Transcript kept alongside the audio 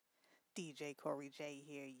DJ Cori.Jaye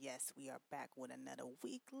here. Yes, we are back with another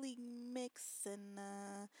weekly mix, and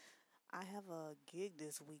I have a gig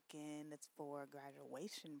this weekend. It's for a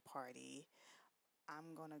graduation party.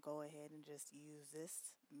 I'm gonna go ahead and just use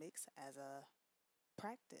this mix as a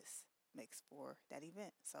practice mix for that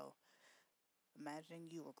event. So imagine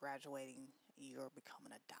you were graduating, you're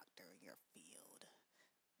becoming a doctor in your field.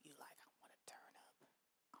 You like, I want to turn up,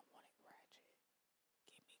 I want it ratchet,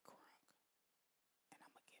 give me crunk, and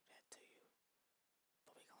I'm gonna give that to you.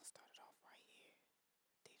 But we gonna start it off right here.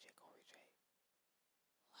 DJ Corey J.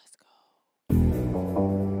 Let's go.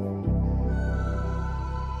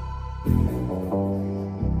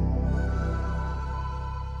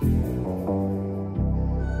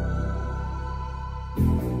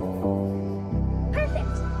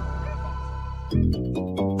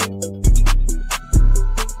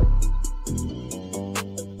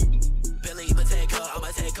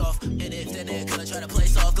 And if the nigga try to play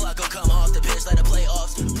soft, Glock gon' come off the bitch like the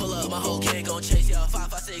playoffs. Pull up, my whole gang gon' chase y'all.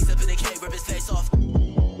 556 up in the cake, rip his face off.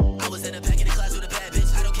 I was in a pack in the class with a bad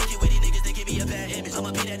bitch. I don't kick you with these niggas, they give me a bad image.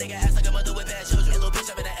 I'ma beat that nigga ass like a mother with bad children. Little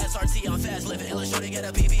bitch, I'm in the SRT, I'm fast living. Illustrated, get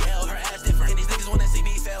a BBL, her ass different. And these niggas wanna see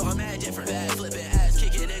me fail, I'm mad different. Bad flipping, ass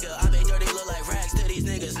kicking, nigga. I make dirty look like rags to these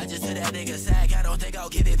niggas. I just hit that nigga sack, I don't think I'll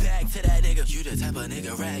give it back to that nigga. You the type of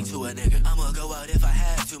nigga rag to a nigga. I'ma go out if I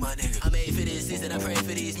have to, my nigga. I made for this season, I pray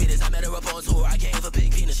for these meters. I met her up on tour, I gave her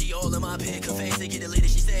big penis. She all in my pic, her face to get deleted.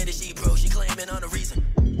 She said that she broke, she claiming on the reason.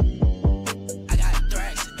 I got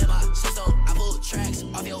thrax in my system, I pull tracks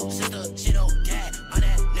off your sister. She don't gat on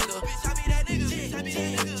that nigga. Bitch, I be that nigga. Bitch, I be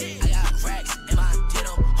that nigga. I got racks in my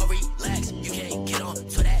denim, oh relax. You can't get on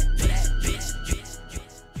to that bitch.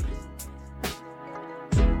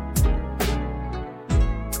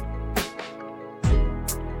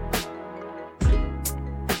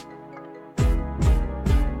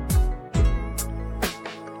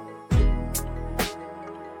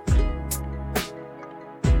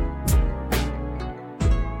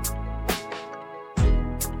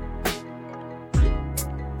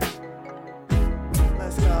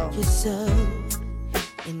 Let's go. You're so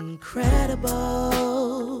incredible.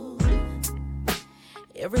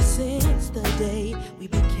 Ever since the day we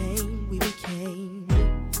became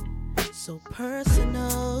so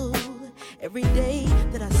personal. Every day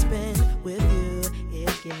that I spend with you,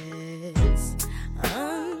 it gets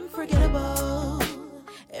unforgettable.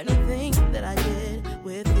 Anything that I did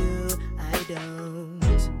with you, I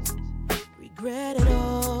don't regret it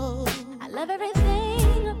all. I love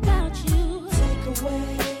everything about you. Take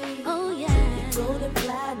away, Oh yeah. your golden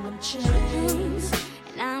platinum chains.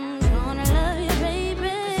 And I'm gonna love you,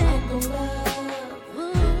 baby. I'm gonna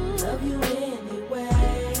Ooh. love you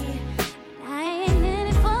anyway. I ain't in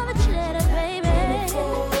it for the cheddar, baby.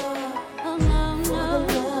 For Oh no, the no.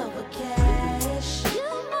 love of cash. You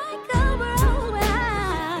might go broke,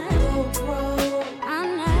 but Go broke, I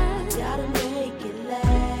know. gotta make it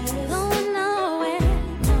last. Going nowhere,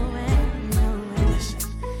 nowhere, nowhere.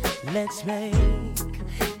 Let's make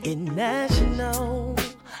it national.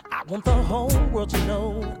 I want the whole world to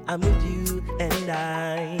know I'm with you and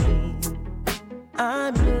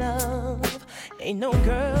I'm in love. Ain't no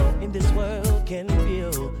girl in this world can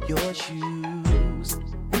fill your shoes.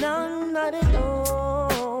 No, not at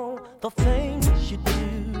all. The things you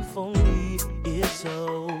do for me is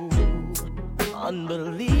so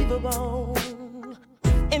unbelievable.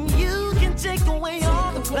 And you can take away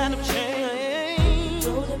all the platinum chains.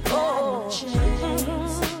 Oh,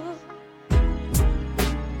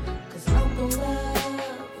 cause I'm gonna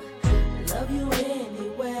love you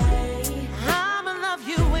anyway. I'ma love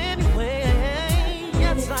you anyway.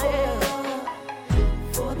 Yes, I am.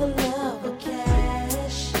 For the love of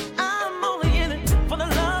cash. I'm only in it for the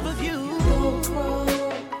love of you. Go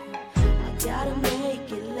broke, I gotta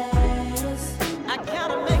make it last. I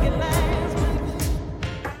gotta make it last.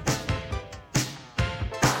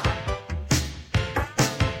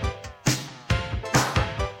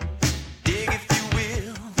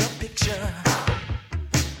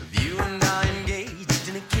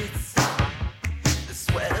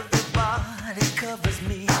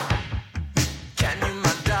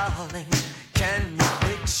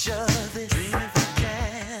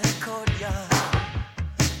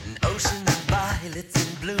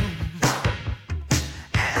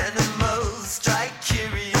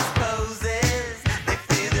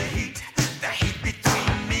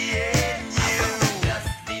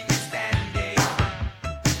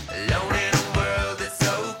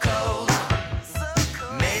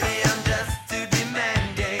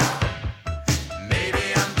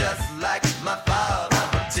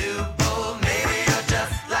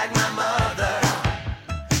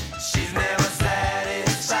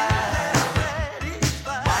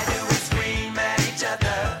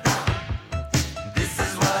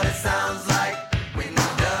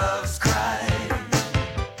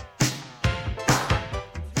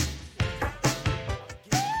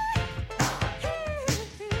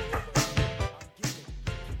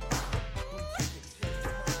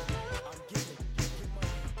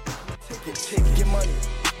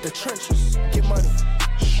 The trenches, get money.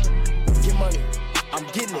 Get money. I'm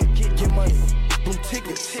getting it, get money. Blue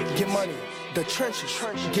tickets, get money. The trenches,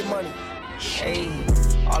 get money. Hey,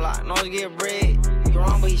 all I know is get bread. You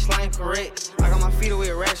wrong, but he slang correct. I got my feet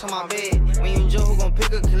away, racks on my bed. When you Joe, who gon'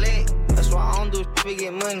 pick a collect? That's why I don't do shit, we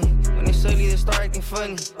get money. When they suddenly they start acting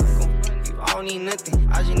funny. I don't need nothing,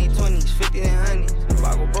 I just need 20s, 50 and 100s. If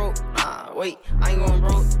I go broke, nah, wait, I ain't going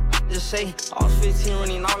broke. Just say, I was 15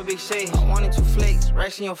 running all the big shades. I wanted to flex,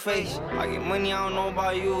 racks in your face. I get money, I don't know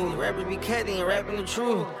about you. These rappers be catting and rapping the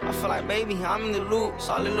truth. I feel like, baby, I'm in the loop.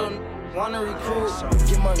 Solid little wanna recruit.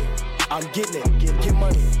 Get money, I'm getting it, get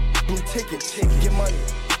money. Blue tickets, get money.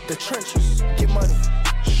 The trenches, get money.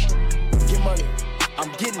 Get money,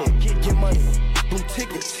 I'm getting it, get money. Blue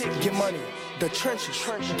tickets, get money. The trenches,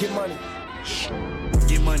 get money.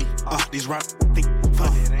 Get money, these rap think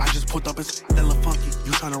funny. I just pulled up, it's hella funky.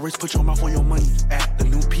 You tryna race, put your mouth on your money. The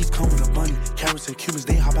new piece come with a bunny. Carrots and Cubans,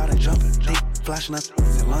 they hop out and jumping. They flashing us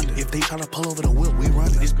in London. If they tryna pull over the wheel, we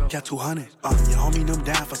running. This got 200. Your homie them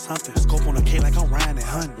down for something. Scope on a K like I'm riding and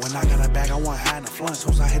hunting. When I got a bag, I want high in the front.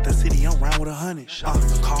 Soon as I hit the city, I'm round with 100.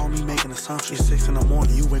 Call me making assumptions. It's 6 in the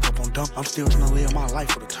morning, you wake up on dump. I'm still tryna live my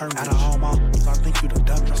life with a term. Out of all my I think you the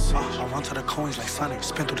dumbest. I run to the coins like Sonic.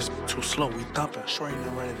 Spin through this too slow, we thumping. Short ain't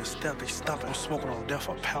ready to step, they stumping. I'm smoking on death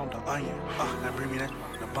for a pound of onion. Now bring me that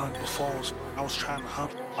in a bun. Before I was trying to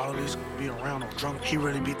hump. All of this be around, I'm drunk. He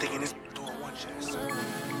really be thinking this doing one chance.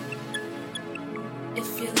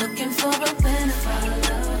 If you're looking for a winner,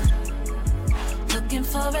 follow. Looking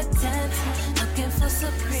for a dance, looking for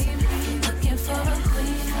supreme, looking for a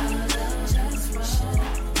queen, follow. Just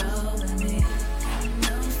roll with me.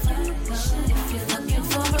 If you're looking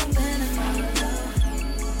for a winner, follow.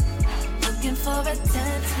 Looking for a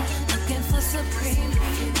dance, looking for supreme,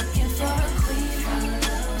 looking for a queen,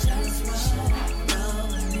 follow. Just roll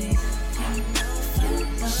with me.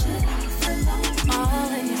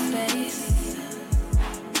 All in your space.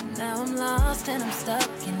 Now I'm lost and I'm stuck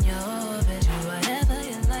in your bed. Do whatever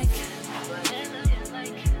you like. Whatever you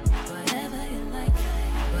like. Whatever you like.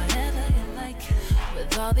 Whatever you like.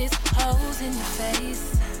 With all these holes in your face.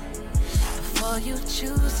 Before you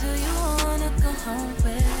choose who you wanna go home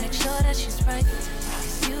with, make sure that she's right.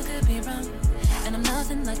 Cause you could be wrong. And I'm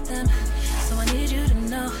nothing like them. So I need you to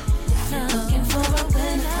know. Now looking for a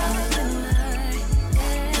winner.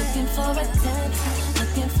 Looking for a dance.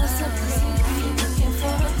 Looking for supreme. Looking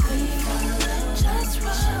for a queen. Just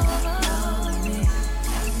roll with me.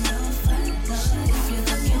 If you're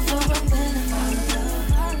looking for a winner,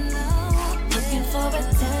 looking for a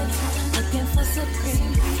dance, looking for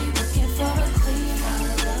supreme, looking for a queen.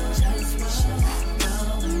 Just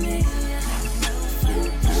roll with me.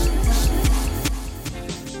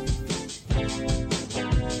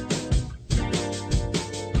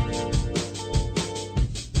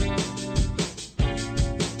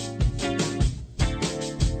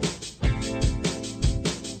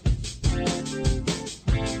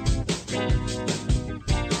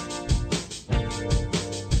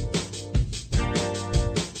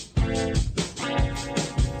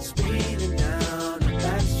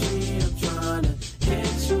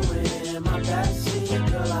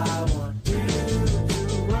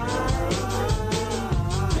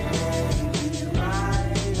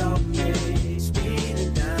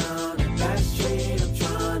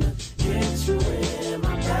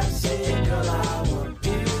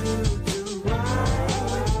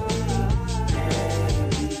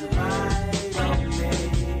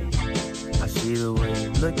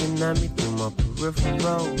 Looking at me through my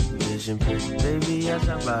peripheral vision, pretty baby as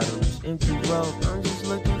I ride on this empty road. I'm just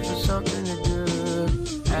looking for something to do.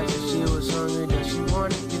 After she was hungry, then she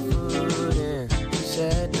wanted to get food. And she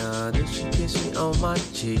said, nah, then she kissed me on my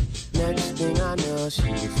cheek. Next thing I know,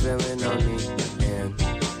 she was feeling on me. And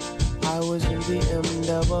I was in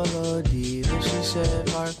BMW. Then she said,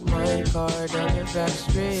 park my car down the back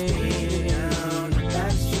street. Down the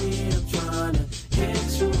back street, I'm trying to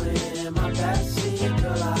get you in my backseat.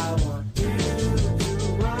 Girl, I want you to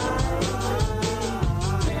ride,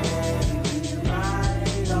 baby,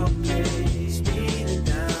 ride on me. Speeding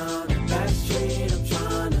down the back street, I'm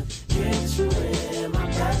trying to get you in my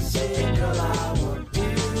backseat. Girl, I want you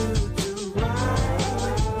to ride,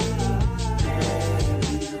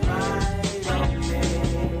 baby, ride on me.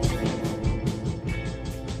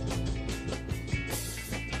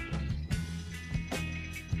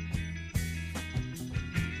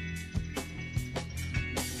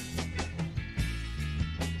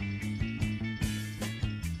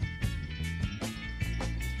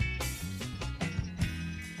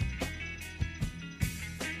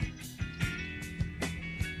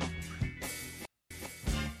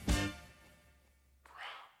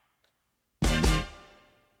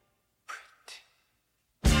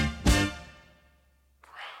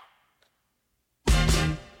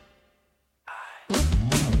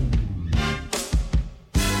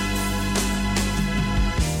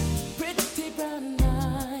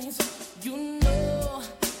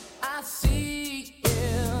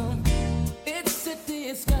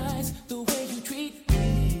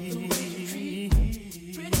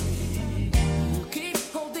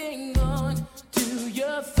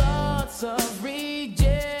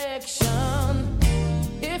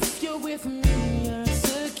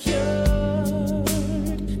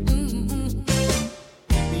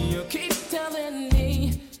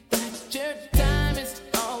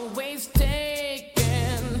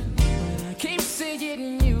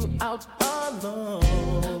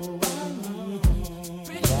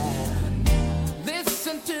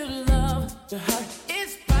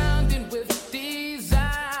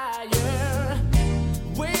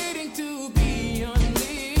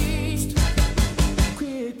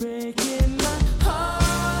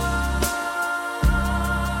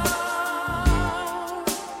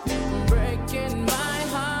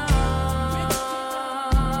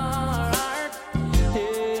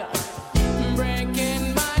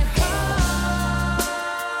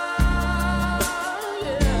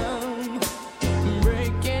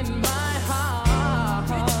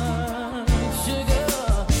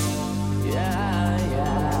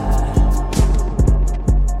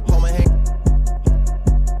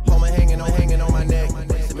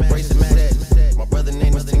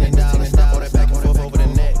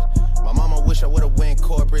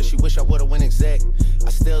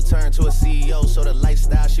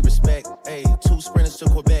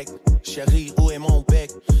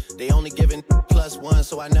 They only giving +1,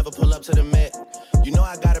 so I never pull up to the Met. You know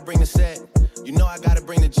I gotta bring the set. You know I gotta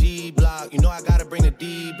bring the G block. You know I gotta bring the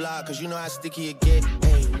D block. Cause you know how sticky it get,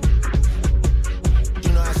 ayy.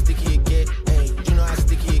 You know how sticky it get, ayy. You know how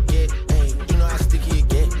sticky it get, ayy. You know how sticky it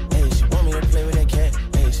get, ayy. She want me to play with that cat,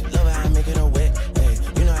 ayy. She love how I make it all wet,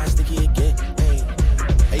 ayy. You know how sticky it get, ayy.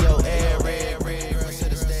 Hey yo, air red, girl to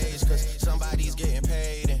the stage. Cause somebody's getting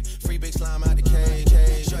paid. And free big slime out the cage.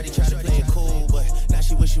 Shorty try to play it cool, but now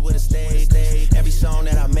she wish she would've stayed. Every song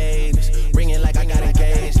that I made is ringing like I got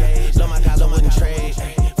engaged. Love my collar wouldn't trade.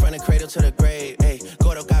 From the cradle to the grave.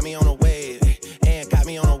 Gordo got me on a wave. And got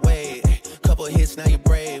me on a wave. Couple hits, now you're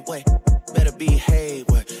brave. Wait, better behave.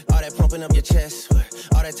 All that pumping up your chest.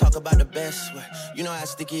 All that talk about the best. You know how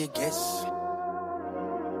sticky it gets.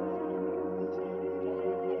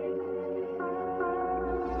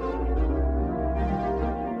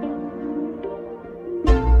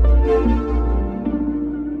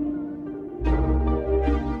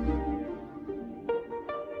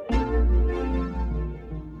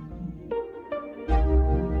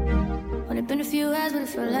 Only been a few hours, but it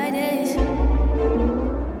felt like days.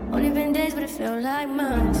 Only been days, but it felt like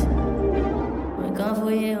months. Been gone for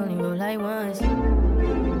a year, only roll like once.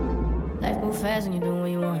 Life move fast when you're doing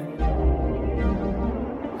what you want.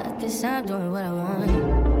 I guess I'm doing what I want.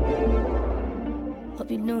 Hope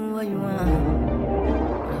you're doing what you want.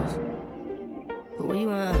 But what you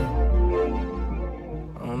want?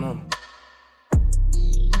 I don't know.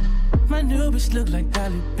 My new bitch look like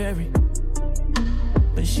Halle Berry,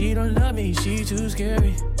 but she don't love me, she too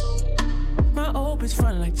scary. My old bitch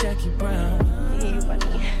front like Jackie Brown.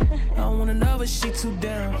 I wanna know but she too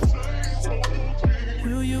down.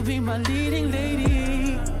 Will you be my leading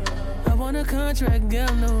lady? I want a contract,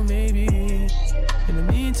 girl, no maybe. In the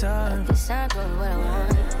meantime, Guess I'm doing what I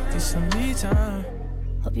want. get some me time.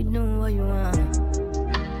 Hope you're doing what you want.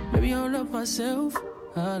 Maybe I'll love myself,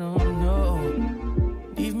 I don't know.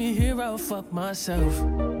 Leave me here, I'll fuck myself.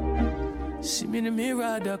 See me in the mirror,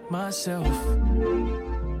 I duck myself.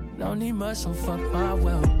 Don't need much, so fuck my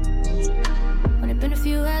wealth. Only been a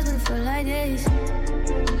few hours, but it felt like days.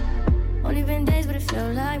 Only been days, but it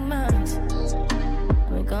felt like months. I've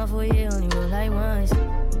been gone for a year, only roll like once.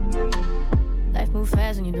 Life move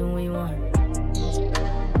fast when you're doing what you want.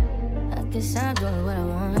 I guess I'm doing what I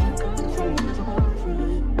want.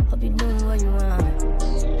 Hope you're doing what you want.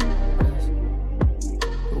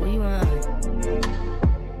 But what you want?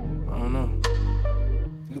 I don't know.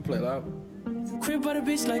 You can play loud. Crib by the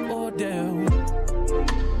beach like Odell.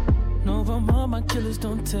 No, but mom, my killers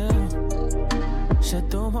don't tell.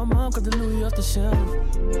 Chateau, my mom got the Louis off the shelf.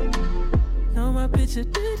 Now my bitch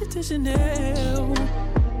addicted to Chanel.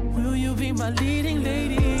 Will you be my leading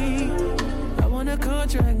lady? I want a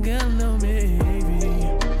contract, girl, no maybe.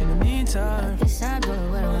 In the meantime, Guess I'm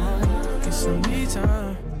doing what I want. get some me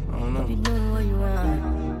time. I don't Hope you're know. doing what you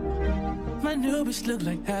want. My new bitch look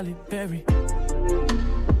like Halle Berry,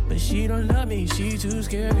 but she don't love me, she too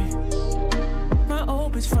scary. My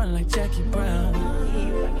old bitch front like Jackie Brown.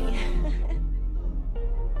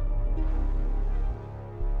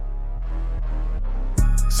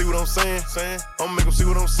 See what I'm saying? I'ma make them see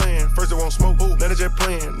what I'm saying. First they won't smoke, now they just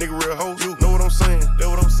playing. Nigga real hoe, you know what I'm saying? That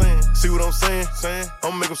what I'm saying. See what I'm saying?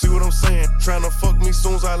 I'ma make them see what I'm saying. Tryna fuck me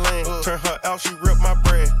soon as I land. Turn her out, she rep my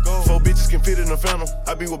brand. 4 bitches can fit in a phantom.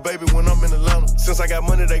 I be with baby when I'm in Atlanta. Since I got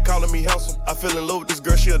money, they calling me handsome. I fell in love with this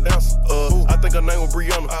girl, she a dancer. I think her name was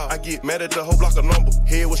Brianna. I get mad at the whole block of number.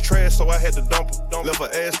 Head was trash, so I had to dump her. Left her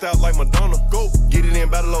ass out like Madonna. Go get it in,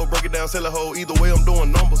 battle low, break it down, sell a hoe. Either way, I'm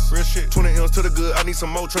doing numbers. Real shit. 20 M's to the good. I need some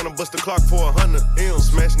more. Tryna bust the clock for 100 M's.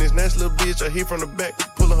 Smashing this nasty little bitch. I hit from the back,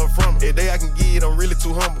 pulling her from her. Every day I can get it, I'm really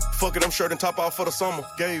too humble. Fuck it, I'm shirt and top off for the summer.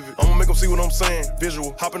 Gave it. I'ma make them see what I'm saying.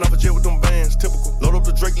 Visual. Hopping off a jet with them bands. Typical. Load up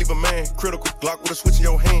the Drake, leave a man. Critical. Glock with a switch in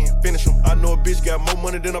your hand. Finish him. I know a bitch got more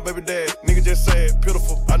money than her baby dad. Nigga just sad.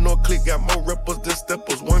 Pitiful. I know a clique got more rappers than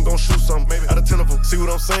steppers. One gon' shoot something. Maybe out of 10 of them. See what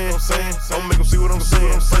I'm saying? I'ma make them see what I'm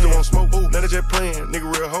saying. First they won't smoke. Now they just playing. Nigga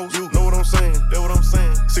real hoe. You know what I'm saying? That what I'm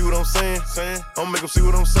saying. See what I'm saying? I'ma make them see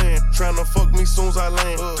what I'm saying. Tryna fuck me soon as I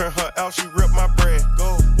land. Turn her out, she rep my brand.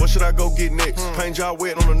 What should I go get next? Paint job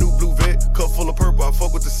wet on a new blue vet. Cup full of purple, I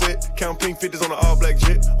fuck with the set. Count pink 50s on an all black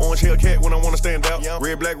jet. Orange Hellcat when I wanna stand out.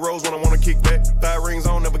 Red black rose when I wanna kick back. Thigh rings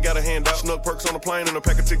on, never got a hand out. Snuck perks on the plane and a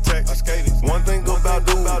pack of Tic Tacs. I skated. One thing about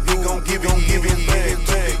dude, he gon' give it, give it back.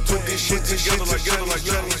 Put this shit together like Johnny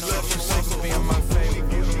Love. You sick of being my favorite.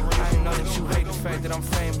 I know that you hate the fact that I'm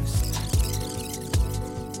famous.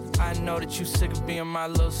 I know that you sick of being my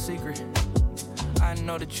little secret. I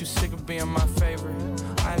know that you sick of being my favorite.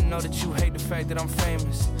 I know that you hate the fact that I'm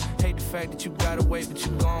famous. Hate the fact that you gotta wait, but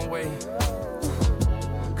you gon' wait.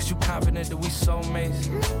 you confident that we soulmates.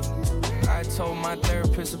 I told my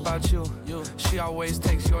therapist about you. She always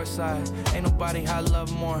takes your side. Ain't nobody I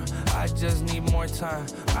love more. I just need more time.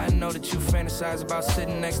 I know that you fantasize about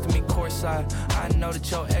sitting next to me courtside. I know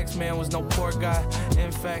that your ex-man was no poor guy.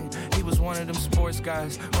 In fact, he was one of them sports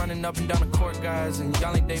guys, running up and down the court guys. And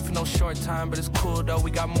y'all ain't date for no short time, but it's cool though,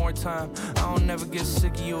 we got more time. I don't never get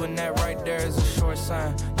sick of you, and that right there is a sure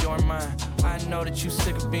sign. You're mine. I know that you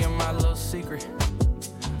sick of being my little secret.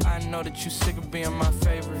 I know that you sick of being my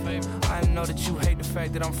favorite. I know that you hate the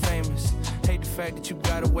fact that I'm famous. Hate the fact that you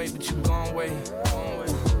gotta wait, but you gon' wait.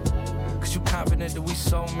 Cause you confident that we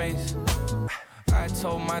soulmates. I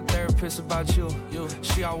told my therapist about you.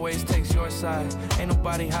 She always takes your side. Ain't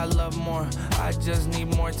nobody I love more. I just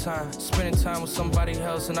need more time. Spending time with somebody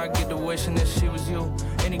else, and I get to wishing that she was you.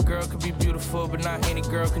 Any girl could be beautiful, but not any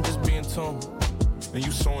girl can just be in tune. And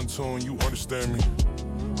you so in tune, you understand me.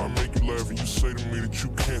 I make you laugh and you say to me that you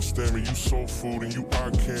can't stand me. You soul food and you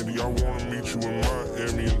eye candy. I wanna meet you in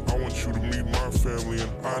Miami, and I want you to meet my family.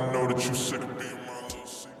 And I know that you sick of being my little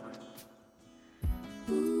secret.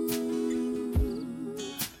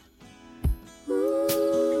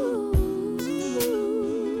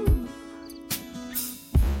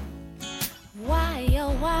 Why,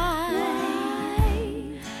 oh why?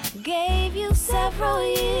 Gave you several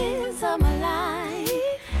years of my life,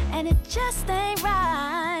 and it just ain't right.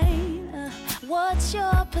 What's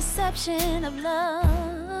your perception of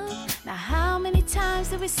love? Now how many times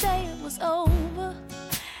did we say it was over?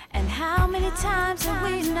 And how many times have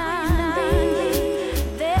we not?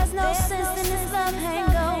 There's no sense in this love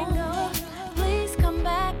hangover. Please come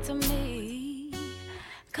back to me,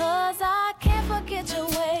 cause I can't forget your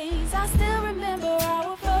ways. I still remember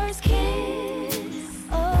our first kiss.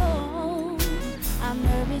 Oh, I'm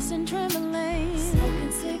nervous and trembling,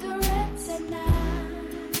 smoking cigarettes at night.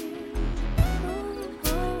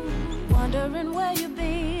 Wondering where you've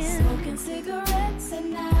been, smoking cigarettes at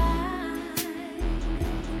night.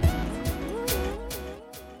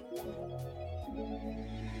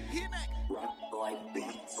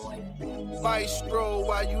 Maestro,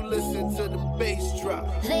 while you listen to the bass drop.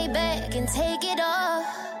 Lay back and take it off.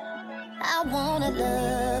 I wanna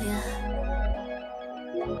love you.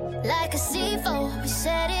 Like a C4, we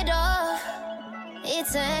set it off.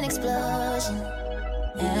 It's an explosion.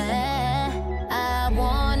 Yeah. I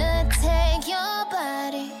wanna take your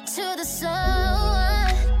body to the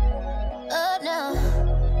sun. Oh no,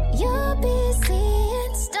 you'll be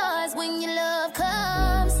seeing stars when your love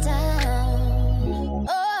comes down.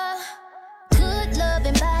 Oh, good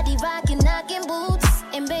loving body rocking, knocking boots.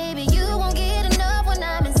 And baby, you won't get enough when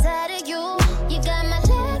I'm inside of you. You got my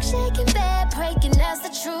legs shaking, bad breaking, that's the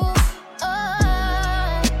truth.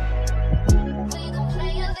 Oh, we gon'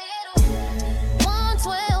 play a little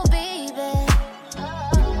 112, baby.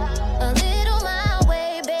 A little my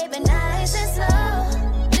way, baby, nice and slow.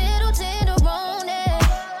 Little tenderoni.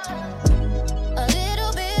 A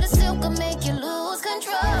little bit of silk will make you lose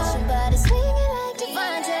control. Somebody swinging like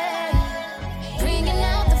Devante, bringing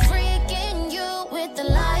out the freak in you with the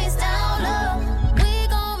lights down low. We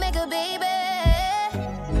gon' make a baby.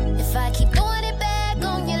 If I keep throwing it back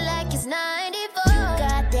on you like it's 94. You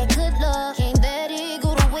got that good luck, can't let it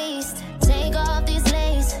go to waste. Take off these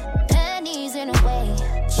lace panties in a way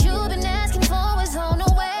you've been asking for is on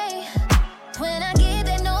the way. When I get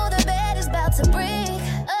there, know the bed is about to break.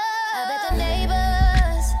 Oh, I bet the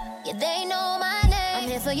neighbors, yeah, they know my name. I'm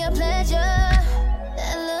here for your pleasure.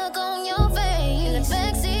 That look on your face in the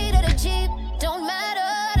backseat of the Jeep don't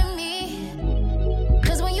matter to me.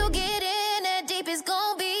 Cause when you get in that deep, it's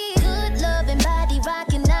gon' be good loving body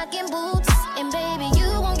rocking, knocking boots. And baby,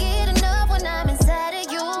 you won't get enough when I'm inside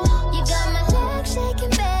of you. You got my legs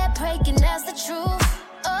shaking, bad breaking, that's the truth.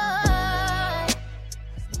 Oh,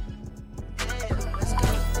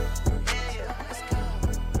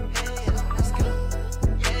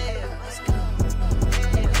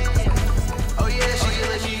 Oh yeah, she just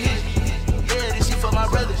let me hit. Yeah, this shit for my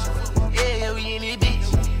brothers. Yeah, we in this bitch.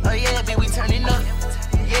 Oh yeah, baby, we turning up.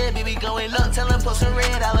 Yeah, baby, going up. Tell them post some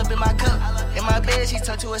red all up in my cup. In my bed, she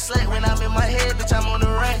turned to a slut. When I'm in my head, bitch, I'm on the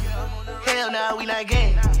run. Hell nah, we not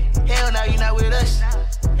gang. Hell nah, you not with us.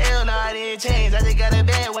 Hell nah, I didn't change. I just got a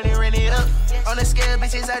bad when they ran it up. On the scale,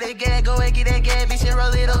 bitches out that gas. Go and get that gas, bitch, and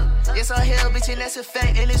roll it up. Yes, I'm hell, bitch, and that's a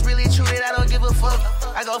fact. And it's really true that I don't give a fuck.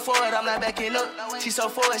 I go forward, I'm not backing up. She so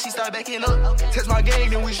forward, she start backing up. Test my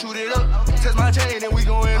game, then we shoot it up. Test my chain, then we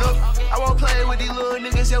going up. I won't play with these little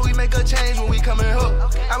niggas, yeah, we make a change when we coming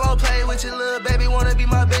up. I won't play with your little baby, wanna be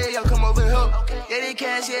my babe, y'all come over here. Yeah, they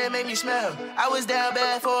cash, yeah, it made me smell. I was down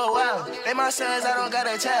bad for a while. They my sons, I don't got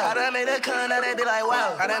a child. I done made a con, now they be like,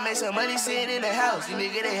 wow. I done made some money sitting in the house. You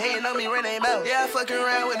niggas, they hating on me, run they mouth. Yeah, I fuck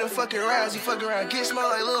around with them fucking rounds. You fuck around, get small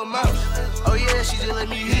like little mouse. Oh yeah, she just let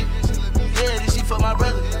me hit. Yeah, this she for my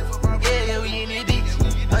brother. Yeah, we in the deep.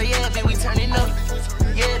 Oh yeah, bitch, we turning up.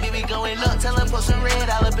 Yeah, bitch, we going up. Tell her put some red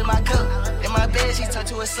all up in my cup. In my bed, she turned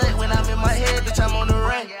to a slut. When I'm in my head, bitch, I'm on the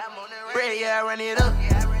run. Bread, yeah, I run it up.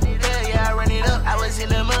 Yeah, I run it up. I was in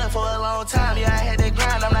the mud for a long time. Yeah, I had that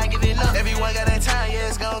grind, I'm not giving up. Everyone got that time, yeah,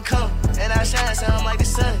 it's gon' come. And I shine, so I'm like the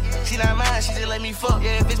sun. She not mine, she just let me fuck.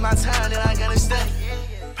 Yeah, if it's my time, then I gotta study.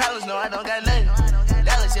 Problems, no, I don't got nothing.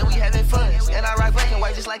 Dallas, yeah, we having fun. And I rock black and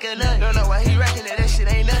white just like a nun. Don't know why he reckon that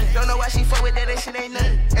shit ain't nothing. Don't know why she fuck with that shit ain't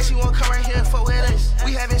nothing. And she won't come right here and fuck with us.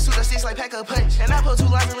 We having suit sticks like pack a punch. And I put 2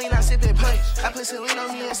 lines of lean, I sip and punch. I put Celine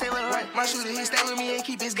on me and Saint Laurent. My shooter, he stay with me and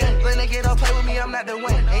keep his gun. Let nigga don't play with me, I'm not the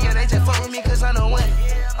one. And yeah, they just fuck with me cause I'm the one.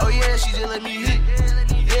 Oh yeah, she just let me hit.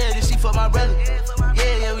 Yeah, this she for my brother.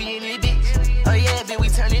 Yeah, we in the bitch. Oh yeah, bitch, we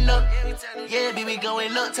turning up. Yeah, bitch, we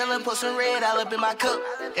going up. Tell her put some red all up in my cup.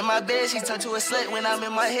 In my bed, she turned to a slut. When I'm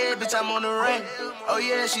in my head, bitch, I'm on the run. Oh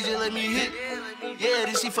yeah, she just let me hit. Yeah,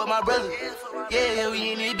 this she for my brother. Yeah,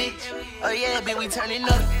 we in the bitch. Oh yeah, bitch, we turning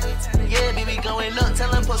up. Yeah, bitch, we going up. Tell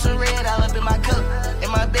her put some red all up in my cup. In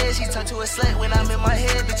my bed, she turned to a slut. When I'm in my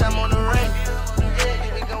head, bitch, I'm on the run. Yeah,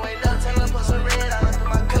 bitch, we going up. Tell her put some red all up in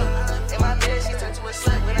my cup. In my bed, she turned to a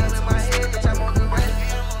slut. When I'm in my head, bitch, I'm on the run.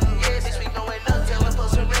 Yeah, bitch, we going up. Tell her put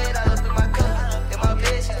some red all up in my cup. In my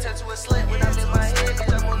bed, she turned to a slut. When I'm in my head,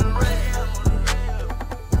 bitch, I'm on the run.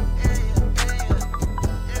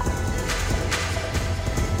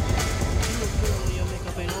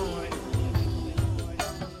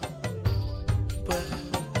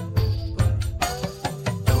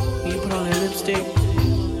 Lipstick,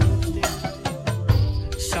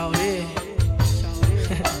 shout it.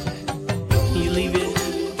 You leave it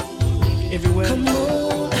everywhere. Come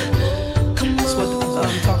on, That's what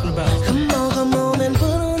I'm talking about. come on and put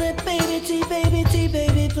on that baby T,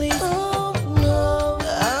 baby, please. Oh no,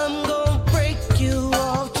 I'm gonna break you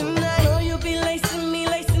off tonight. Know you'll be lacing me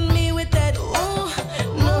with that. Oh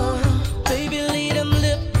no, baby, leave them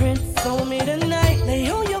lip prints on me tonight. Lay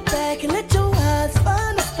on your back and let your eyes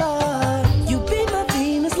find a star. You be my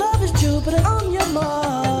Venus, love is Jupiter, I'm your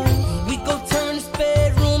Mars. We go turn this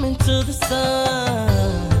bedroom into the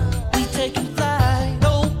sun. We taking flight,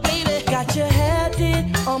 oh baby, got your hair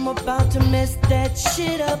did. I'm about to mess that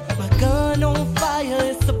shit up. My gun on fire,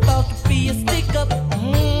 it's about to be a stick up.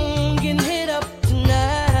 Getting hit up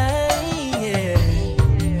tonight, yeah.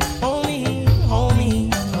 Homie.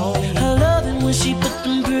 I love it when she put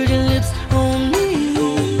them pretty lips on me.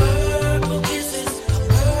 Purple kisses.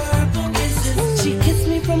 She kissed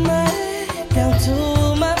me from my head down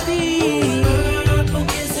to my feet. Purple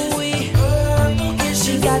kisses.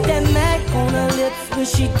 She got that MAC on her lips when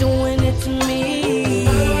she doing it to me.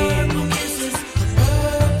 Purple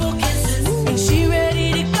kisses. And she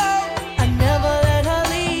ready to go. I never let her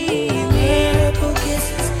leave me. Purple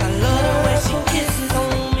kisses. I love the way she kisses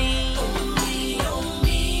on me.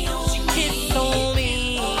 She kisses on me.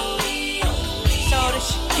 Show that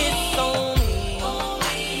she kisses on me.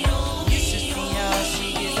 You should see how she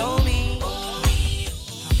gets on me.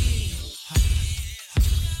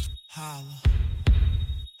 Holla.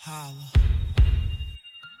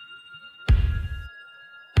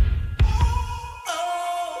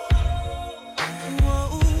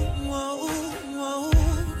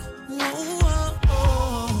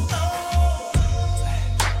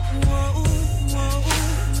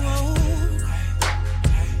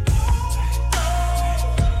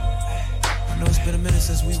 I know it's been a minute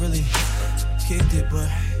since we really kicked it, but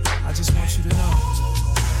I just want you to know.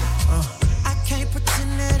 I can't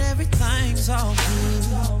pretend that everything's all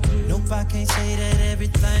good. Nope, I can't say that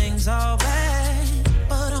everything's all bad.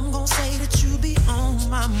 But I'm gonna say that you be on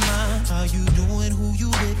my mind. How you doing, who you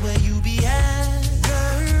with, where you be at?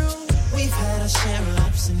 Girl, we've had a share of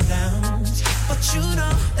ups and downs, but you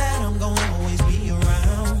know that I'm gonna always be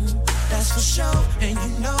around. That's for sure, and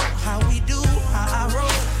you know how we do, how I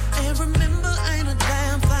roll. And remember, ain't a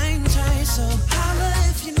damn thing changed, so holla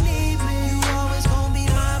if you need me. You always gonna be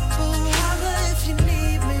my boo. Holla if you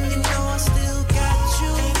need me. You know I still got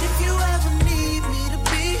you. And if you ever need me to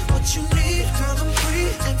be what you need, girl, I'm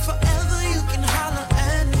free. And forever you can holla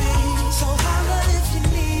at me. So holla if you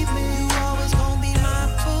need me. You always gonna be my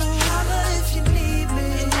boo. Holla if you need me.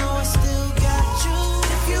 You know I still got you.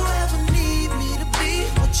 If you ever need me to be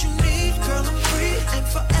what you need, girl, I'm free. And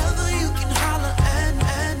forever you can holla at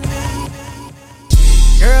me.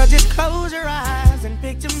 Girl, just close your eyes eyes and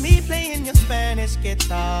picture me playing your Spanish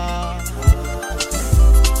guitar.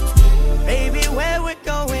 Baby, where we're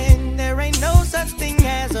going, there ain't no such thing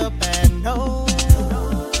as a bad no.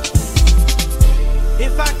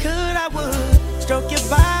 If I could, I would stroke your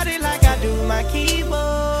body like I do my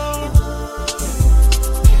keyboard.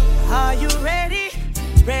 Are you ready?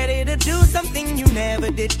 Ready to do something you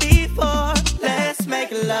never did before? Let's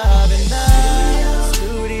make love in the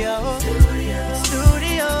studio.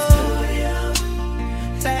 Studio.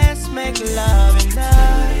 Let's make love in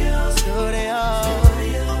the studio.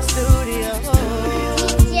 Studio.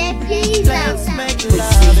 Let's make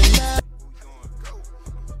love in the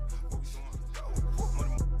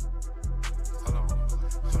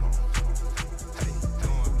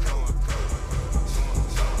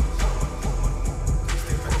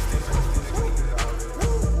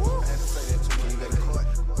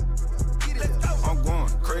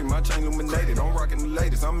illuminated, I'm rocking the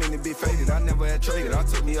latest. I'm in it, be faded. I never had traded. I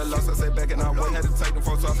took me a loss, I sat back and I waited. Had to take the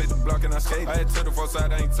folks off at the block and I skated. I had to the folks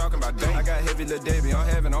side, I ain't talking about dang. I got heavy little Debbie, I'm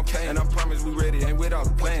having, I'm paying. And I promise we ready, ain't without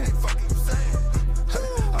the plan.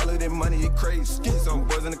 All of that money, it crazy. Skits on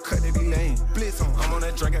boys in the cut, they be lame. Blitz on, I'm on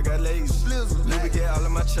that drink, I got lazy. Blizzard, lubricate all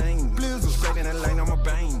of my chain. Blizzard, straight in that lane, I'm a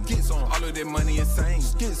bang. Gets on, all of that money insane.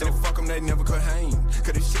 Skits, and if fuck them, they never could hang.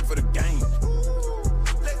 Cause this shit for the game.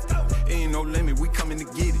 Ain't no limit, we coming to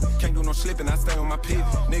get it. Can't do no slipping, I stay on my pivot.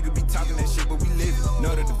 Nigga be talking that shit, but we live it.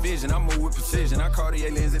 Another division, I move with precision. I call the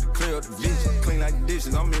aliens at the clear up the vision. Clean like the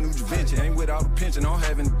dishes, I'm in New Da Vinci. Ain't without the pension, I'm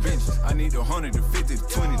having the benches. I need 100, the 50, the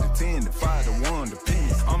 20, the 10, the 5, the 1, the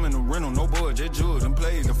pennies. I'm in the rental, no budget, jewels, and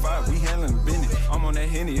plays the 5, we handling the business. I'm on that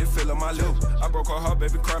Henny, it fill up my lip. I broke her heart,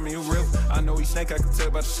 baby, cry me a river. I know he snake, I can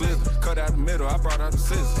tell by the slip. Cut out the middle, I brought out the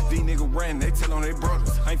scissors. These niggas ran, they tell on their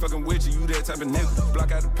brothers. I ain't fucking with you that type of nigga.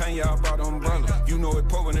 Block out the pain, y'all brought the umbrella. You know it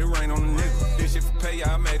pour when it rain on the nigga. This shit for pay,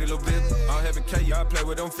 y'all made it a little bit. I'll have a K, y'all play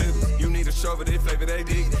with them figures. You need a shovel, they flavor, they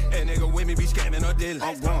dig. That nigga with me be scamming or dealing.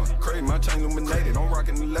 I'm going crazy, my chain illuminated. I'm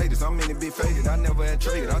rocking the latest, I'm in it, be faded. I never had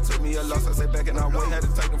traded. I took me a loss, I sat back and I wait. Had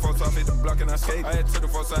to take them folks off at the block and I skated. I had to the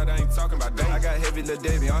folks side, I ain't talking about dang. I got heavy little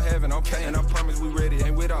Debbie, I'm having, I'm paying. I promise we ready,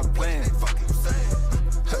 ain't without a plan.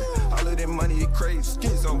 All of that money, it crazy.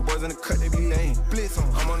 Skits on boys in the cut, they be lame. Blitz on,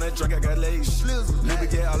 I'm on that drink, I got lazy. Blizzard,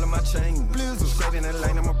 lubricate all of my chain. Blizzard, straight in that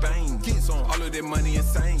lane, I'm a bang. Gets on, all of that money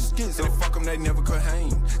insane. Skits, and if fuck them, they never could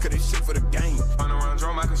hang. Cause they shit for the game. On around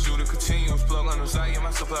drum, I can shoot a continuous plug on the side. Yeah,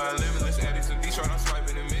 my supply limitless. Added to Detroit, I'm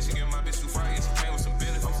swiping in Michigan. My bitch too fire, she came with some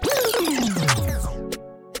benefits.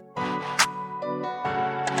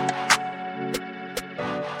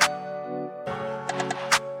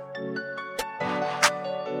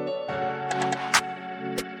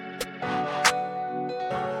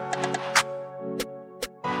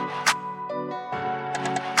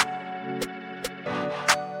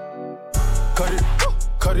 Cut it,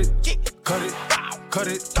 cut it, cut it, cut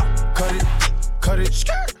it, cut it,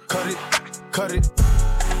 cut it, cut it.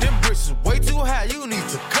 Them bricks is way too high, you need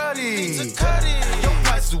to cut it. Your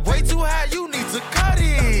price is way too high, you need to cut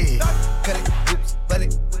it. Cut it, oops, but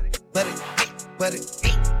it, but it, but it, but it,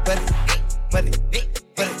 but it,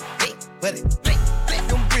 but it, but it.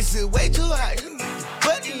 Them bricks is way too high, you need to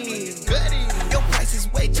cut it. Your price is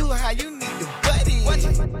way too high, you need to cut it.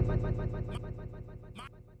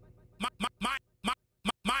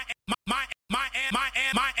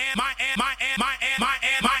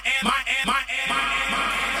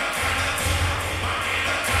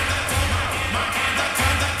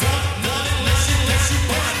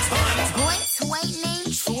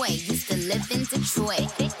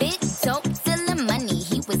 Detroit. Big dope, stealing money,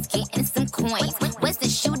 he was getting some coins. Was the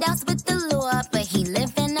shootouts with the law, but he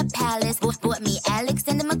lived in a palace. Bought me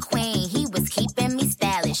Alexander McQueen, he was keeping me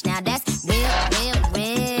stylish. Now that's real, real,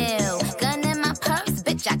 real. Gun in my purse,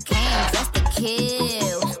 bitch, I came just to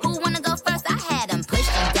kill. Who wanna go first? I had him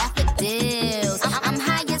pushing daffodils. I'm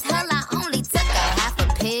high as hell, I only took a half a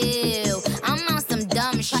pill. I'm on some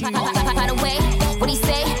dumb shit. By the way, what he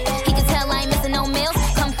say? He can tell I ain't missing no meals.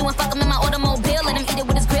 Come through and fuck him in my automobile. Let him eat it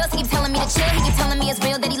with his grills. He keep telling me to chill. He keep telling me it's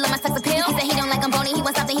real that he love my sex appeal. He said he don't like I'm bony. He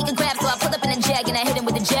wants something he can grab. So I pull up in a jag and I hit him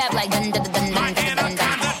with a jab like dun dun dun dun dun dun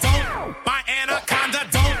dun.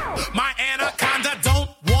 My anaconda don't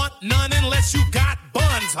want none unless you got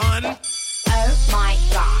buns, hun. Oh my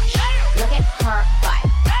gosh, look at her butt.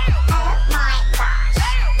 Oh my gosh,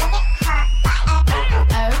 look at her butt.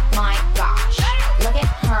 Oh my gosh, look at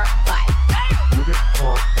her butt.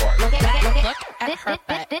 Look at her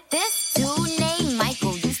butt. This dude named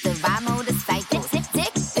Michael used to ride motorcycles.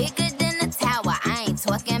 Dick bigger than a tower. I ain't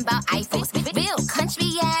talking about Eiffels. Real country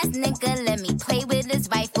ass nigga, let me play with his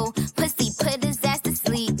rifle. Pussy put his ass to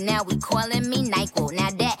sleep. Now we calling me NyQuil. Now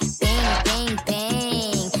that bang bang bang.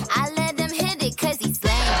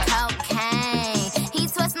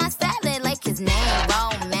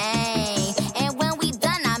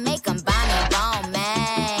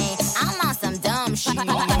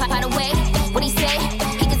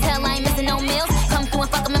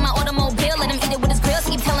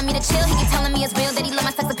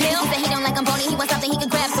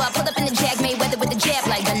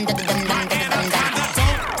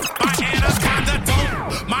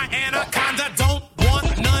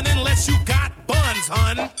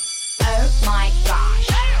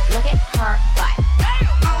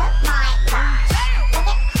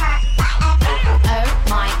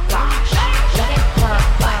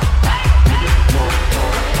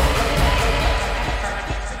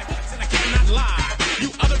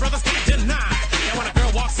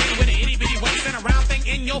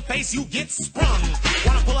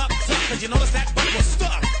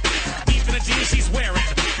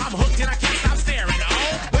 I'm hooked and I can't stop staring.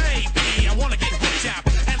 Oh, baby, I wanna get with ya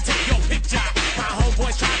and take your picture. My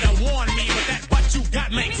homeboys tried to warn me, but that butt you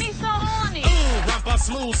got makes me so horny. Ooh, rumpa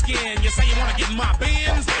smooth skin. You say you wanna get in my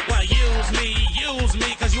bins? Well, use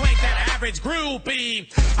me, cause you ain't that average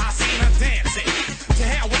groupie. I seen her dancing. To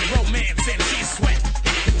hell with romance and she's wet.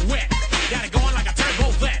 Got it going like a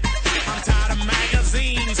turbo vet. I'm tired of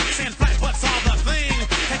magazines saying flat butts all the thing.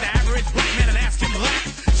 Take the average black man and ask him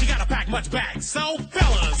that. She gotta pack much back. So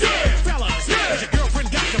fellas, is your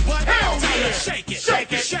girlfriend got your butt? Hell tell her shake it,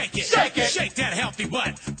 shake that healthy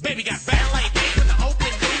butt. Baby got ballet feet with the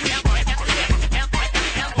open booty.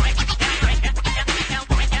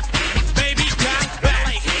 Baby got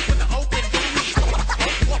ballet feet with the open booty.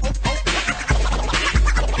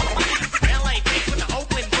 Ballet feet with the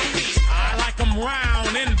open booty. I like them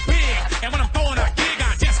round and big, and when I'm throwing a gig,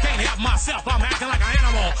 I just can't help myself. I'm acting like an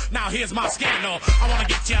animal. Now here's my scandal. I wanna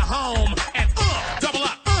get you home and double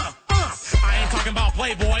up. I ain't talking about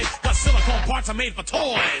Playboy, cause silicone parts are made for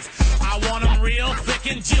toys. I want them real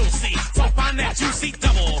thick and juicy, so find that juicy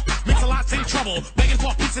double. Mix a lot's in trouble, begging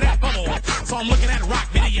for a piece of that bubble. So I'm looking at rock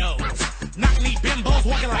videos. Knock-knee bimbos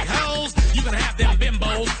walking like hoes. You can have them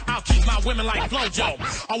bimbos, I'll keep my women like Flojo.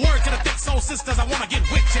 A word to the thick soul sisters, I wanna get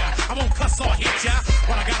with ya. I won't cuss or hit ya,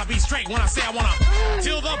 but I gotta be straight when I say I wanna.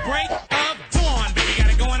 Till the break of dawn, baby, got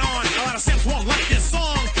it going on. A lot of simps won't like this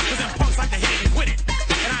song, cause them punks like to hit it and quit it.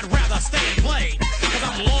 And I'd rather stay and play, cause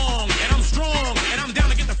I'm long and I'm strong and I'm down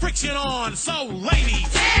to get the friction on. So ladies,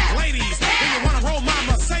 if you wanna roll my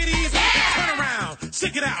Mercedes, then turn around,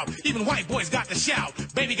 stick it out. Even white boys got to shout,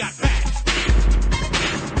 baby got back.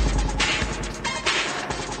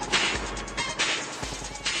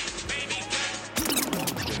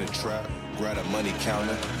 In the trap, grab a money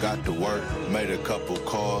counter, got to work, made a couple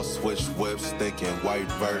calls, switched whips, thinking white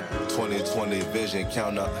vert, 20/20 vision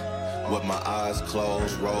counter. With my eyes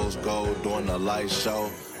closed, rose gold doing a light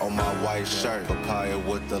show. On my white shirt, papaya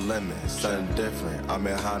with the lemon, something different. I'm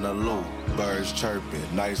in Honolulu, birds chirping,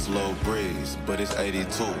 nice little breeze, but it's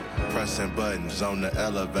 82. Pressing buttons on the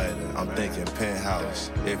elevator, I'm thinking penthouse.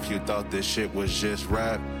 If you thought this shit was just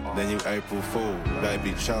rap, then you April Fool.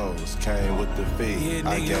 Baby chose, came with the fee.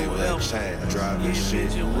 I gave her a chance, driving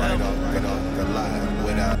shit right off the line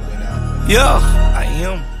without. Yeah, I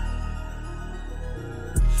am.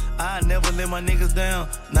 I never let my niggas down.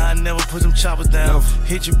 Nah, I never put them choppers down.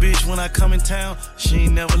 Hit your bitch when I come in town. She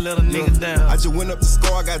ain't never let a nigga down. I just went up the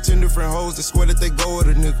score. I got 10 different hoes that swear that they go with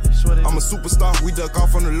a nigga. I'm a superstar. We duck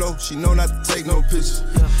off on the low. She know not to take no pictures.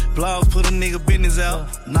 Blogs put a nigga business out.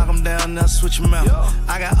 Knock him down, now switch him out.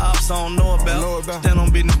 I got ops I don't know about. Stand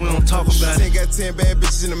on business, we don't talk about it. She got 10 bad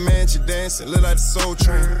bitches in the mansion dancing. Look like the Soul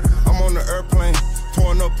Train. I'm on the airplane.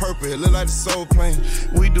 Pouring up purple, it look like the Soul Plane.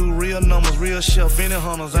 We do real numbers, real shelf, any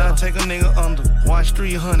hunters. I take a nigga under. Watch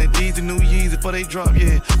 300, these the new Yeezy before they drop,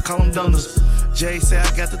 yeah. Call them dunders. Jay say I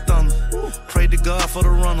got the thunder. Pray to God for the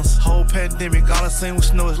runners. Whole pandemic, all I seen was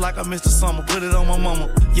snow. It's like I missed the summer. Put it on my mama.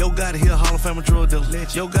 Yo, got it, he a Hall of Fame drug dealer.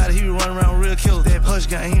 Yo, got it, he be running around with real killers. That Hush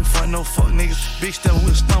guy, he ain't front no fuck niggas. Big step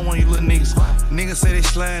with a stun on you little niggas. Niggas say they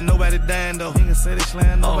slaying, nobody dying though. Niggas say they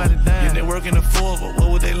slaying, nobody dying. Yeah, they work in the 4, but what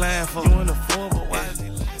would they lying for? You in the 4, but why is they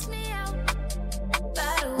lying?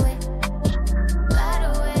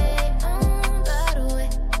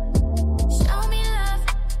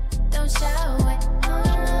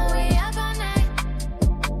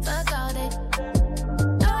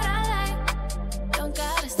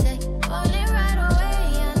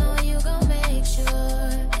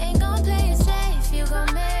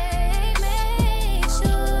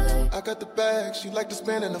 I got the bag, she like to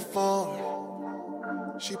spend in the phone.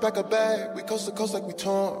 She pack a bag, we coast to coast like we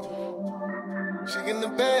torn. She in the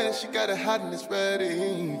bed, she got it hot and it's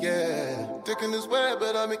ready, yeah. Dick in this web,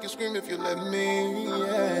 but I'll make you scream if you let me,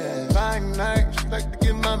 yeah. Fine night, she like to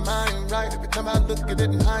get my mind right. Every time I look at it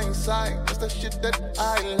in hindsight, that's the shit that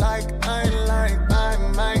I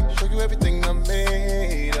might show you everything I'm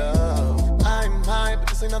made of. I might, but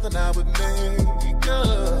this ain't nothing I would make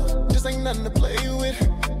up. This ain't nothing to play with.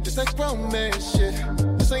 This ain't grown man shit.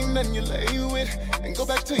 This ain't nothing you lay with and go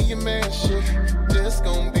back to your man shit. This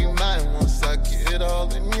gon' be mine once I get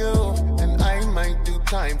all in you. And I might do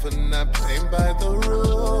time for not playing by the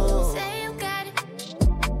rules. Say you got it,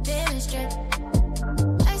 demonstrate.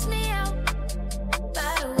 Ice me out,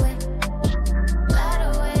 by the way.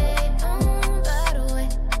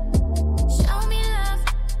 Show me love,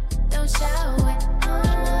 don't shy away.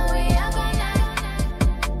 We up all night,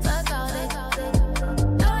 fuck all day.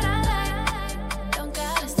 Know what I like, don't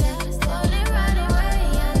gotta stay. Hold it right away,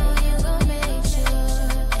 I know you gon' make sure.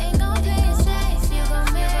 Ain't gon' play it safe, you gon'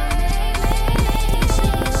 make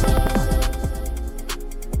sure.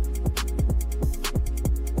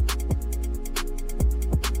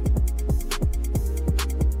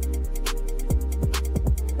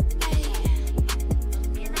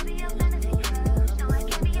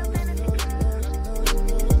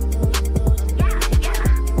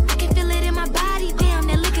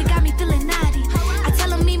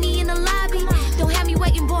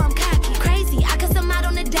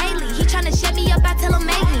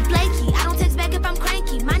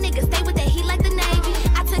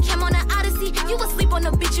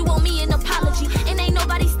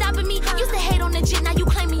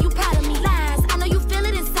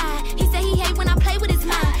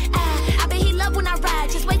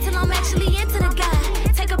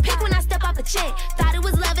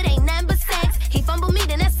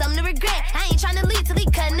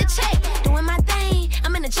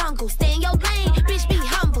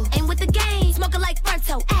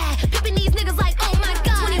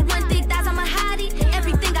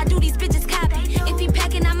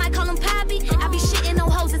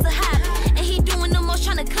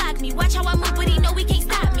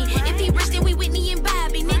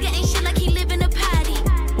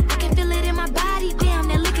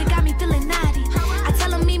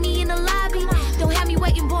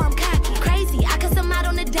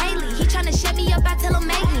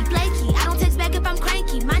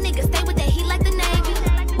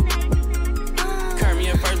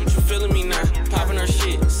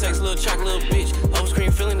 a little chocolate, little bitch. Over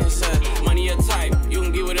cream feeling inside. Money your type, you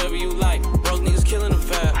can get whatever you like. Broke niggas killing the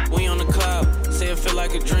vibe. We on the cloud, say it feel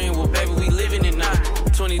like a dream. Well, baby, we living it now.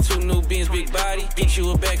 22 new beans, big body. Beat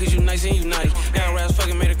you a bag cause you nice and you naughty. Now raps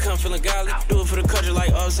fucking made her come feeling godly. Do it for the culture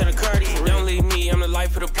like Offset and Cardi. Don't leave me, I'm the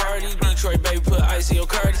life of the party. Detroit, baby, put ice in your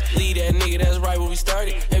cardi. Lead that nigga, that's right where we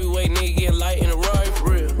started. Heavyweight nigga getting light in a Rari,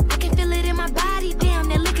 for real. I can feel it in my body, damn,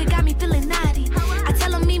 that liquor got me feeling naughty. I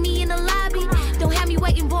tell him meet me in the lobby, don't have me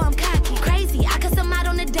waiting, boy, I'm cocky. Crazy, I cuss him out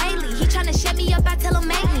on the daily. He tryna shut me up, I tell him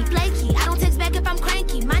make me flaky. I don't text back if I'm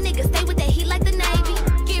cranky, my niggas stay with that heat like the Navy.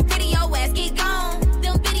 Get pretty, your ass, get gone.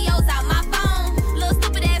 Them videos out my phone. Little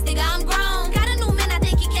stupid ass nigga, I'm grown. Got a new man, I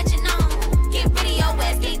think he catching on. Get pretty, your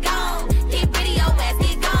ass, get gone. Get pretty, your ass,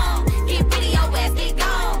 get gone. Get pretty, your ass, get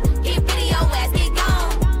gone. Get pretty, your ass, get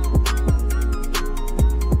gone.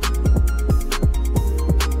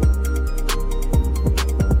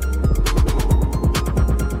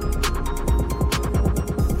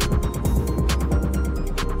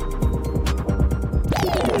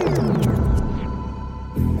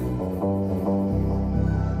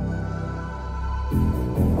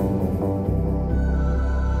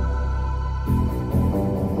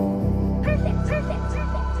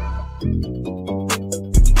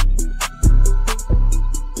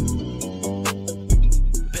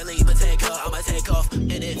 Billy, but take her, I'ma take off.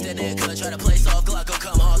 And if the nigga try to play soft, Glock gon'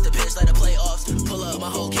 come off the pitch like the playoffs. Pull up, my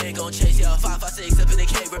whole gang gon' chase y'all. 556 up in the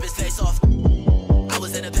cave, rip his face off. I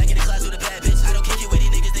was in a pack in the class with a bad bitch. I don't kick you with these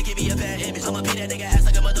niggas, they give me a bad image. I'ma beat that nigga ass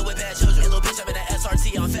like a mother with bad children. Little bitch, I'm in the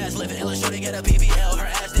SRT, I'm fast living. Illustrated, get a BBL, her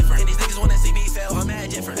ass different. And these niggas wanna see me fail, I'm mad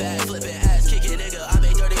different. Bad flipping, ass kicking, nigga. I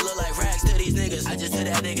made dirty look like rags to these niggas. I just hit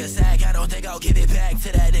that nigga sack, I don't think I'll give it back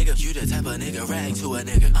to that nigga. You the type of nigga rag to a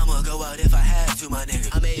nigga. I'ma go out if I have to, my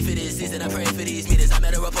nigga. I made for this season, I pray for these meters. I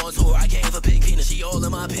met her up on tour, I gave her big penis. She all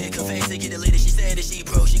in my pic, her face to get deleted. She said that she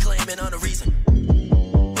broke, she claiming on the reason.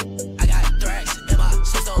 I got thrax in my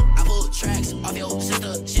system, I pull tracks off your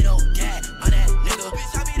sister. She don't gat on that nigga.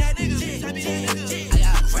 Bitch, I be that nigga. Bitch, I be that nigga. I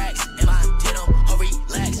got racks in my denim, oh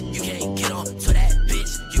relax. You can't get on to that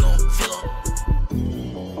bitch, you gon' feel 'em.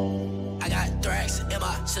 I got thrax in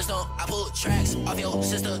my system, I pull tracks off your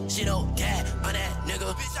sister. She don't gat on that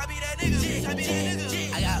nigga. Bitch, I be that nigga. Bitch, I be that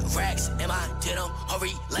nigga. I got racks in my denim, oh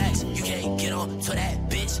relax. You can't get on to that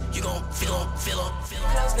bitch, you gon' feel 'em, feel 'em, feel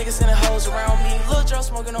 'em. Those niggas sending hoes around me. Lil' Joe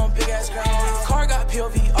smoking on big ass ground. Car got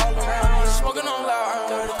POV all around me. Smoking on loud, I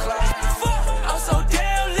don't the clouds. Fuck, I'm so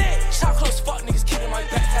damn lit. Shot close, fuck niggas kidding my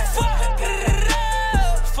backpack.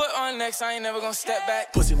 Fuck, foot on next, I ain't never gonna step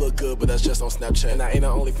back. Pussy look good, but that's just on Snapchat. And I ain't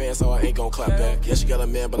an OnlyFans, so I ain't gon' clap back. Yeah, she got a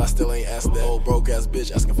man, but I still ain't asked that. Old broke ass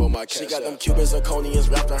bitch asking for my cash. She got them Cubans and Zirconians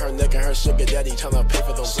wrapped on her neck and her sugar daddy tryna pay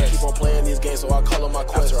for them. She keep on playing these games, so I call her my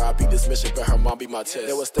quest. After I beat this mission, but her mom be my test.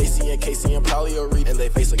 There was Stacy and Casey and probably a Reed, and they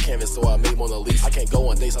face a canvas, so I made Mona Lisa. I can't go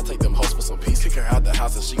on dates, I take them hoes for some peace. Kick her out the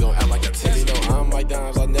house and she gon' act like a 10. You know I'm like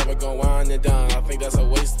dimes, I never gon' wine and dine. I think that's a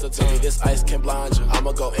waste of time. This ice can blind you.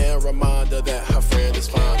 I'ma go and remind her that her friend is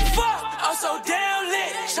fine. Fuck, I'm so damn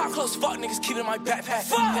lit. Shot close, fuck niggas keeping my backpack.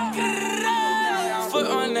 Fuck, foot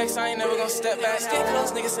on next, I ain't never gonna step back. Stay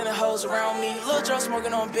close, niggas sending hoes around me. Lil' Joe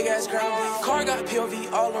smoking on big ass ground. Car got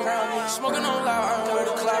POV all around me. Smoking on loud, I don't wear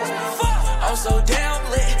the clouds. Fuck, I'm so damn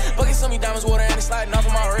lit. Buckets on me, diamonds, water, and it's sliding off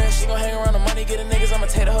of my wrist. She gon' hang around the money, get the niggas. I'ma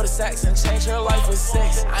take her to sex and change her life with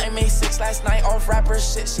 6. I made 6 last night off rapper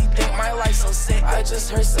shit. She think my life so sick. I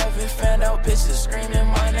just heard 7 fan out bitches screaming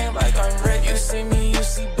my name like I'm Rick. You see me, you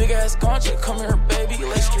see big ass concha. Come here, baby,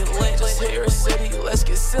 let's get lit. Just hit your city, let's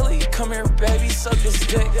get silly. Come here, baby, suck this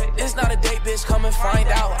dick. It's not a date, bitch, come and find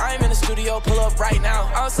out. I'm in the studio, pull up right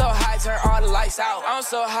now. I'm so high, turn all the lights out. I'm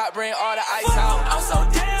so hot, bring all the ice out. I'm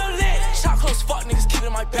so damn lit. Shot close, fuck niggas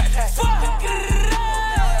keeping my backpack. Fuck,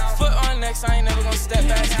 foot on next, I ain't never gonna step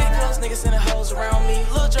back. Stay close, niggas sending hoes around me.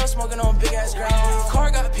 Lil' Joe smoking on big ass ground.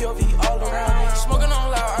 Car got POV all around me. Smoking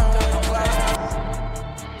on loud, I don't wear the clouds.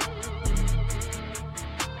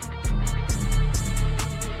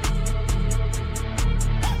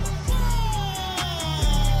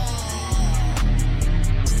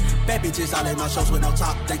 Bad bitches all at my shows with no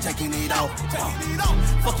top, they taking it off.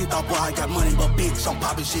 Fuck you thought, boy, I got money, but bitch, I'm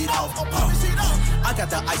popping shit off. I got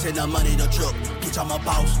the ice and the money, the truck, bitch, I'm a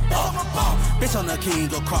boss. Bitch, I'm the king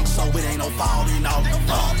of crunk, so it ain't no falling off.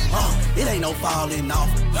 It ain't no falling off.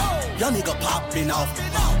 Young nigga popping off.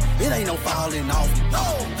 It ain't no falling off.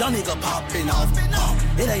 Young nigga popping off.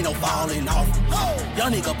 It ain't no falling off.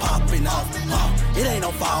 Young nigga popping off. It ain't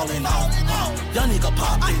no falling off. Young nigga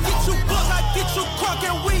popping off. I get you blunt, I get you crunk,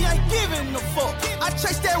 and we ain't giving a fuck. I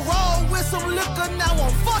chase that roll with some liquor, now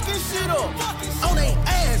I'm fucking shit up. On they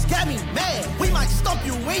ass, got me mad. We might stomp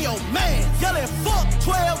you in your man. Yelling fuck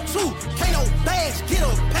 12, Two, can't no bags get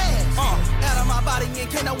a pass. Out of my body and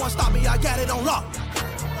can't no one stop me, I got it on lock.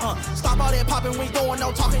 Stop all that popping, we going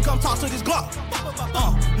no talking, come talk to this Glock.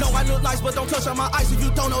 No, I look nice, but don't touch on my ice if you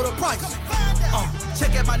don't know the price.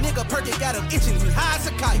 Check out my nigga Perky, got him itching, he high as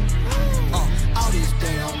a kite. All this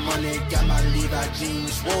damn money got my Levi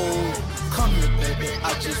jeans swole. Come here, baby,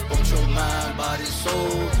 I just want your mind, body,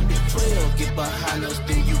 soul. If 12 get behind us,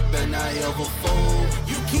 then you better not ever fold.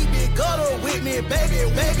 You keep it gutter with me, baby,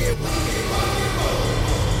 baby.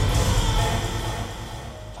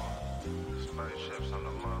 Spaceships on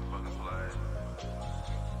the motherfucking plane.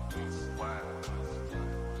 Wow.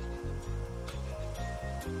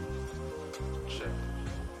 Check.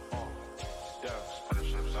 Down.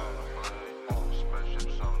 Spaceships on the plane.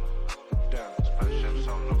 Spaceships on the down. Spaceships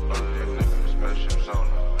on the plane. Spaceships on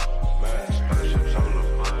the man. Spaceships on the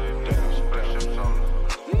plane. Down. Spaceships on the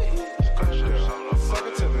spaceships on the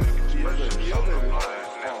plane. Spaceships on the plane.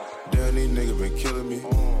 Damn, these niggas been killing me.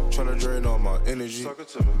 Tryna drain all my energy.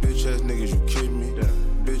 Bitch ass niggas, you kidding me?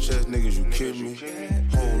 Bitch ass niggas, you kidding me?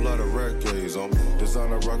 Whole lot of rack gaze on me.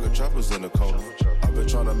 Designer rocket choppers in the corner. I've been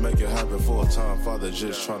tryna make it happen for a time. Father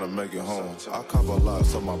just tryna make it home. I cop a lot,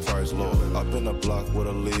 so my price low. I've been a block with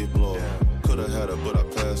a lead blower. Coulda had it, but I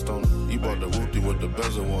passed on it. You bought the whoopty with the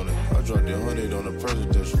bezel on it. I dropped the 100 on the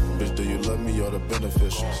presidential. Bitch, do you love me or the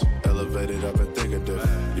beneficials? Elevated, I've been thinking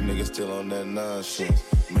different. You niggas still on that nonsense.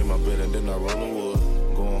 Made my bed and then I roll the wood.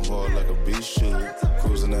 Going hard like a beast should.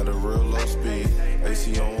 Cruising at a real low speed.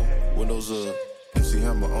 AC on, windows up. MC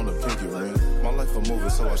Hammer on the pinky ring. My life a movie,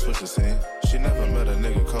 so I switch the scene. She never met a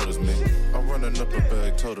nigga cold as me. I'm running up a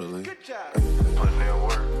bag totally. Putting in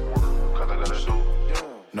work, cause I gotta do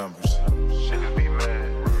numbers. Niggas be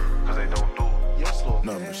mad, cause they don't do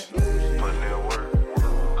numbers. Putting in work,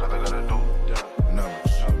 cause I gotta do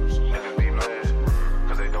numbers. Niggas be mad,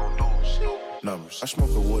 cause they don't do numbers. I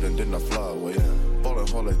smoke a wood and then I fly away. Ballin'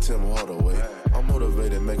 hard like Tim Hardaway. I'm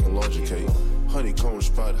motivated, making laundry cake. Honeycomb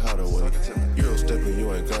spot Hideaway. Euro stepping,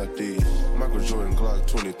 you ain't got these. Michael Jordan Glock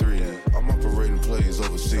 23. I'm operating plays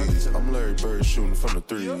overseas. I'm Larry Bird shooting from the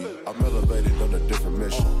three. I'm elevated on a different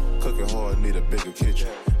mission. Cooking hard, need a bigger kitchen.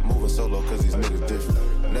 Moving solo cause these niggas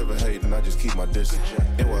different. Never hating, I just keep my distance.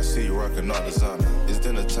 NYC rockin' all designer. It's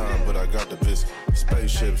dinner time, but I got the biscuit.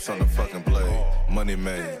 Spaceships on the fucking blade. Money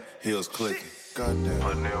made, heels clicking. Goddamn.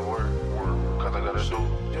 Putting in work, cause I gotta do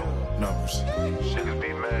numbers. Niggas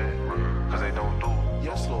be mad, cause they don't do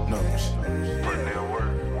numbers. Putting in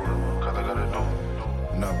work, cause I gotta do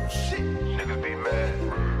numbers. Niggas be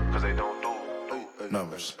mad, cause they don't do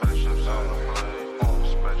numbers. Spaceships on the plane,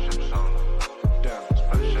 spaceships on the down,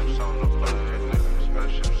 spaceships on the plane,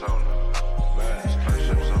 spaceships on the man,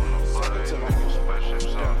 spaceships on the plane,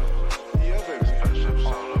 spaceships on the spaceships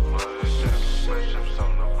on the plane, spaceships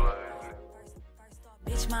on the plane.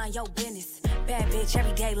 Bitch, mind your business. Bad bitch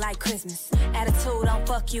every day like Christmas. Attitude, don't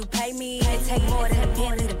fuck you, pay me. It take more than a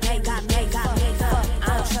Bentley to pay. Got me, fuck. I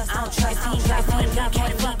don't trust. If he ain't got more than me,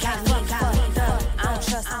 can't fuck. I don't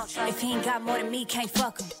trust. If he ain't got more than me, can't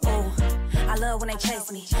fuck him. Ooh. I love when they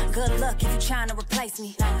chase me. Good luck if you tryna replace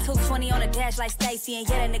me. 220 on the dash like Stacy. And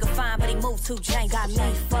yeah, that nigga fine, but he moved too Jane. Got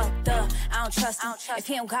me fucked up. I don't trust him. If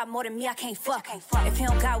he don't got more than me, I can't fuck him. If he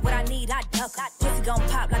don't got what I need, I duck him. Pussy gon'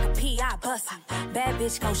 pop like a pea, I bust him. Bad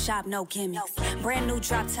bitch gon' shop, no gimmicks. Brand new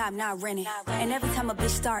drop top, not renting. And every time a bitch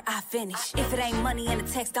start, I finish. If it ain't money in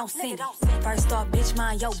the text, don't send it. First off, bitch,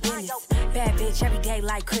 mind your business. Bad bitch every day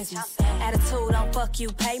like Christmas. Attitude, don't fuck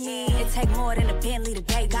you, pay me. It take more than a Bentley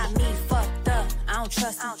today. Got me fucked up. I don't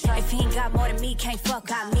trust him. If he ain't got more than me, can't fuck.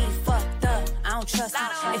 Got me fucked up. I don't trust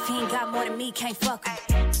him. If he ain't got more than me, can't fuck him.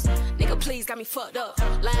 Nigga, please got me fucked up.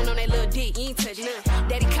 Lying on that little dick, you ain't touching nothing.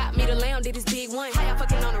 Daddy caught me the lamb, did his big one. How y'all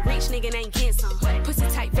fucking on a rich nigga and ain't getting some? Pussy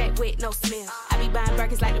tight, fat, wet, no smell. I be buying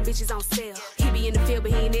Birkins like them bitches on sale. He be in the field,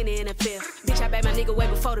 but he ain't in the NFL. Bitch, I bet my nigga way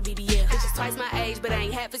before the BBL. Bitch is twice my age, but I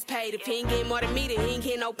ain't half his paid. If he ain't getting more than me, then he ain't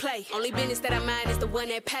getting no play. Only business that I mind is the one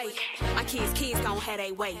that pay. My kids gon' have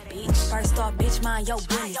they way, bitch. First off, bitch, mind your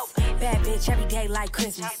business. Bad bitch every day like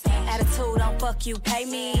Christmas. Attitude, don't fuck you, pay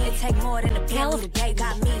me. It take more than a Bentley today.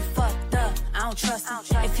 Got me fucked up. I don't trust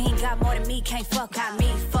him. If he ain't got more than me, can't fuck. Got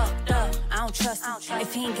me fucked up. I don't trust him.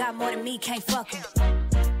 If he ain't got more than me, can't fuck him.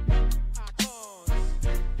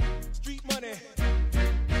 Street money.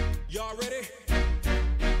 Y'all ready?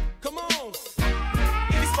 Come on.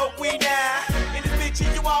 If you smoke weed now, in this bitch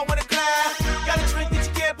and you all wanna climb. Got a drink that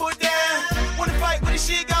you can't put down. Wanna fight when the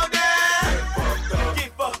shit go down.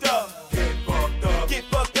 Get fucked up. Get fucked up. Get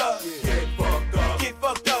fucked up. Get fucked up. Get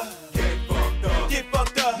fucked up. Get fucked up. Get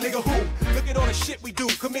fucked up. Nigga, who? Look at all the shit we do.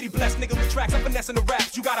 Committee blessed nigga with tracks. I'm finessing the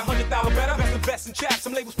raps. You got $100,000 better. Best invest in chaps.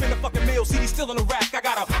 Some labels spend a fucking meal. CD still still in the rack. I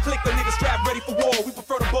got a click of niggas strapped ready for war. We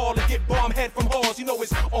prefer the ball and get bomb head from halls. You know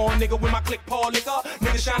it's on, nigga, with my click Paul liquor.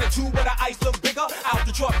 Niggas shining too, but the ice look bigger. Out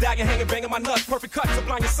the drop, dagging, hanging, banging my nuts. Perfect cuts, a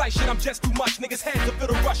blind your sight. Shit, I'm just too much. Niggas heads to feel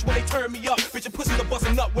the rush when they turn me up. Bitch, your pussies are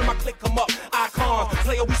busting up when my click come up. Icons,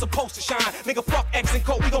 player, we supposed to shine. Nigga, fuck X and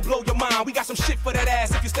coke, we gon' blow your mind. We got some shit for that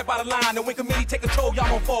ass if you step out of line. And when committee take control,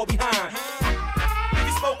 y'all won't fall behind. If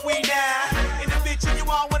you smoke weed now, in the bitch and you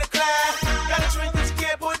all wanna climb. Got a drink that you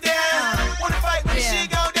can't put down. Wanna fight when the shit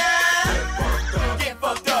go down. Get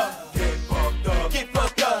fucked up. Get fucked up. Get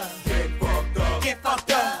fucked up. Get fucked up. Get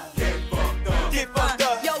fucked up. Get fucked up. Get fucked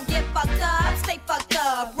up. Yo, get fucked up, stay fucked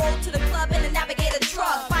up. Roll to the club in a navigator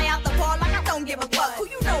truck. Fly out the bar like I don't give a fuck. Who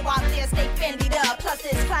you know out there stay fendied up. Plus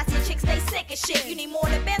this classy chick stay sick as shit. You need more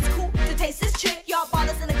than Ben's cool to taste this chick. Y'all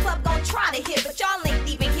ballers in the club gon' try to hit, but y'all ain't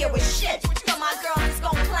even here with shit. So my girls is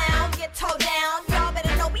gon' clown, get towed down. Y'all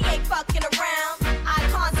better know we ain't fucking around.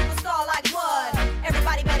 Icon superstar like what?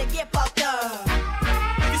 Everybody better get fucked up.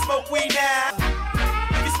 If you smoke weed now,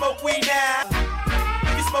 if you smoke weed now,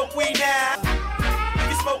 if you smoke weed now, if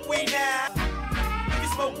you smoke weed now, if you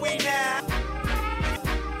smoke weed now.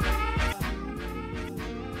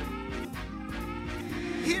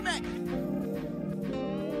 Hit me.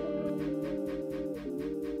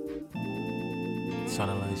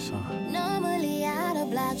 Normally I'd have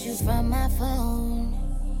blocked you from my phone.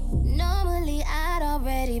 Normally I'd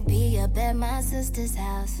already be up at my sister's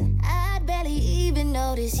house. I'd barely even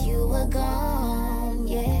notice you were gone,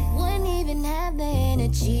 yeah. Wouldn't even have the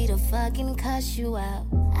energy to fucking cuss you out.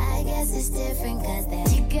 I guess it's different cause that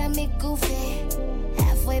chick got me goofy,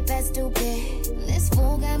 halfway past stupid. This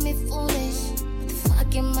fool got me foolish. What the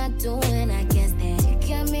fuck am I doing? I guess that chick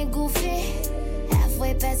got me goofy,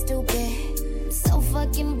 halfway past stupid. So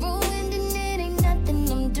fucking ruined and it ain't nothing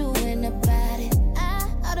I'm doing about it. I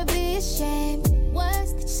ought to be ashamed,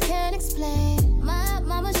 words that just can't explain. My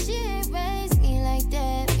mama, she ain't raised me like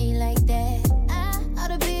that, me like that. I ought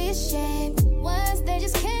to be ashamed, words they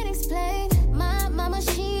just can't explain. My mama,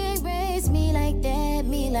 she ain't raised me like that,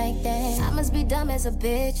 me like that. I must be dumb as a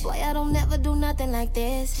bitch, boy I don't never do nothing like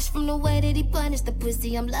this. Just from the way that he punished the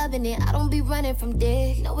pussy, I'm loving it. I don't be running from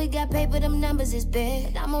dick. Know we got paper, them numbers is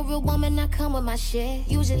big. But I'm a real woman, I come with my shit.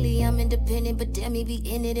 Usually I'm independent, but damn he be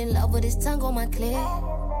in it, in love with his tongue on my clit.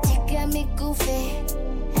 Chick got me goofy,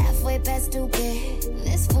 halfway past stupid.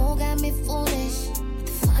 This fool got me foolish. What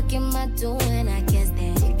the fuck am I doing? I guess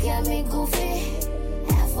that chick got me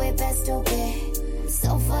goofy, halfway past stupid.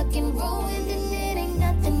 So fucking ruined and it ain't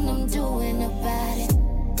nothing I'm doing about it.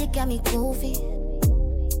 They got me goofy,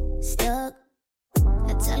 stuck.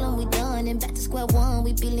 I tell them we done and back to square one,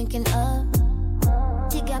 we be linking up.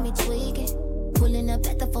 They got me tweaking, pulling up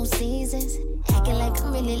at the Four Seasons, acting like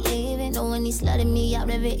I'm really leaving, knowing he's slutting me out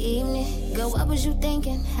every evening. Girl, what was you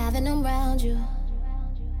thinking, having them around you?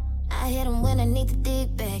 I hit him when I need to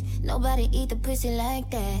dig back. Nobody eat the pussy like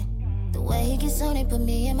that. The way he gets on it put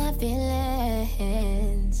me in my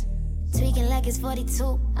feelings. Tweaking like it's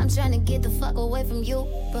 42. I'm trying to get the fuck away from you,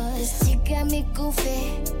 but this chick got me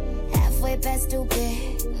goofy, halfway past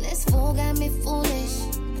stupid. This fool got me foolish.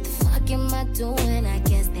 What the fuck am I doing? I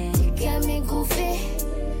guess that chick got me goofy,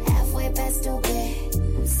 halfway past stupid.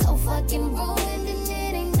 I'm so fucking ruined and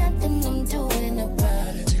it ain't nothing I'm doing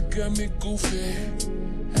about it. Chick got me goofy,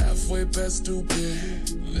 halfway past stupid.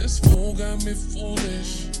 This fool got me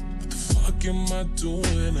foolish. What am I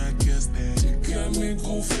doing? I guess that you got me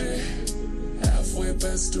goofy, halfway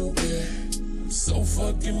past stupid. I'm so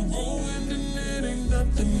fucking ruined and it ain't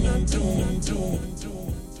nothing I'm doing.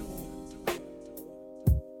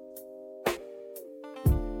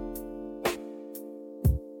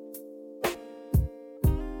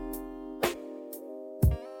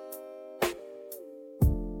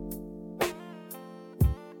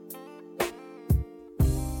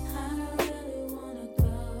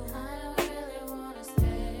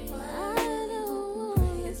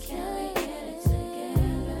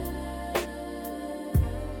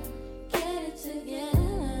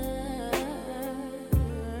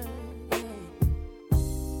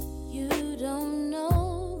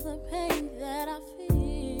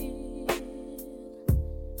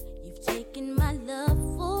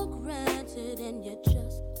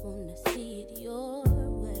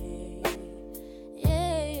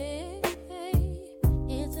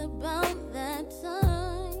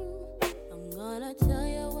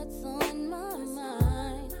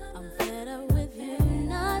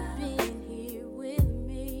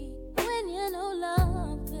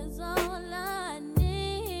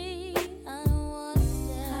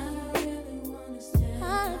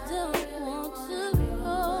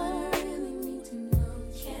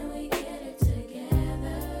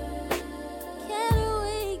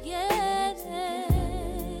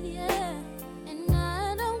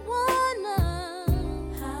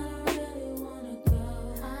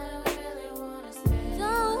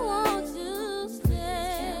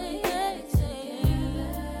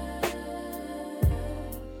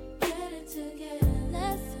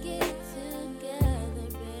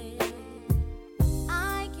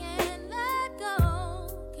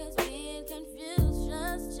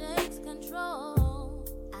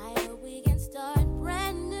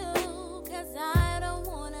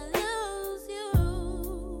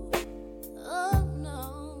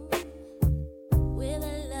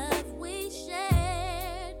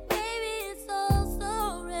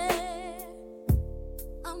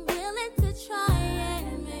 willing to try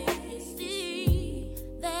and make you see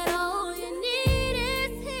that all you need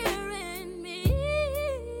is here in me.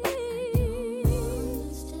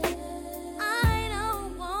 I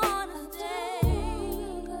don't wanna stay.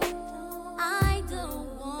 I don't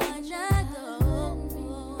wanna go.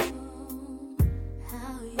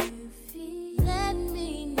 How you feel? Let me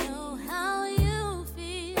know how you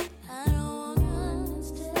feel. I don't wanna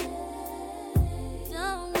stay.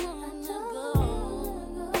 Don't wanna go.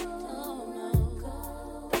 Don't go.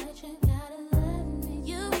 But you gotta let me.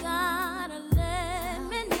 You gotta let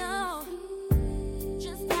me know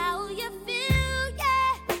just how you feel.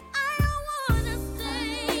 Yeah, I don't wanna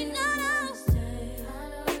stay. No, no. I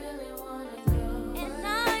don't really wanna go, and I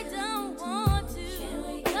don't want to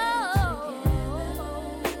go.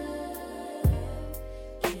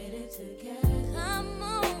 Get it together. Come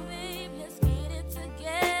on, babe, let's get it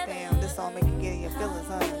together. Damn, this song make you get in your feelings,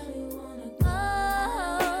 huh?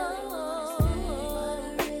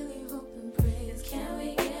 Can we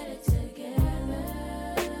get it together?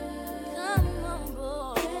 Come on,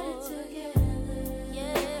 boy. Get it together.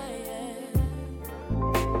 Yeah.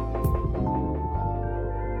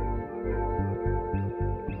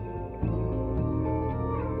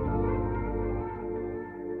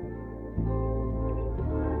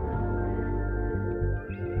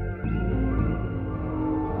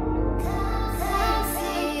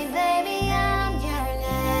 See, baby, I'm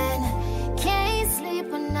yearning. Can't sleep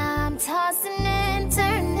when I'm tossing and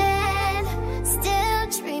turning. Still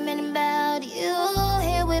dreaming about you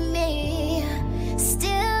here with me.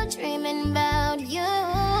 Still dreaming about you.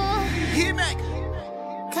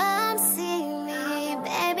 Come see me,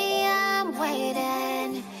 baby, I'm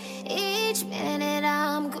waiting. Each minute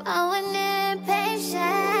I'm growing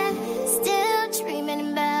impatient. Still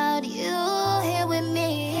dreaming about you here with me.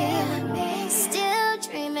 Still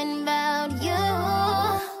dreaming about you.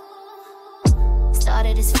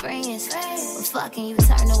 Started as friends, but fucking you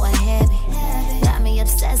turned to a habit. Got me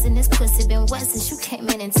obsessed and this pussy been wet since you came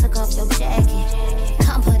in and took off your jacket.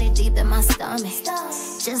 Come put it deep in my stomach,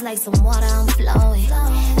 just like some water I'm flowing.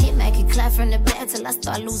 He make it clap from the back till I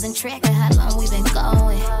start losing track of how long we been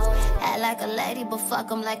going. Act like a lady, but fuck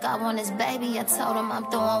him like I want his baby. I told him I'm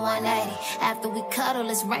throwing 180. After we cuddle,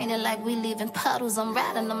 it's raining like we leaving puddles. I'm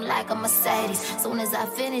riding them like a Mercedes. Soon as I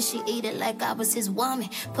finish, she eat it like I was his woman.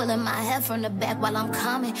 Pulling my hair from the back while I'm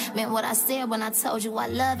coming. Meant what I said when I told you I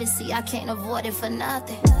love it. See, I can't avoid it for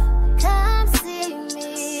nothing. Come see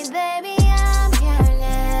me, baby, I'm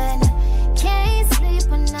yearning. Can't sleep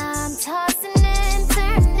when I'm tossing and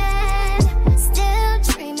turning. Still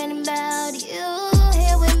dreaming about you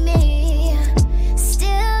here with me.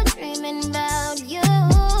 Still dreaming about you.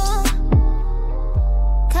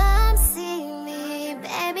 Come see me,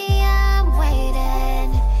 baby, I'm waiting.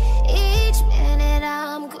 Each minute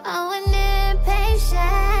I'm growing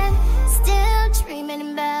impatient. Still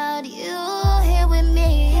dreaming about you here with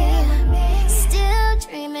me. Still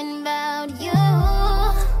dreaming about you.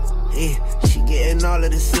 Yeah, she getting all of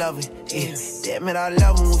this loving. Yeah, damn it, I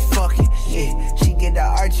love when we fucking. Yeah, she get the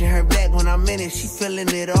arch in her back when I'm in it. She feeling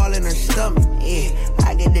it all in her stomach. Yeah,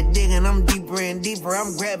 I get the digging, I'm deeper and deeper.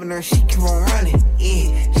 I'm grabbing her, she keep on running.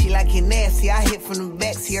 Yeah, she like it nasty. I hit from the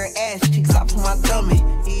back, see her ass cheeks off of my tummy.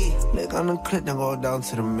 Yeah, look on the clip, then go down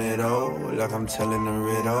to the middle, like I'm telling a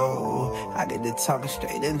riddle. I get the talking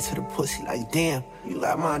straight into the pussy, like damn, you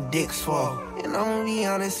like my dick swole. And I'ma be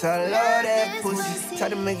honest, I love that pussy. Try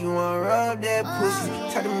to make you wanna rub that pussy.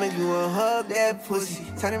 Try to make you wanna hug that pussy.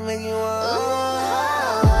 Try to make you wanna.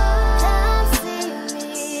 Come see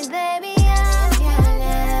me, baby, I'm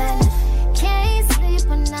yearning. Can't sleep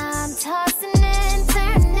when I'm tossing and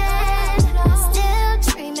turning. Still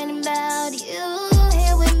dreaming about you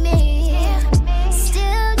here with me.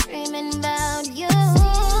 Still dreaming about you.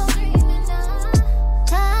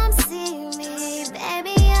 Come see me,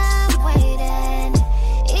 baby, I'm waiting.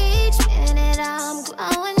 Each minute I'm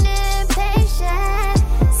growing impatient.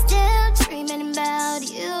 Still dreaming about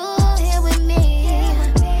you here with me.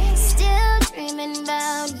 Still dreaming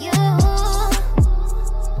about you.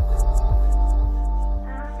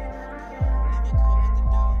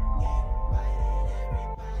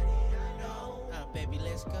 Baby,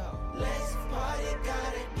 let's go. Let's party,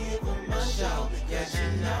 gotta give 'em a show. Yeah, you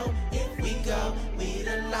know, if we go, we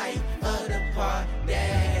the life of the party.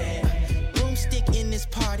 Broomstick in this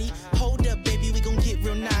party. Hold up, baby, we gon' get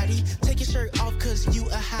real naughty. Take your shirt off, cause you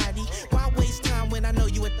a hottie. Why waste time when I know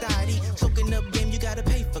you a thotty? Soaking up game, you gotta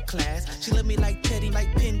pay for class. She love me like Teddy,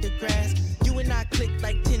 like Pendergrass. You and I click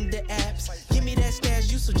like Tinder apps. Give me that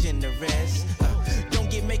stash, you so generous. Don't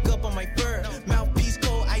get makeup on my fur. Mouthpiece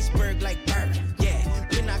cold, iceberg like bird. Yeah,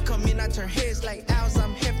 when I come in, I turn heads like owls.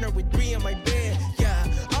 I'm Hefner with 3 in my bed. Yeah,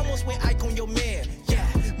 almost went Ike on your man. Yeah,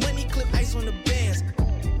 money clip ice on the bands.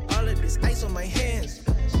 All of this ice on my hands.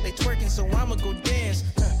 They twerking, so I'ma go dance.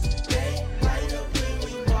 They light up when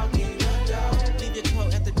we walk in the door. Leave your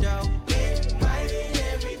coat at the door. Inviting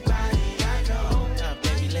everybody I know.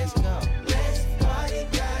 Baby, let's go. Let's party,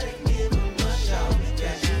 gotta give them a show.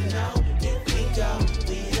 Cause you know, if we go,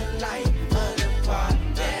 we the light of the party.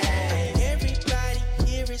 Everybody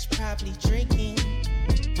here is probably drinking.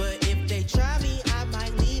 But if they try me, I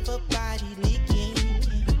might leave a body leaking.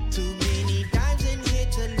 Too many dimes in here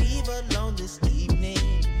to leave alone this evening.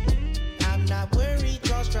 I'm not worried,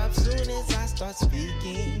 draws drop soon as I start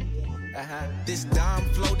speaking. This Dom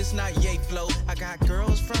flow, this not Ye flow. I got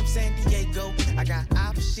girls from San Diego. I got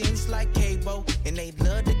options like cable, and they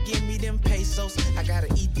love to give me them pesos. I got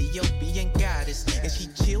an Ethiopian goddess, and she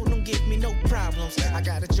chill, don't give me no problems. I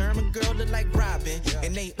got a German girl look like Robin,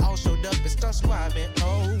 and they all showed up and start squabbing.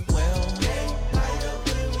 Oh well. They light up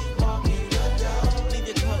when we walk in the door. Leave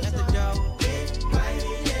your coat at the door.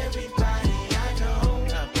 Inviting everybody I know.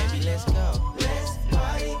 Baby, let's go. Let's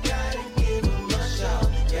party, gotta give them a show.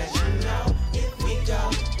 Yeah, you know, if we go,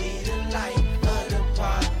 we the light of the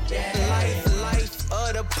party. Life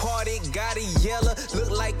of the party, got it yellow,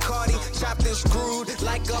 look like Cardi. Chopped and screwed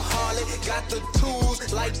like a harlot. Got the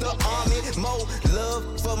tools like the army. More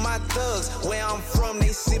love for my thugs. Where I'm from,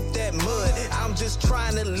 they sip that mud. I'm just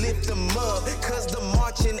trying to lift them up, cause the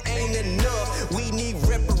marching ain't enough. We need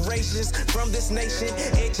reparations from this nation.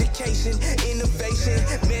 Education, innovation,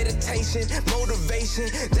 meditation, motivation.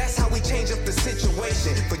 That's how we change up the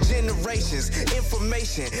situation for generations.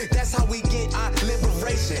 Information, that's how we get our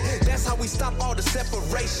liberation. That's how we stop all the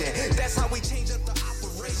separation. That's how we change up the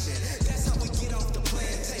operation. That's how we get off the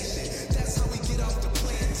plantation. That's how we get off the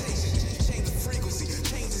plantation. Change the frequency,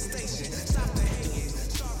 change the station. Stop the hating,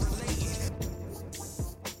 start relating.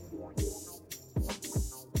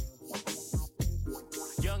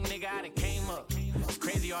 Young nigga, I done came up. It's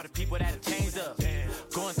crazy all the people that have changed up.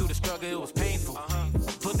 Going through the struggle, it was painful.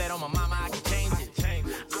 Put that on my mama, I can change it.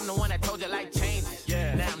 I'm the one that told you life changes.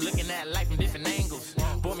 Now I'm looking at life from different angles.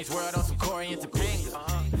 Boy meets world on some Cori and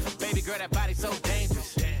Topanga. Baby girl, that body so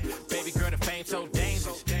dangerous. Baby girl, the fame so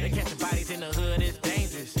dangerous. They catching bodies in the hood, it's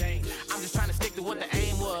dangerous. I'm just trying to stick to what the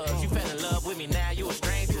aim was. You fell in love with me, now you a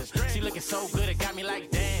stranger. She looking so good, it got me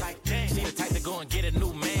like damn. She the type to go and get a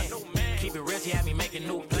new man. Keep it real, she had me making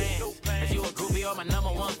new plans. Is you a groupie or my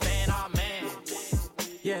 #1 fan? Oh man.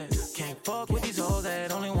 Yeah, can't fuck with these hoes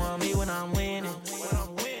that only want me when I'm winning.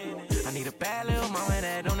 I need a bad little mama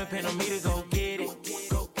that don't depend on me to go get it.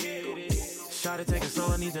 Shawty take it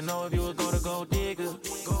slow, I need to know if you would go to gold digger.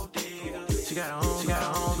 She got her own,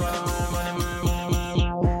 money.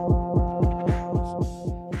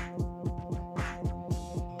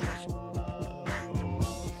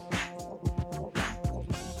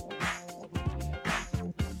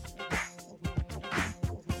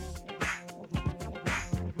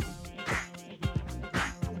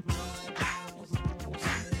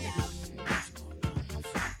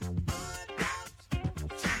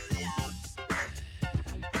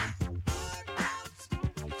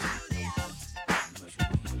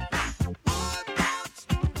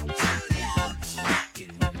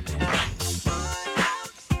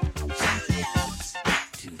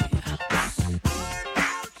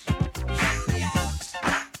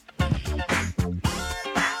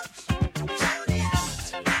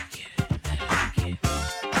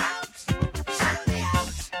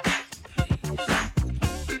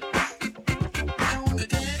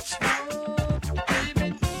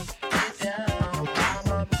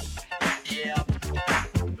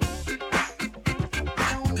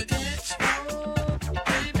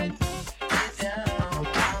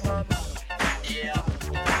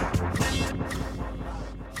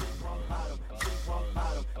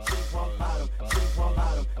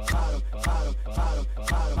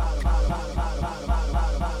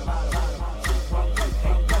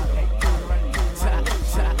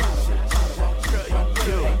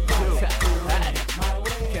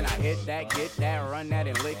 Get that, run that,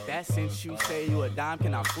 and lick that. Since you say you a dime,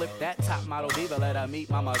 can I flip that? Top model diva, let her meet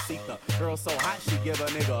Mama Sita. Girl so hot, she give a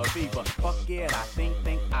nigga a fever. Fuck it, I think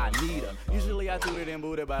I need her. Usually I do it in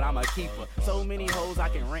booty, but I'm a keeper. So many hoes I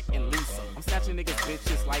can rent and lease them. I'm snatching niggas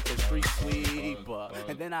bitches like a street sweeper.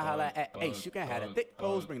 And then I holla at Ace, you can have the thick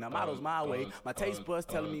hoes, bring the models my way. My taste buds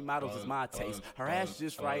telling me models is my taste. Her ass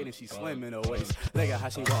just right and she slim in her waist. Look at how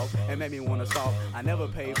she walk and make me wanna stalk. I never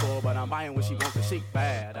paid for her, but I'm buying what she want cause she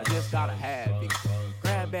bad. I just gotta have it.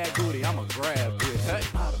 Grab that booty, I'ma grab this. Hey.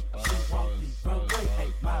 Model, she walk me runway.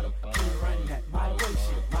 Hey, model, you run that my way.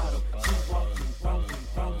 Shit, model, she walk me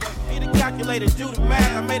runway. calculator, do the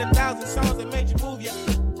math. I made 1,000 songs that made you move your.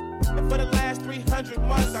 And for the last 300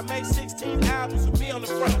 months, I made 16 albums with me on the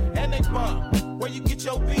front, and they bomb. Where you get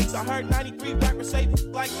your beats? I heard 93 rappers say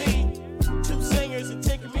like me. 2 singers and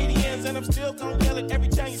 10 comedians, and I'm still gonna yell it every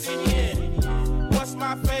time you see me in. What's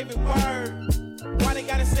my favorite word? Why they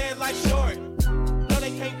gotta say it like short? No,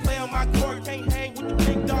 they can't play on my court, can't hang with the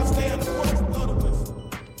big dogs, stay on the court. Blow the whistle.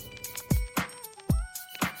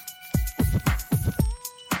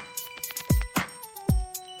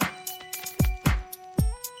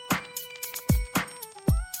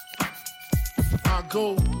 I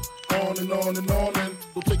go on and on and on and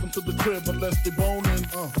don't take them to the crib unless they boning.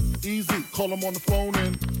 Easy, call them on the phone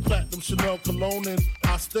and platinum Chanel cologne and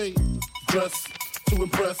I stay dressed to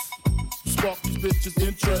impress, spark these bitches'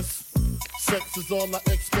 interest. Sex is all I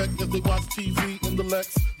expect as they watch TV in the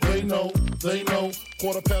Lex. They know,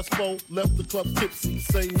 4:15, left the club tipsy.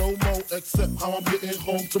 Say no more, except how I'm getting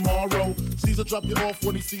home tomorrow. Caesar drop you off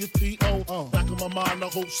when he see his P.O. Back in my mind, I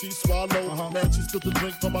hope she swallow. Man, she spilled the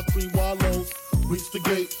drink on my cream wallows. Reach the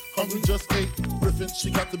gate, hungry just ate. Griffin,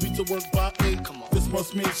 she got to be to work by 8. This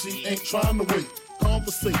must mean she ain't trying to wait.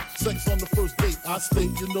 Conversate, sex on the first date. I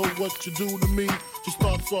state, you know what you do to me. She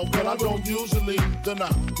starts off, well, I don't usually. Then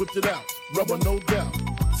I whipped it out, rubber no doubt.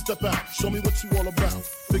 Step out, show me what you all about.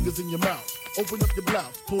 Fingers in your mouth, open up your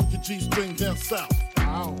blouse, pull your G-string down south.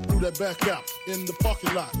 Threw that back out in the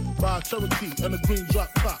parking lot. Buy a Cherokee and a green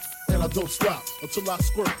drop top. And I don't stop until I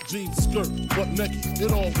squirt, jeans, skirt, butt naked.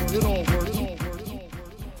 It all works, it all works, it all works.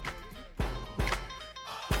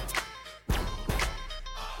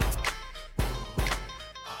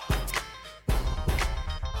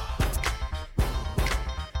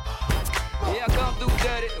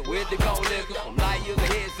 With the gold liquor, I'm light years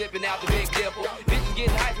ahead, sipping out the big dipper. Bitches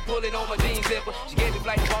getting hyped, pulling on my jeans zipper. She gave me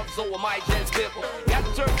flight to office, so I might just flip her. Got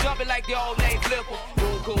the turf jumping like the old name Flipper.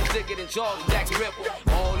 Doing cool, sicker than Charles and Jackie Ripper.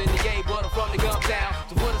 All in the game, but I'm from the gum town.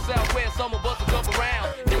 So for the Southwest, I'ma bust a couple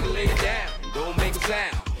rounds. Nigga, lay it down, don't make a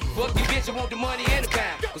sound. Fuck you, bitch, I want the money and the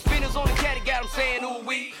pound. Cause spinners on the caddy got them saying, ooh,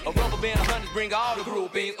 wee. A rubber band of hundreds bring all the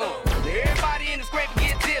groupies. Everybody in the scrape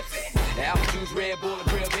get tipsy. Apple juice, Red Bull,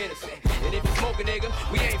 and Real Hennessy. And if you smoke a nigga,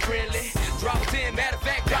 we ain't friendly. Drop a 10, matter of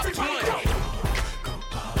fact, drop a 20.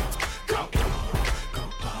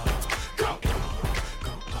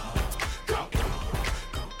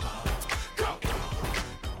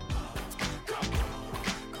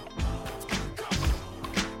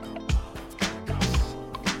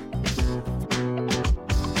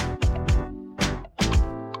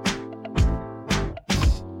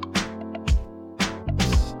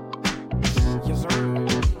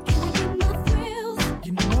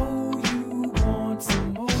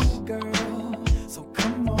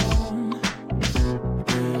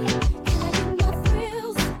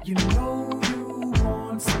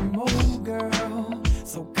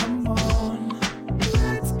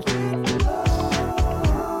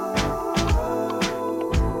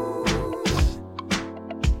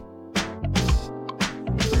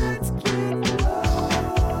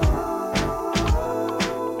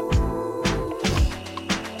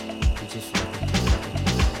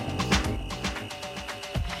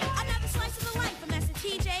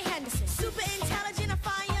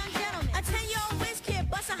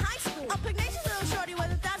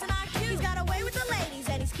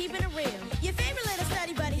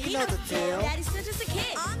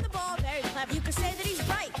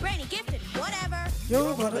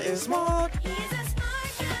 Your brother is smart. He's a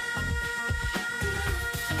smart guy.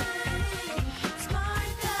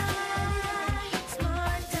 Smart guy.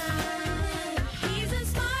 Smart guy. He's a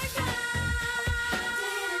smart guy.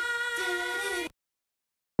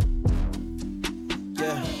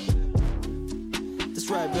 Yeah. That's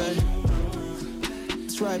right, babe.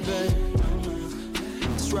 That's right, babe.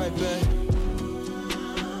 That's right, babe.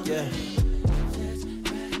 Yeah.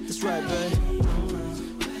 That's right, babe.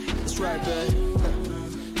 That's right, babe.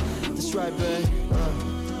 That's right, babe.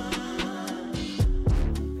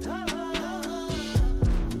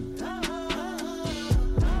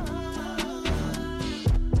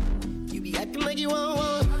 You be acting like you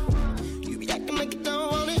want. You be acting like you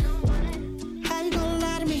don't want it. How you gonna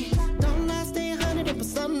lie to me? Don't lie, stay 100 and put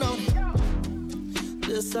something on it.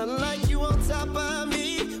 Just sound like you on top of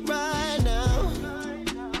me right now.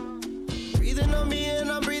 Breathing on me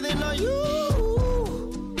and I'm breathing on you.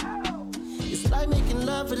 Like making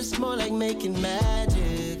love, but it's more like making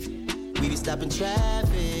magic. We be stopping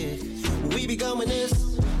traffic. We be going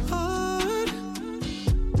this hard.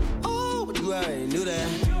 Oh, but you already knew that.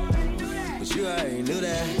 But you already knew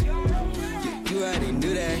that. You already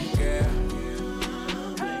knew that, girl.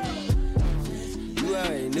 You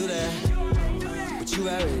already knew that. But you You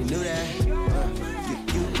already knew that.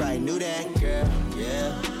 You probably knew that, girl.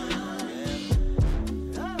 Yeah.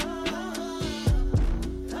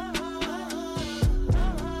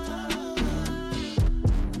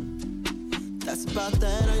 That's about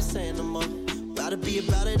that, I ain't saying no more. About to be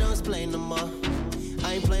about it, don't explain no more.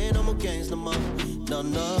 I ain't playing no more games no more. No,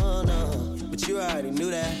 no, no. But you already knew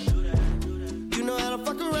that. You know how to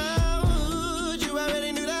fuck around. You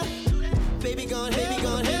already knew that. Baby, go ahead, baby,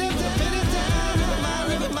 go ahead. Put a pin in time.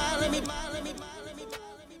 Let me mind, let me mind, let me mind, let me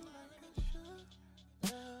mind, let me mind.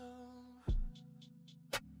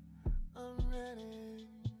 I'm ready.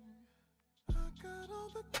 I got all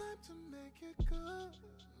the time to make it good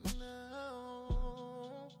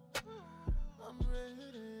now. I'm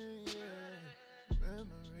ready, yeah.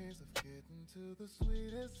 Memories of getting to the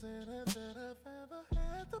sweetest center that I've ever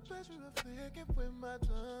had. The pleasure of licking with my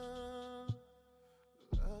tongue.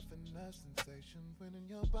 Love and that sensation when in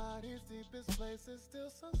your body's deepest places. Still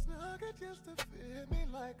so snug, it used to fit me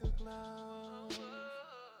like a glove.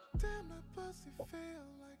 Damn, that pussy feel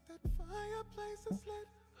like that fireplace is lit.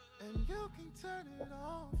 And you can turn it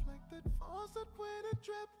off like that faucet when it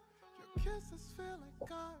drip. Your kisses feel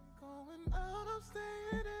like I'm going out, I'm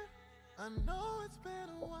staying in. I know it's been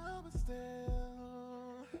a while, but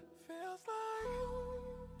still feels like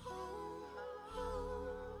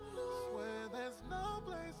swear there's no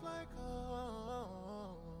place like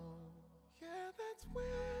home. Yeah, that's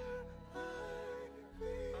where I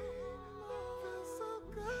belong. Feels so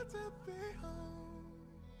good to be home.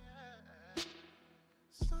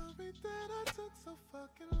 Sorry that I took so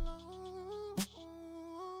fucking long.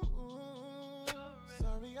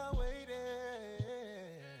 Sorry I waited.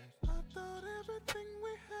 I thought everything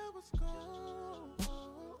we had was gone.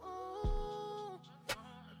 I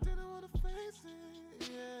didn't wanna face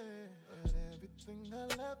it, yeah. But everything I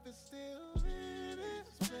left is still in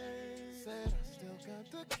its place. Said I still got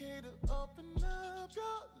the key to open up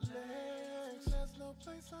your legs. There's no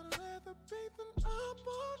place I'd rather be than up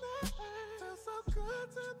on that. Feels so good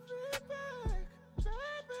to be back.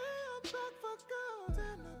 Baby, I'm back for good.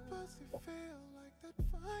 Damn, that pussy feel like that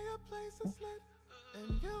fireplace is lit. And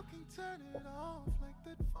you can turn it off like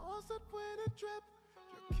that faucet when it drip.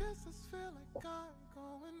 Your kisses feel like I'm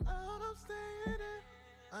going out, I'm staying in.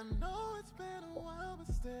 I know it's been a while, but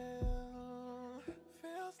still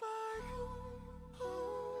feels like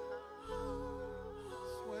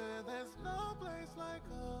swear there's no place like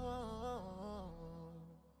home.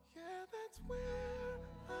 Yeah, that's where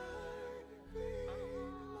I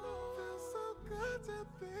belong. Feels so good to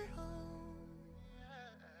be home.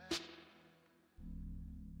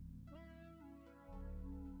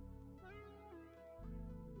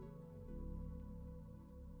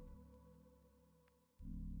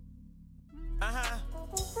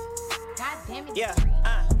 God damn it. Yeah,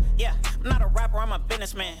 yeah. I'm not a rapper, I'm a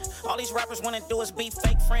businessman. All these rappers wanna do is be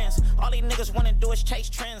fake friends. All these niggas wanna do is chase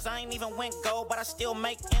trends. I ain't even went gold, but I still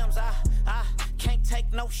make M's. I can't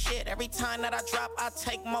take no shit. Every time that I drop, I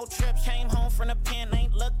take more trips. Came home from the pen,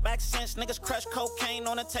 ain't looked back since. Niggas crush cocaine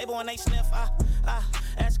on the table and they sniff.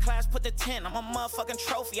 S-Class put the 10, I'm a motherfucking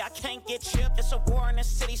trophy. I can't get chipped. It's a war in this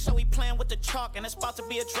city, so we playing with the chalk. And it's about to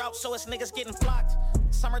be a drought, so it's niggas getting flocked.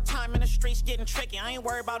 Summertime in the streets getting tricky. I ain't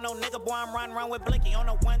worried about no nigga, boy, I'm riding around with Blicky. On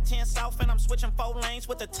the 110 South and I'm switching 4 lanes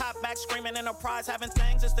with the top back screaming Enterprise, having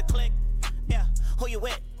things, it's the click. Yeah, who you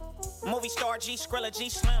with? Movie star G, Skrilla, G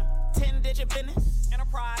Slim. 10-digit business,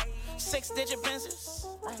 Enterprise. 6-digit business.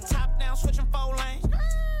 Top down, switching 4 lanes.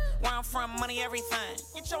 Where I'm from, money, everything.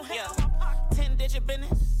 Get your hand out my pocket. 10-digit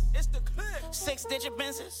business, it's the click. 6-digit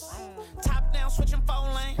business. Top down, switching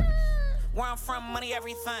 4 lanes. Where I'm from, money,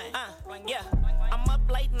 everything. Yeah. I'm up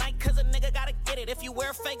late night cause a nigga gotta get it. If you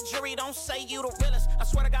wear fake jewelry, don't say you the realest. I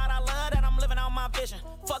swear to God, I love that I'm living out my vision.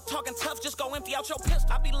 Fuck talking tough, just go empty out your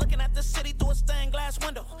pistol. I be looking at the city through a stained glass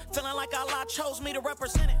window. Feeling like Allah chose me to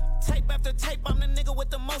represent it. Tape after tape, I'm the nigga with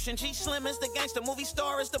the motion. G Slim is the gangster, movie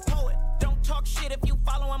star is the poet. Don't talk shit if you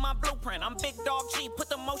following my blueprint. I'm Big Dog G, put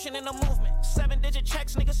the motion in the movement. 7-digit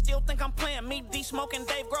checks, niggas still think I'm playing. Me, D Smoking,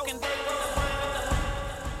 Dave Grogan,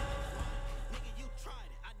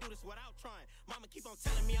 Mama keep on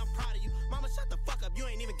telling me I'm proud of you. Mama, shut the fuck up, you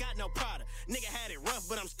ain't even got no Prada. Nigga had it rough,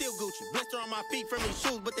 but I'm still Gucci. Blister on my feet from these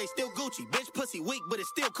shoes, but they still Gucci. Bitch pussy weak, but it's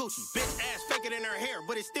still coochie. Bitch ass faker than her hair,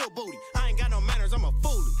 but it's still booty. I ain't got no manners, I'm a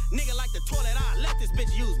foolie. Nigga like the toilet, I let this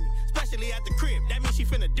bitch use me. Especially at the crib, that means she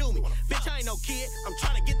finna do me. Bitch, I ain't no kid, I'm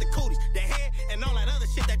trying to get the cooties. The hair and all that other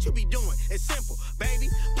shit that you be doing. It's simple, baby.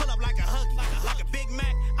 Pull up like a huggy, like a Big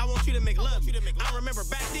Mac. I want you to make love me. I remember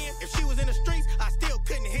back then, if she was in the streets, I still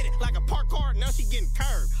couldn't hit it. Like a park car, now she getting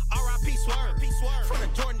curved. R.I.P. Swerve, from the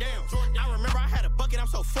Jordan down. I remember I had a bucket, I'm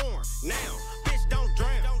so foreign. Now, bitch, don't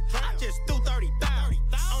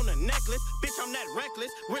necklace. Bitch, I'm that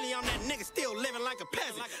reckless. Really, I'm that nigga still living like a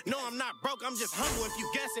peasant. No, I'm not broke, I'm just humble if you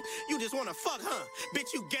guessing. You just wanna fuck, huh?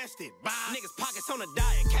 Bitch, you guessed it. Bye. Niggas pockets on a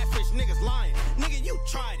diet. Catfish niggas lying. Nigga, you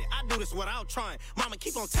tried it. I do this without trying. Mama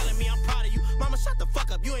keep on telling me I'm proud of you. Mama, shut the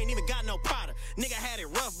fuck up. You ain't even got no Prada. Nigga had it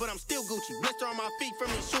rough, but I'm still Gucci. Blister on my feet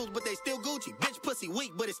from these shoes, but they still Gucci. Bitch, pussy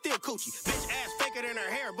weak, but it's still coochie. Bitch, ass faker than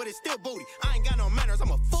her hair, but it's still booty. I ain't got no manners,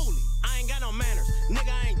 I'm a foolie. I ain't got no manners.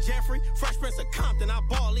 Nigga, I ain't Jeffrey. Fresh Prince of Compton, I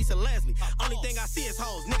ball Lisa Leslie. Only thing I see is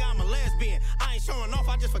hoes. Nigga, I'm a lesbian. I ain't showing off,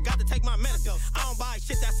 I just forgot to take my medicine. I don't buy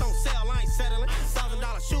shit that's on sale, I ain't settling.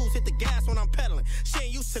 $1,000 shoes, hit the gas when I'm pedaling. She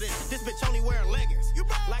ain't used to this. This bitch only wear leggings.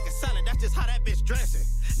 Like a salad, that's just how that bitch dressing.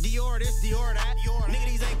 Dior this, Dior that. Nigga,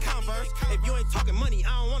 these ain't Converse. If you ain't talking money,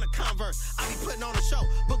 I don't want to converse. I be putting on a show,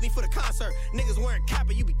 book me for the concert. Niggas wearing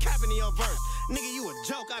Kappa, you be capping in your verse. Nigga, you a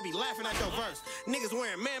joke, I be laughing at your verse. Niggas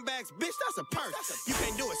wearing man bags, bitch, that's a purse. You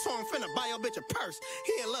can't do it, so I'm finna buy your bitch a purse.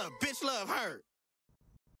 He in love, bitch, love her.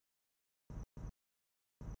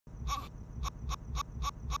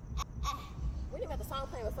 We didn't have the song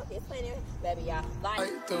playing, but fuck it, it's playing here. Baby, y'all.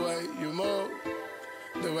 Like the way you move,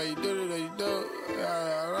 the way you do it, the way you do it. I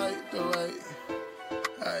like the way.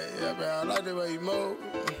 Yeah, baby, I like the way you move,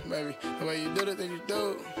 baby. The way you do it, that you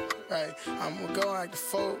do. Hey, I'm gonna go like the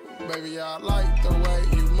fool, baby. I like the way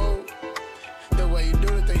you move, the way you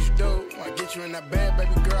do it, that you do. I get you in that bed,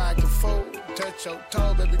 baby girl, I can fool. Touch your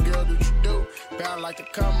toe, baby girl, do what you do. Baby, I like to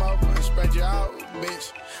come up and spread you out,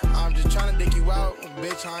 bitch. I'm just trying to dick you out,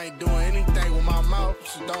 bitch. I ain't doing anything with my mouth,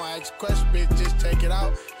 so don't ask questions, bitch. Just take it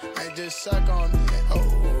out. I ain't just suck on it.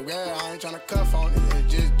 Oh, yeah, I ain't trying to cuff on it.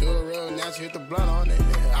 Just do it real nasty, hit the blunt on it.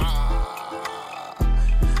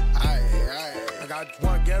 I got this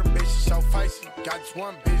one girl, bitch, she so feisty. Got this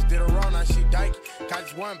one bitch, did her wrong, now she dykey. Got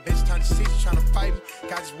this one bitch, trying to see she tryna fight me.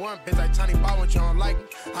 Got this one bitch, like tiny ball when you don't like me.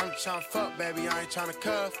 I'm just tryna fuck, baby, I ain't tryna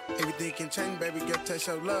cuff. Everything can change, baby, get touch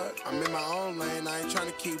your luck. I'm in my own lane, I ain't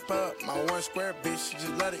tryna keep up. My one square bitch, she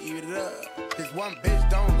just let her eat it up. This one bitch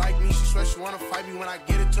don't like me, she swear she wanna fight me. When I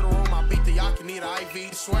get into the room, I beat the y'all can need an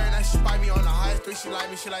IV. Swearing that she spite me on the highest three, she like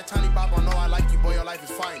me. She like Tiny Bob, I know I like you, boy, your life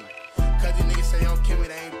is fighting. Cause these niggas say they don't kill me,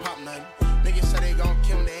 they ain't pop nothing. Niggas say they gon'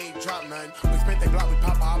 kill me, they ain't drop nothing. We spent the Glock, we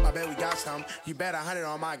pop up, I bet we got some. You bet 100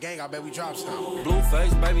 on my gang, I bet we drop some. Blue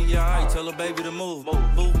face, baby, yeah, I tell a baby to move.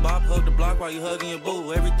 Boo, bop, hug the block while you hugging your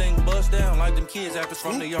boo. Everything bust down like them kids after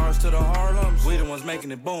from the yards to the Harlems. We the ones making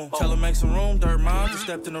it boom. Tell her make some room, dirt mom just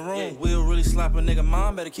stepped in the room. We'll really slap a nigga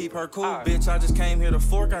mom, better keep her cool. Bitch, I just came here to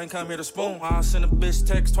fork, I ain't come here to spoon. I'll send a bitch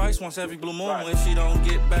text twice, once every blue moon. If she don't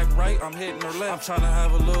get back right, I'm hitting her left. I'm tryna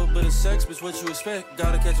have a little bit of sex, bitch, what you expect?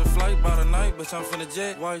 Gotta catch a flight by the night, bitch, I'm finna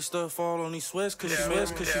jet. White stuff all on these sweats, cause she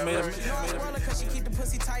mess, cause she made a Cause she keep the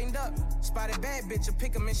pussy tightened up. Spotted bad bitch, a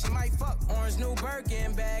pick 'em and she might fuck. Orange new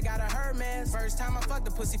Birkin bag out of her man. First time I fuck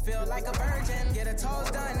the pussy feel like a virgin. Get her toes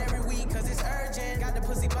done every week cause it's urgent. Got the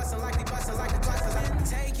pussy bustin' like the clock.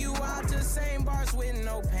 Take you out to St. Bart's with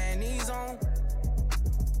no panties on.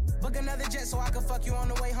 Book another jet so I can fuck you on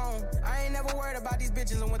the way home. I ain't never worried about these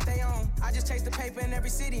bitches and what they own. I just chase the paper in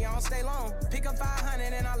every city, I don't stay long. Pick up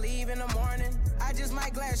 500 and I leave in the morning. I just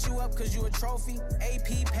might glass you up cause you a trophy.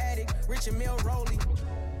 AP Paddock, Richard Mill Rolly.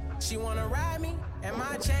 She wanna ride me and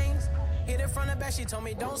my chains. Hit it from the back, she told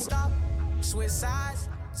me don't stop. Switch sides,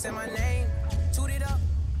 say my name. Toot it up,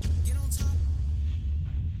 get on top.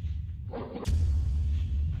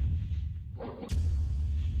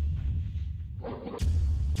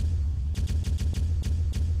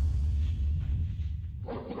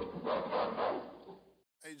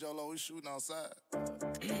 Hey, Jolo, we shooting outside.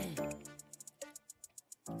 Let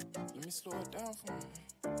me slow it down for me.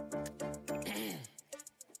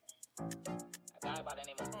 A guy by the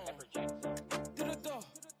name of Pepper Jackson. Did it though.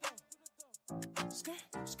 Skr.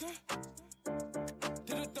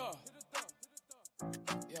 Did it though.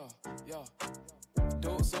 Yo.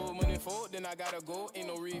 Dope, so money for, then I gotta go. Ain't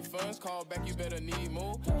no refunds, call back, you better need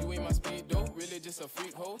more. You ain't my speed dope, really just a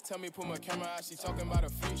freak hoe. Tell me put my camera out, she talking about a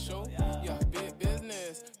freak show. Yeah, big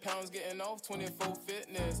business, pounds getting off, 24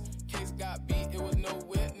 fitness. Case got beat, it was no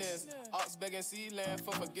witness. Ox begging Sea-Land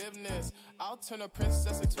for forgiveness. I'll turn a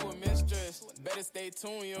princess into a mistress. Better stay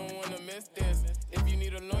tuned, you don't wanna miss this. If you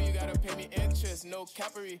need a loan, you gotta pay me interest. No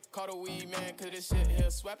capery, call the weed man, cause this shit here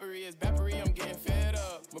swappery is bappery, I'm getting fed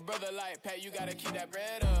up. My brother like Pat, you gotta keep that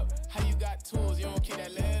bread up. How you got tools, you don't keep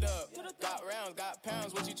that lead up. Got rounds, got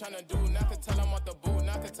pounds, what you tryna do? Now can tell I'm off the boot,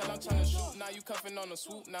 now can tell I'm tryna shoot. Now you cuffing on the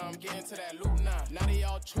swoop, now I'm getting to that loop now. Now they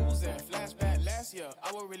all choosing, flashback last year,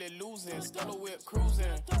 I was really losing. Stella whip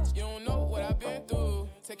cruising, you don't know what I've been through.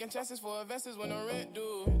 Taking chances for investors when the rent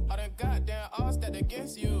due. I done got down all stacked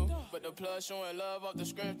against you, but the plug showing love off the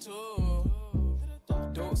screen too.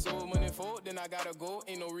 Dope, so money for, then I gotta go.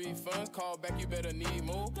 Ain't no refunds, call back, you better need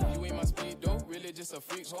more. You ain't my speed, dope, really just a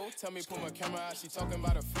freak hoe. Tell me, put my camera out, she talking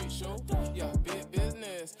about a freak show. Yeah, big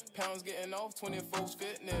business, pounds getting off, 24's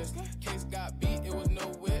fitness. Case got beat, it was no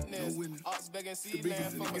witness. Ops begging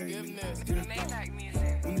C-Land for forgiveness.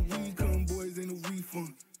 When the weed come, boys, ain't no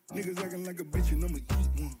refund. Niggas acting like a bitch and I'ma eat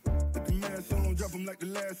one. Put the mask on, drop them like the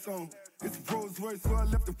last song. It's a Rolls Royce, so I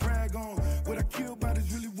left the brag on. What I kill by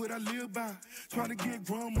is really what I live by. Trying to get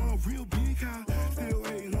grandma a real big house. Still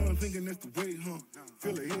hating, huh? Thinking that's the way, huh?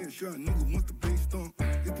 Feel a headshot, nigga, once the bass thump.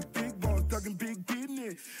 It's the big boss, talking big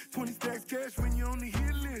business. 20 stacks cash when you on the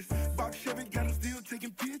hit list. Box Chevy, got him still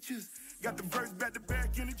taking pictures. Got the verse back to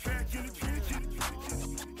back in the track, in the trenches.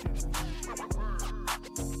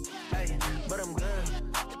 Hey, but I'm good.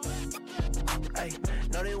 Hey,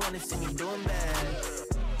 know they wanna see me doing bad.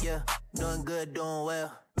 Yeah, doing good, doing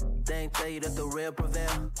well. They ain't tell you that the real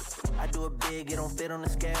prevail. I do it big, it don't fit on the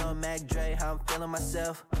scale. Mac Dre, how I'm feeling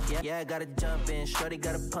myself. Yeah, I gotta jump in. Shorty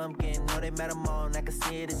got a pumpkin. Know they mad I'm on. I can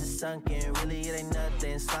see it, it's just sunken. Really, it ain't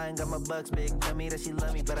nothing. Slime got my bucks big. Tell me that she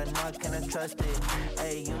love me, but I know I cannot trust it.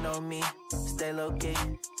 Hey, you know me, stay low key.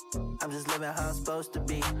 I'm just living how I'm supposed to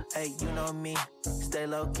be. Hey, you know me, stay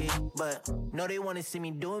low key. But know they wanna see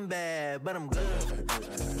me doing bad, but I'm good.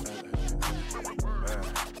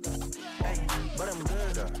 Hey, but I'm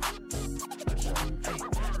good. Hey,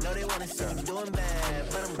 know they wanna see me doing bad,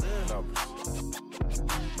 but I'm good.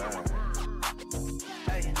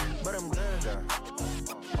 Hey, but I'm good.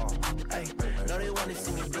 Hey, know they wanna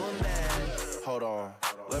see me doing bad. Hold on,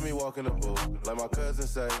 let me walk in the booth. Like my cousin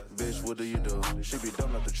say, bitch, what do you do? She be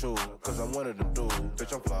dumb not to chew, cause I'm one of them dudes.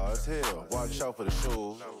 Bitch, I'm fly as hell, watch out for the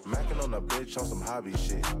shoes. Mackin' on a bitch on some hobby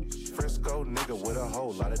shit. Frisco nigga with a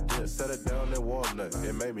whole lot of dip. Set it down in Walnut,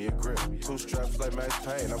 it made me a grip. 2 straps like Max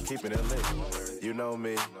Payne, I'm keeping it lit. You know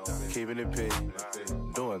me, keeping it P.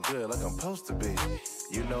 Doing good like I'm supposed to be.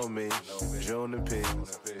 You know me, June and P.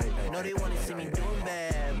 Hey, know they wanna see me doing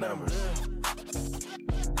bad, but I'm good.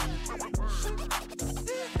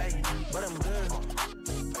 Hey, but I'm good.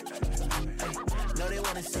 Hey, know they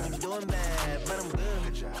wanna see me doing bad, but I'm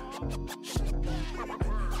good.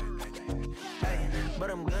 Hey, but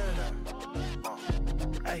I'm good.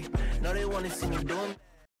 Hey, know they wanna see me doing.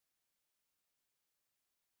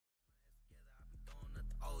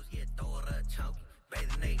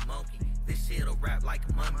 Bathing Nate Monkey, this shit'll rap like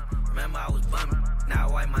a mummy. Remember I was bumming, now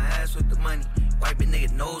I wipe my ass with the money. Wipe a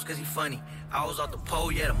nigga nose cause he funny. I was off the pole,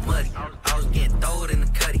 yeah, the muddy. I was getting throwed in the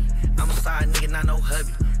cutty. I'm a side nigga, not no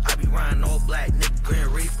hubby. I be riding all black, nigga, green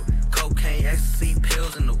reefer. Cocaine, ecstasy,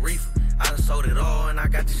 pills in the reefer. I done sold it all and I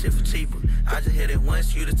got the shit for cheaper. I just hit it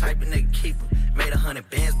once, you the type of nigga keeper. Made 100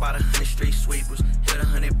 bands, bought 100 street sweepers. Hit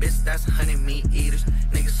 100 bitches, that's 100 meat eaters.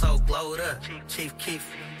 Niggas so glowed up, Chief Keef.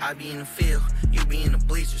 I be in the field, you be in the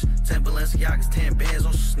bleachers. 10 Balenciagas, 10 bands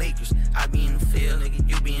on some sneakers. I be in the field, nigga,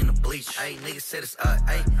 you be in the bleachers. Ayy, nigga said it's up,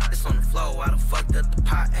 ayy. It's on the floor, I done fucked up the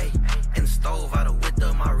pot, ayy. In the stove, I done whipped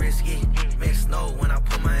up my wrist, yeah. Make snow when I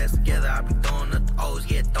put my ass together. I be throwing up the O's,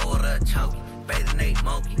 yeah, throw it up chunky. Bathing Nate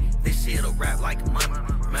Monkey, this shit'll rap like a mummy.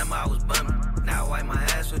 Remember I was bumming, now I wipe my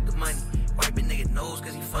ass with the money. Wipe a nigga nose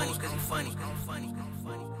cause he funny, cause he funny, cause he funny.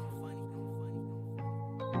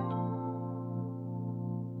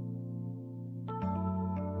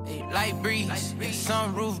 Light breeze,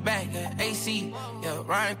 sunroof back, AC, yeah,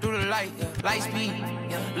 riding through the light, light speed,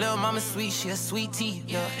 yeah, lil' mama sweet, she a sweet tea,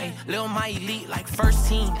 yeah, hey, lil' my elite like first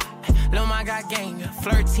team, lil' my got game, yeah,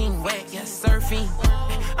 flirting, wet, yeah, surfing,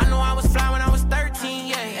 I know I was fly when I was 13,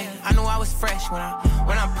 yeah, hey, I know I was fresh when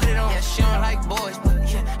I put it on, yeah, she don't like boys, but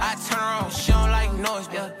yeah, I turn her on, she don't like noise,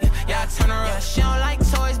 yeah, I turn her on, yeah, she don't like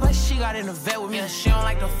toys, but she got in the vet with me, yeah, she don't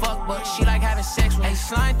like the fuck, but she like having sex with me, hey,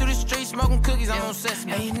 sliding through the street, smoking cookies, I'm on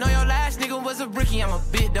sesame, hey, you know your last nigga was a bricky, I'm a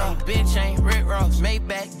big dog. Bitch ain't Rick Ross,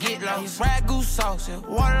 Maybach, get lost. Ragu sauce, yeah,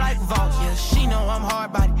 water like Voss. Yeah, she know I'm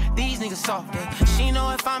hard body, these niggas soft. Yeah, she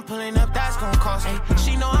know if I'm pulling up, that's gon' cost. Hey,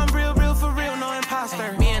 she know I'm real for real, no imposter.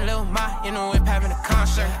 Hey, me and Lil Ma in the whip having a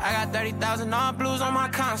concert. I got 30,000 all blues on my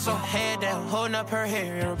console. Head down, holding up her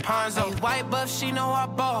hair in Rapunzel. Hey, white buff, she know I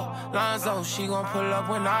ball. Lonzo, she gon' pull up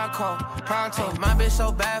when I call. Pronto, hey, my bitch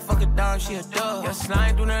so bad, fuck a dog, she a dog. Yeah,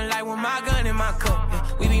 sliding through the light with my gun in my cup.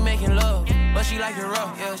 Yeah, we be making love, but she like it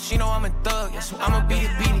rough. Yeah, she know I'm a thug, yeah, so I'ma beat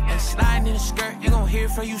it. Yeah, sliding in the skirt, you gon' hear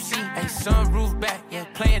it from you see. Hey, sunroof back, yeah,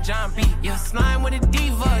 playing John B. Yeah, slime with a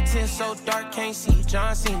diva, 10 so dark, can't see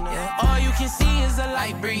John Cena. Yeah, all you can see is a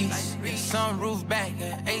light breeze. Sunroof back,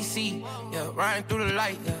 yeah, AC, yeah, riding through the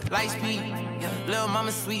light, yeah, light speed. Yeah, lil'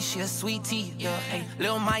 mama sweet, she a sweet tea. Yeah, hey,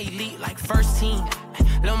 lil' my elite like first team.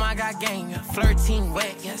 Lil' my got game, yeah, flirting,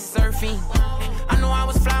 wet, yeah, surfing. I know I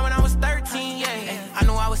was fly when I was 13, yeah, hey, I know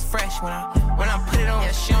know it's fresh when I put it on.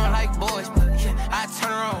 Yeah, she don't like boys, but yeah, I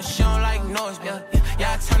turn her on. She don't like noise, yeah,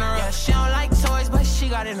 I turn her on. Yeah, she don't like toys, but she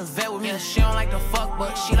got in the vet with me. Yeah, she don't like the fuck,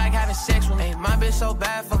 but she like having sex with me. Hey, my bitch so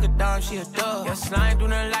bad, fuck a dime, she a dub. Yeah, slime do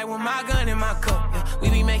nothing like with my gun in my cup. Yeah, we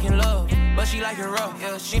be making love, but she like it rough.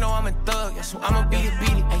 Yeah, she know I'm a thug, yeah, so I'ma beat it.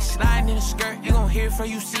 Hey, sliding in the skirt, you gon' hear it from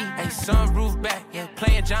you see. Hey, sunroof back, yeah,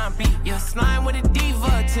 playing John B. Yeah, slime with a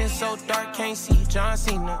diva, 10 so dark, can't see John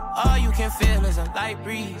Cena. All you can feel is a light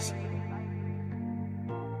breeze.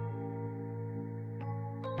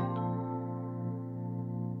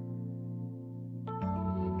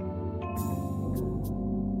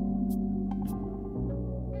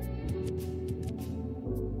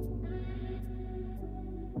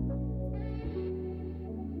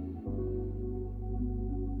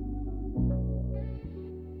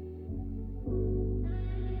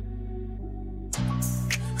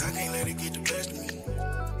 I can't let it get the best of me.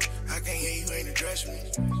 I can't hear you ain't addressing me.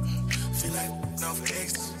 Feel like no for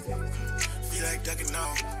ecstasy. Feel like ducking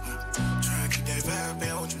off. Try to keep that vibe, babe,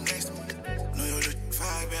 I want you next to me. Know your little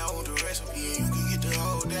vibe, babe, I want the recipe. And you can get the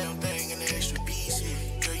whole damn thing and the extra piece. Yeah.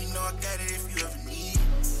 Girl, you know I got it if you ever need it.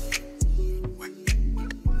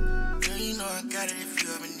 Girl, you know I got it if you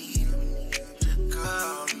ever need it. Just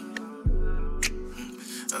call me.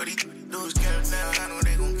 All these dudes care now, I know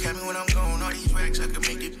they gon' catch me when I'm gone. All these racks, I can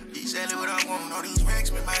make it exactly what I want. All these racks,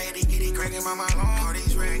 make my head, they get it cracking by my lung. All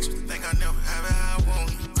these racks, think I never have it, I want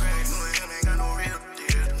you. Crack, no, him ain't got no real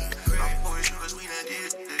deal. I'm pouring sugar sweet and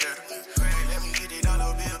did that. Crack, let me get it all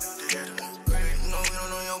over bill. Crack, you know we don't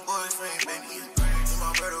know your boyfriend, baby. Crack, you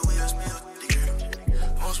my brother, we'll spill together.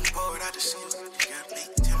 Want some poured out the seal.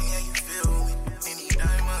 Tell me how you feel when we need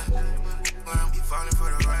diamond. When I be falling for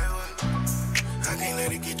the right one. I can't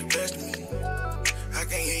let it get the best of me. I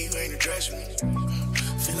can't hear you ain't addressing me.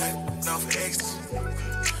 Feel like no for ecstasy.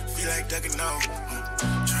 Feel like ducking off.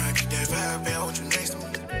 Try to keep that vibe, babe, I want you next to me.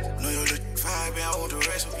 Know your little vibe, babe, I want the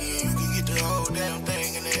recipe. And you can get the whole damn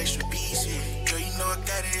thing and the extra piece. Yeah. Girl, you know I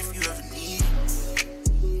got it if you ever need it.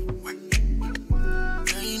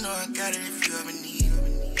 Girl, you know I got it if you ever need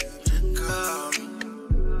it. Just call me.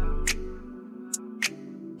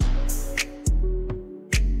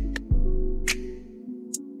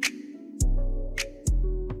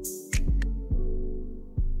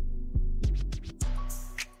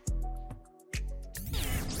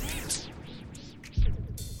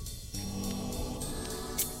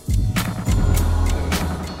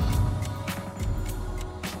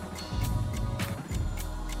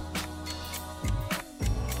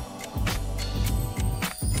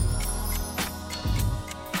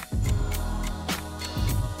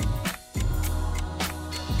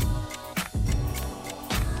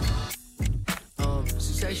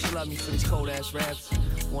 She love me for these cold ass raps.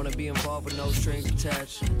 Wanna be involved with no strings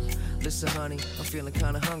attached. Listen, honey, I'm feeling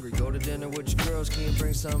kinda hungry. Go to dinner with your girls, can you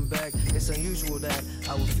bring something back? It's unusual that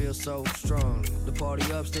I would feel so strong. The party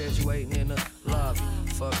upstairs, you waiting in the lobby.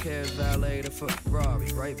 Fuck cares, valet to Ferrari.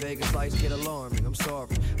 Right Vegas lights get alarming, I'm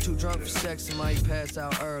sorry. Too drunk for sex and might pass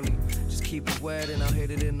out early. Just keep it wet and I'll hit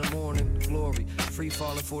it in the morning. Glory, free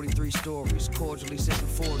falling 43 stories. Cordially sipping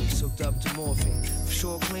 40s, hooked up to morphine. For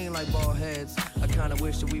sure clean like bald heads. I kinda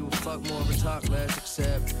wish that we would fuck more and talk less.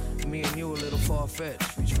 Except me and you a little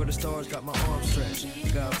far-fetched. Reach for the stars, got my arms stretched.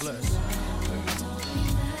 God bless.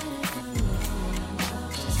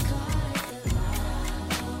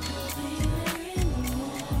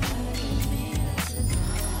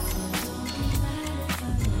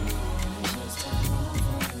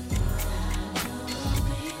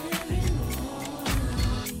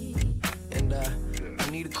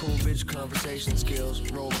 Conversation skills,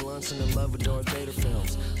 roll blunts and in love with Darth Vader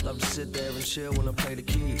films. Love to sit there and chill when I play the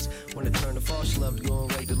keys. When it turned to fall, she loved to go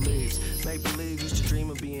and rake the leaves. Make believe used to dream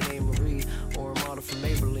of being A. Marie or a model for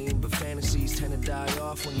Maybelline, but fantasies tend to die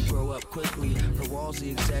off when you grow up quickly. Her walls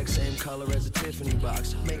the exact same color as a Tiffany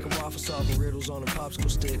box. Make a waffle solving riddles on a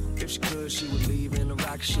popsicle stick. If she could, she would leave in a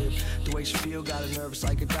rocket ship. The way she feel got her nervous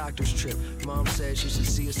like a doctor's trip. Mom said she should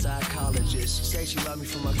see a psychologist. Say she loved me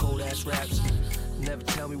for my cold ass raps. Never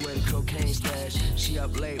tell me where the cocaine stash. She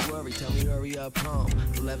up late, worry, tell me hurry up home.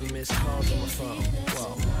 11 missed calls on my phone.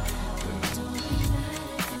 Whoa.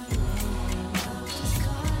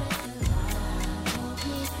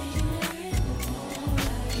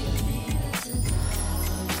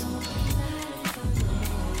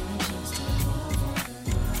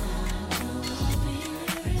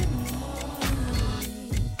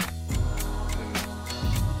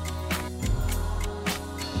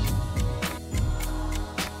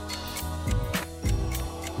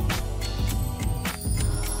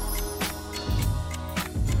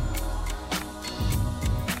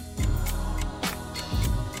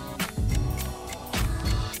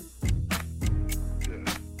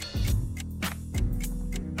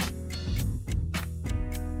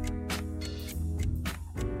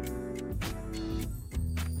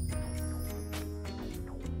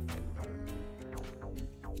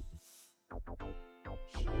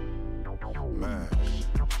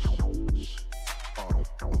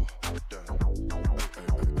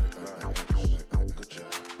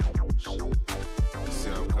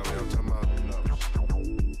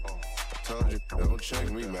 told you, don't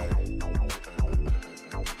check me, man.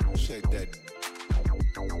 Shake that.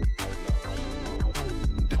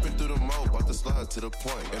 Dipping through the mo, about to slide to the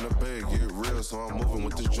point. And the bag get real, so I'm moving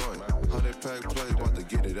with this joint. 100 pack play, about to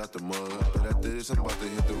get it out the mud. But after this, I'm about to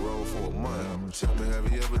hit the road for a month. Tell me,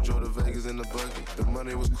 have you ever drove to Vegas in the bucket? The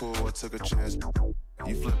money was cool, I took a chance.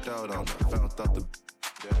 You flipped out on me, found out the.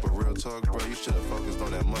 But real talk, bro, you should've focused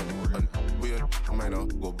on that money. Be a man,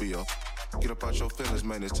 go be a. Get up out your feelings,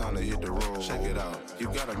 man, it's time to hit the road. Check it out, you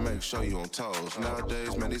gotta make sure you on toes.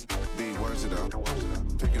 Nowadays, man, these be worse it out.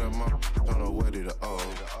 Picking up my on the way to the O.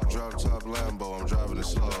 Drop top Lambo, I'm driving it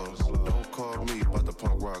slow. Don't call me about the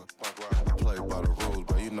punk rock. I play by the rules,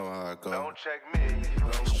 but you know how it go. Don't check me,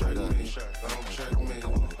 don't check me, don't check me,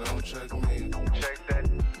 don't check me. Check that,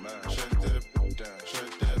 check that,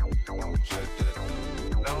 check that, check that.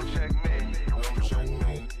 Don't check me, don't check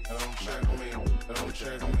me, don't check me, don't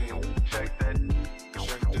check me. Check that,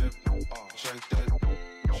 check that, check that,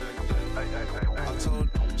 check that. I told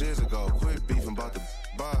years ago, quit beefing about the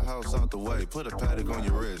buy a house out the way, put a paddock on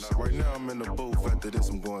your wrist. Right now I'm in the booth, after this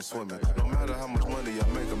I'm going swimming. No matter how much money I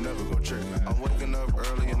make, I'm never gon' trick. I'm waking up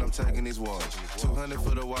early and I'm taking these walks. 200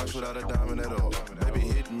 for the watch without a diamond at all. Baby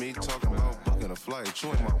hitting me, talking about booking a flight. You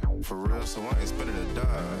ain't my for real, so I ain't spending a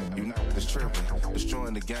dime. You is tripping,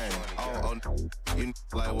 destroying the game. Oh, you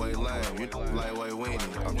lightweight lame, you lightweight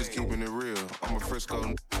weenie. I'm just keeping it real. I'm a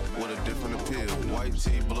Frisco with a different appeal. White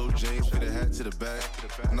tee, blue jeans, fit a hat to the back.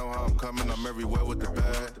 Know how I'm coming, I'm everywhere with the bag.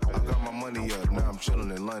 I got my money up, now I'm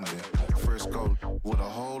chillin' in London. Frisco with a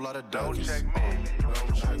whole lot of donkeys. Don't check me,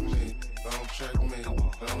 don't check me, don't check me,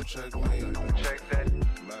 don't check me. Check that,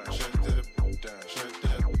 check that, check that, check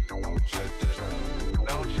that.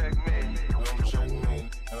 Don't check me, don't check me,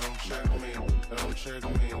 don't check me, don't check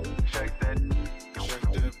me. Check that, check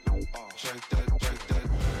that, check that, check that.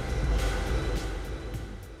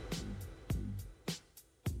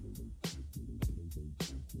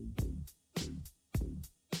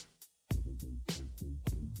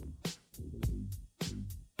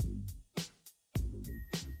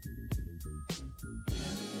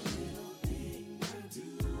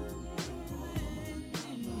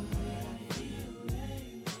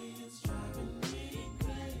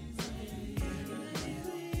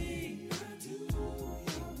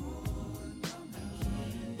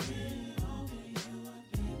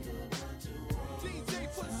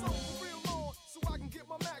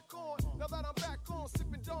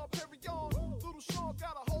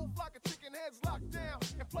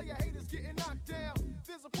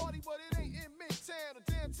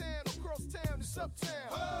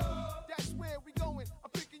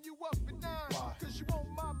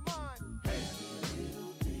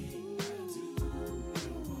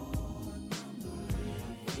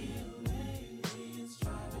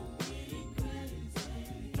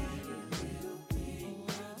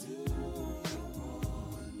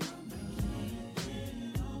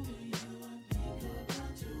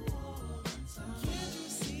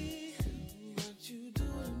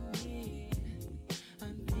 I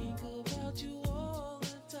think about you all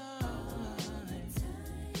the time.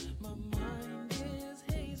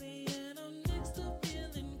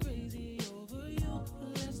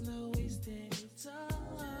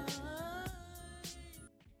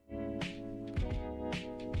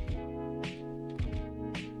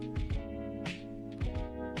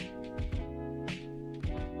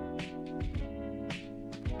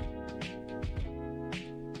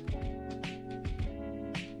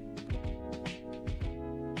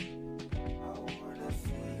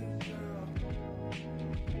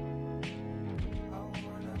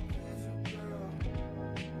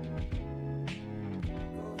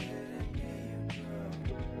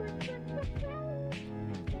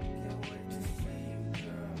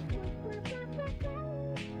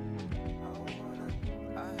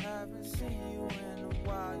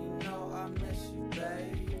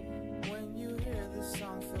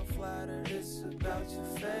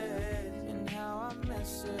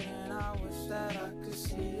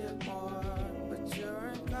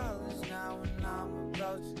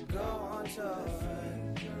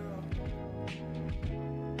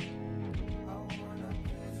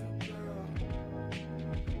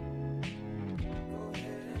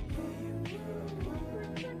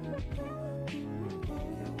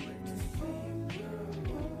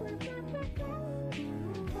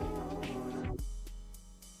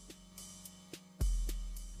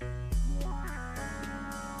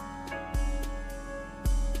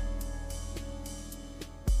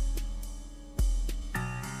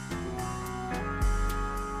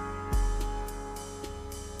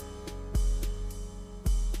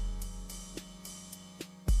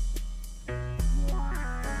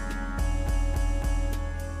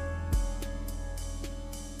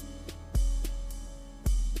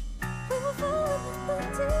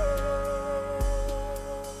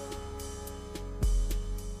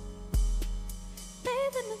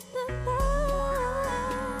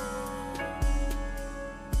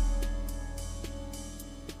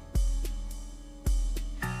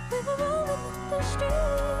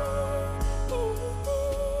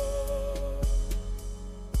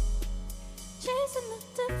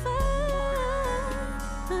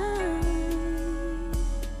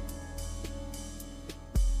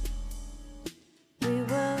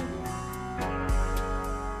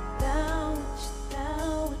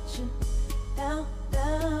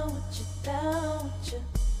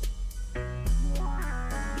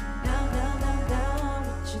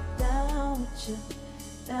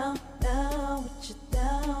 down, down with you,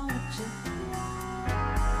 down with you.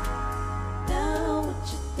 Down with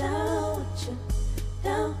you, down with you.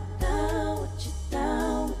 Down, down with you,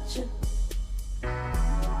 down with you.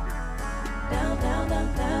 Down, down, down,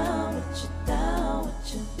 down with you, down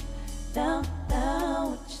with you. Down,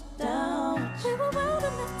 down with you, down with you. We were wild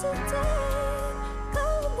enough today,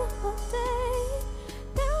 gone the whole day.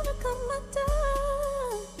 Down to come my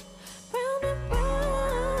down, round and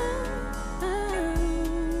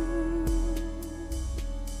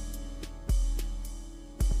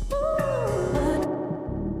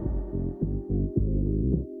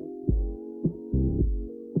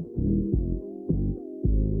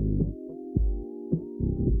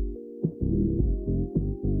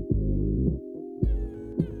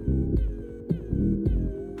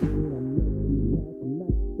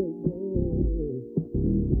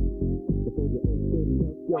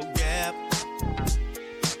gap.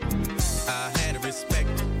 I had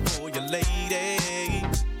respect for your lady,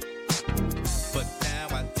 but now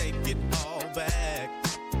I take it all back.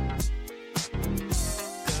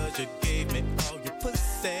 'Cause you gave me all your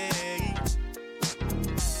pussy,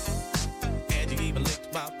 and you even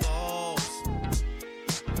licked my balls.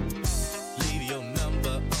 Leave your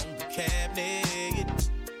number on the cabinet,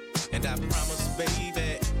 and I promise,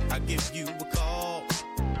 baby, I'll give you a call.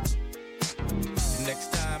 Next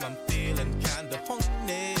time I'm feeling kinda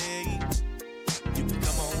horny, you can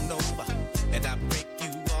come on over and I'll break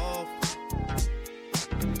you off.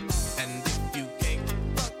 And if you can't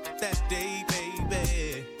fuck that day,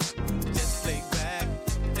 baby, just lay back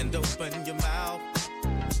and open your mouth.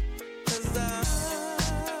 'Cause I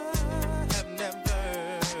have never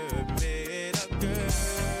met a girl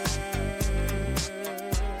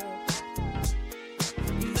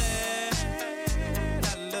that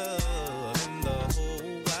I love in the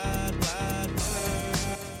whole wide, wide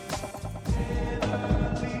world. Never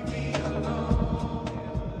leave me alone.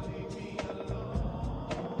 Never leave me alone.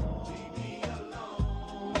 Leave me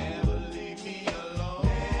alone. Never leave me alone.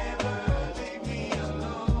 Never leave me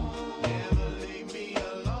alone. Never leave me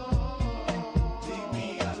alone. Leave me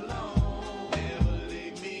alone. Never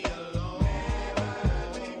leave me alone. Never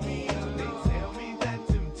leave me alone. They tell me that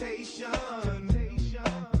temptation,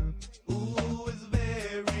 ooh, is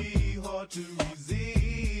very hard to resist.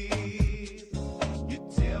 You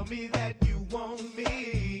tell me that you want me.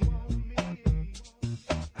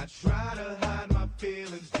 I try to hide my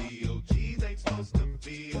feelings. DOGs ain't supposed to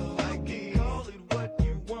feel like it. Call it what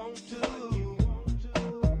you want to,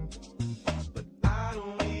 but I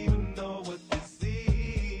don't even know what this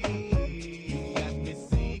is. Got me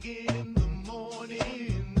singing in the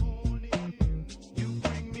morning. You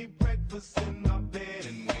bring me breakfast in my bed,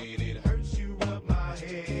 and when it hurts, you rub my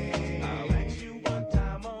head. I'll ask you one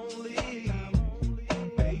time only,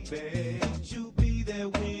 baby, would you be there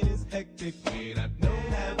when it's hectic? When I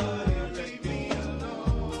don't have a leave me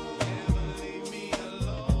alone. Never leave me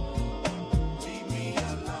alone. Leave me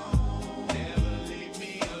alone. Never leave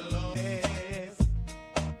me alone. Yes,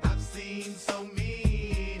 I've seen so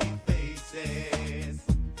many faces,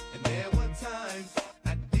 and there were times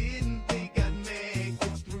I didn't think I'd make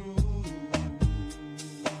it through.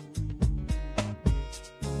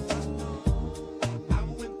 I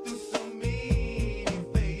went through so many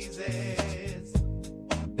phases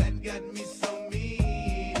that got me so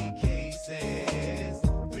many cases.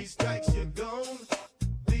 3 strikes, you're gone.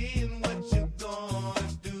 Then what you gonna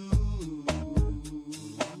do?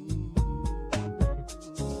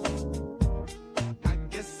 I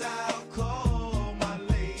guess I'll call my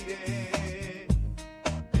lady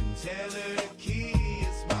and tell her to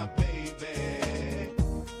kiss my baby.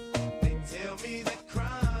 They tell me that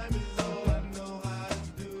crime is all I know how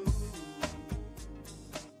to do.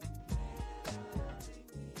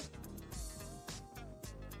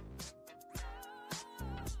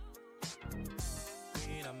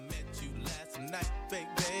 When I met you last night,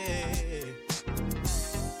 baby,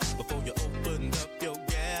 before you opened up your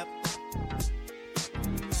gap,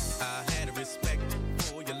 I had a respect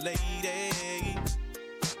for your lady,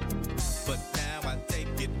 but now I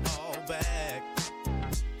take it all back.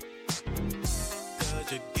 'Cause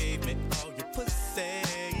you gave me all your pussy,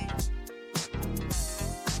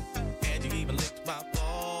 and you even licked my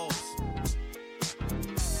balls.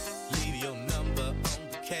 Leave your number on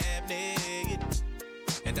the cabinet,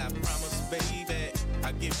 and I promise, baby,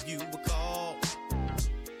 I'll give you a call.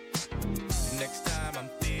 Next time I'm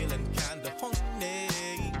feeling kinda horny,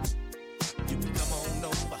 you can come on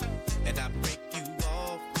over and I'll break you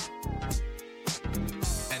off.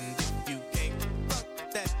 And if you can't fuck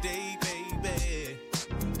that day, baby,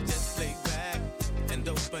 just lay back and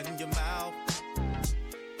open your mouth.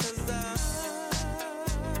 'Cause I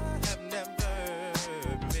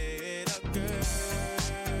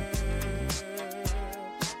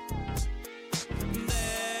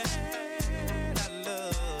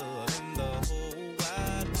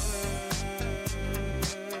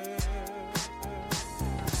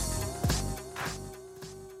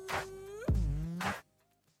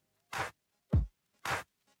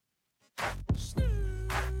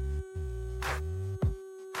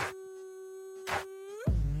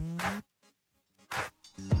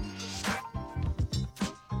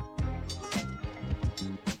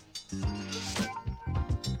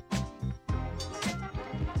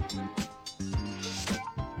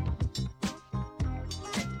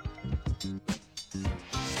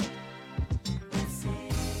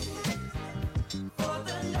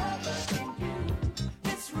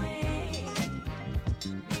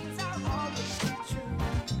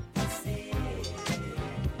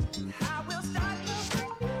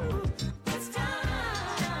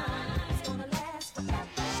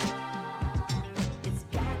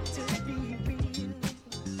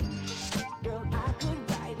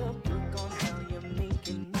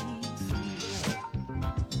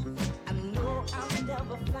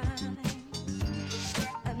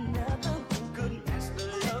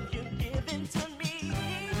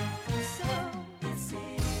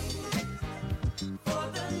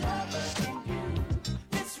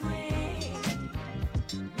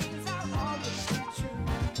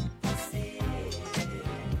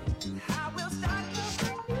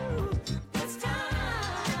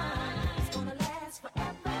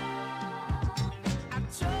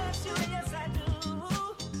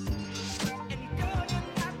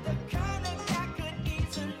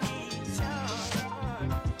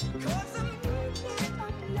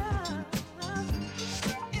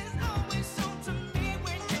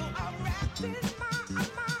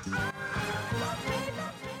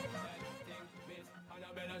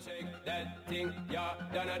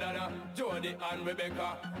Donna, Jody and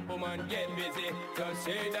Rebecca. Woman, get busy. Just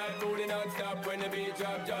shake that booty non-stop when the beat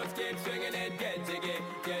drop. Just keep swinging it, get jiggy.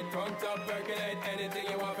 Get drunk up, percolate anything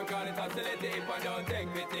you want. Because it's oscillate if I don't take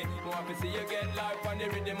pity. Want to see you get life on the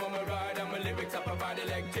rhythm of my ride. And my lyrics up about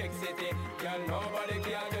electricity. Girl, nobody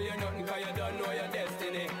can do you nothing because you don't know your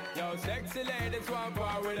destiny. Yo, sexy ladies want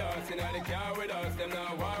war with us. In the car with us, them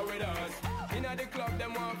not war with us. In the club,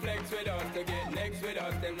 them want flex with us. To get next with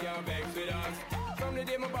us, them can't vex with us. From the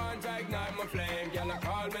day my bond, I ignite my flame. Girl, I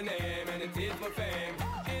call my name and it is my fame.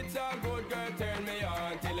 It's all good, girl, turn me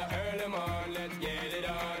on till the early morn. Let's get it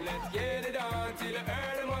on, let's get it on till the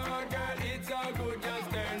early morn. Girl, it's all good,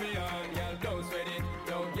 just turn me on. Girl, don't sweat it,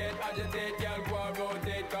 don't get agitated. Girl, go and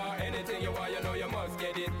rotate, cause anything you want, you know you must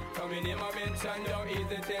get it. Coming in my mention, don't ease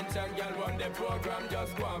the tension. Girl, run the program,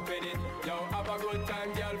 just go and fit it. Yo, have a good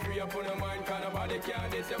time, girl, free up on your mind. Cause nobody can,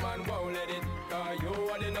 this your man won't let it. Cause you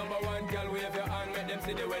are the number one, girl, wave your hand, make them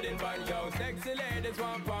see the wedding band. Yo, sexy ladies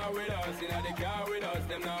want power with us. In the car with us,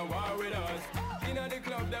 them not war with us. In the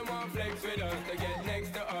club, them want flex with us. To get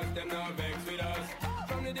next to us, them not vex with us.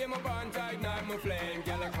 From the day my bond, I ignite my flame.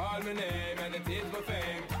 Girl, I call my name and it is my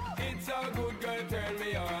fame. It's all good, girl, turn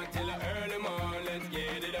me on till the early morn. Let's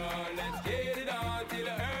get it on, let's get it on till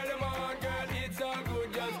the early morn. Girl, it's all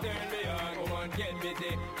good, just turn me on. Come on, get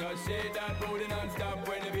busy, just shake that booty non-stop.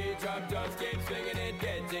 When the beat drop, just keep swinging it,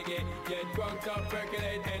 get jiggy. Get drunk up,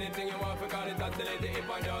 percolate anything you want. Because it's oscillating if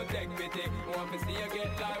I don't take pity. Want to see you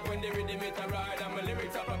get live when the rhythm it a ride. And my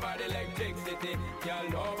lyrics up about electricity. Girl,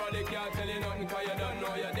 nobody can tell you nothing cause you don't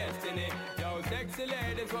know your destiny. Yo, sexy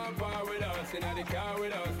ladies want power with us. In the car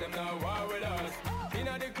with us, them not war with us. In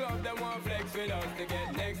the club, them want flex with us. To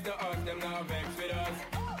get next to us, them not vex with us.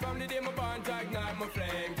 From the day my bond, I ignite my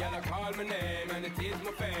flame. Girl, I call my name and it is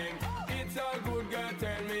my fame. It's all good, girl,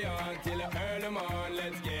 turn me on till the early morn.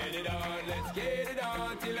 Let's get it on, let's get it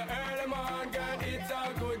on till the early morn. Girl, it's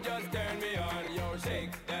all good, just turn me on. Yo,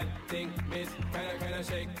 shake that thing, miss. Can I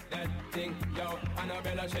shake that thing? Yo,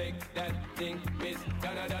 Annabella, shake that thing, miss.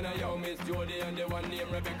 Donna, yo, Miss Jody and the one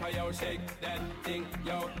named Rebecca. Yo, shake that thing,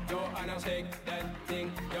 yo, Joanna, shake that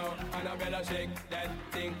thing, yo, Annabella, shake that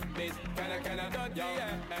thing, miss. Can I, yo,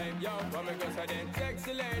 hey, yo, what me go say then?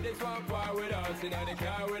 Sexy ladies want war with us. In the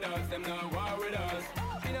car with us, them not war with us.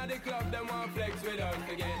 In the club, them want flex with us.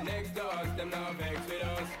 To get next to us, them not vex with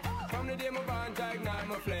us. From the day my bond, I ignite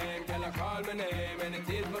my flame. Girl, I call my name and it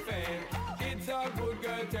is my fame. It's all good,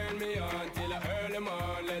 girl, turn me on till the early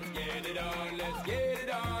morn. Let's get it on, let's get it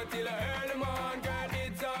on till the early morn. Girl,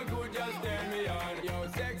 it's all good, just turn me on.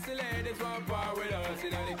 Yo, sexy ladies want power with us.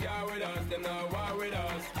 In the car with us, them not war with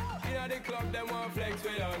us. In the club, them want flex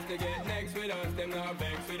with us. To get next with us, them not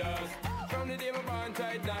vex with us. From the day my bond,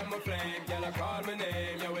 I ignite my flame. Girl, I call my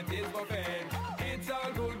name, yo, it is my fame. It's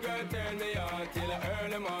all good, girl, turn me on till the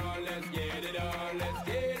early morn. Let's get it on, let's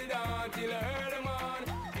get it on till the early morn.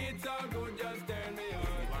 It's all good, just turn me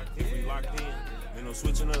on. If we locked in, ain't no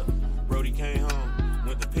switching up. Brody came home,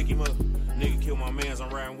 went to pick him up. Nigga killed my mans, I'm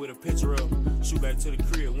riding with a picture up. Shoot back to the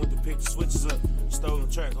crib, went to pick the switches up. Stolen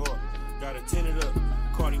track hard, got it tinted up.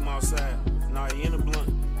 Caught him outside, now he in the blunt.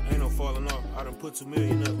 Ain't no falling off, I done put 2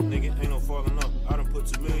 million up. Nigga, ain't no falling off, I done put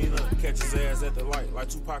 2 million up. Catch his ass at the light, like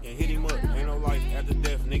Tupac and hit him up. Ain't no life after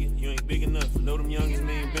death, nigga, you ain't big enough. Know them youngins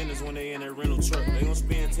mean business when they in that rental truck. They gon'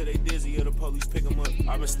 spin till they dizzy or the police pick them up.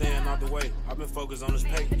 I been staying out the way, I been focused on this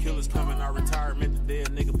pay. Killers coming out retirement, the day a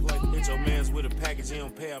nigga play. Hit your mans with a package, he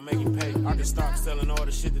don't pay, I make him pay. I can stop selling all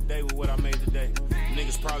the shit today with what I made today.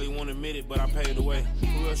 Niggas probably won't admit it, but I paid the way.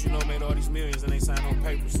 Who else you know made all these millions and they signed no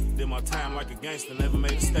papers? Did my time like a gangster, never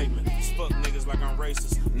made a statement. Just fuck niggas like I'm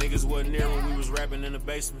racist. Niggas wasn't there when we was rapping in the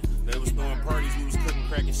basement. They was throwing parties, we was cooking,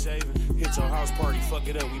 cracking, shaving. Hit your house party, fuck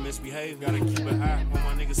it up, we misbehave. Gotta keep an eye on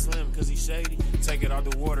my nigga Slim, cause he shady. Take it out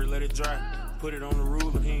the water, let it dry. Put it on the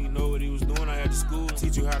ruler, he ain't know what he was doing. I had to school him.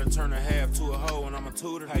 Teach you how to turn a half to a hoe, and I'm a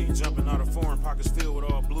tutor. How you jumping out of foreign pockets filled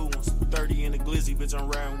with all blue ones. 30 in the glizzy, bitch, I'm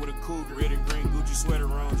riding with a cougar. Red and green Gucci sweater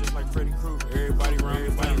on, just like Freddy Krueger. Everybody round,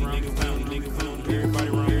 everybody round, everybody round, everybody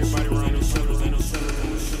round, everybody round. Ain't no shooters, ain't no shooters,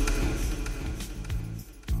 ain't no shooters.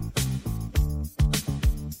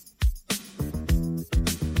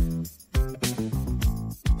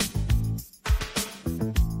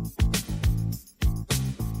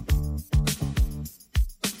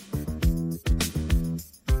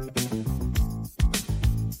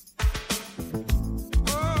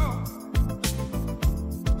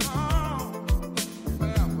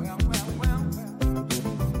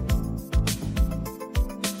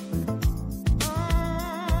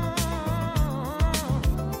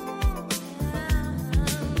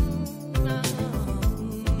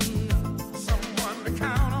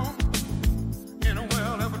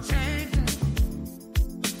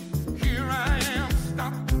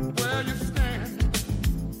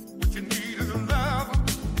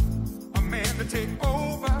 take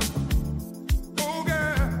over. Oh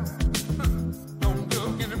girl, don't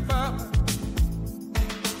look any further.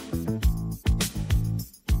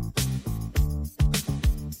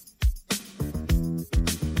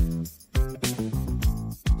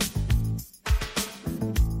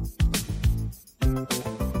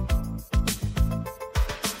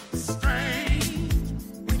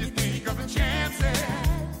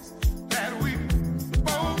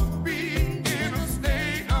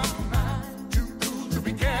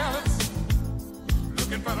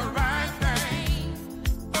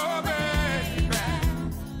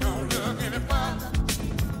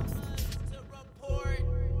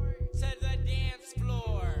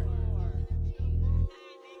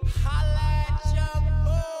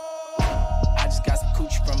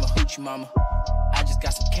 Mama. I just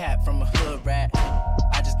got some cat from a hood rat.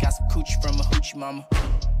 I just got some coochie from a hoochie mama.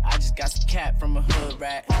 I just got some cat from a hood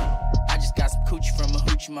rat. I just got some coochie from a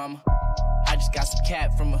hoochie mama. I just got some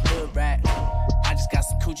cat from a hood rat. I just got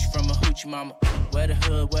some coochie from a hoochie mama. Where the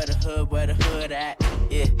hood, where the hood, where the hood at?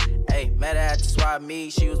 Yeah, ayy, met her at the swap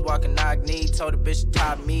meet. She was walking knock knee, told the bitch to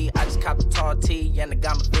top me. I just copped the tall tee and I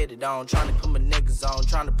got my fitted on. Tryna put my niggas on,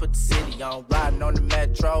 tryna put the city on. Riding on the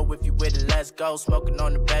metro, if you with it, let's go. Smoking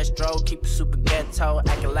on the best road, keep it super ghetto.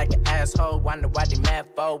 Acting like an asshole, wonder why they mad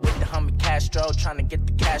for. With the homie Castro, tryna get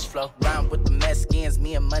the cash flow. Round with the Mexicans,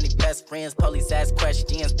 me and money best friends. Police ask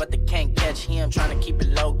questions, but they can't catch him. Tryna keep it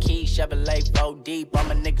low key, Chevrolet 4 deep. All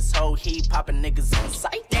my niggas whole heat, popping niggas on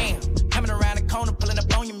sight. Damn, coming around the corner, pulling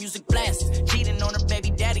up on your music blast. Cheating on her baby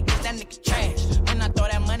daddy, cause that nigga trash. When I throw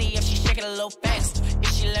that money up, she shake it a little fast.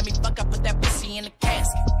 If she let me fuck, I put that pussy in the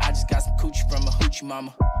casket. I just got some coochie from a hoochie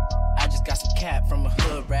mama. I just got some cat from a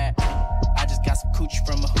hood rat. I just got some coochie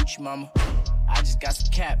from a hoochie mama. I just got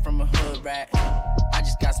some cat from a hood rat. I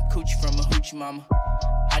just got some coochie from a hoochie mama.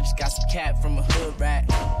 I just got some cat from a hood rat.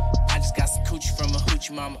 I just got some coochie from a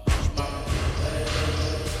hoochie mama.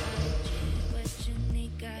 What you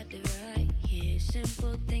need, got it right here.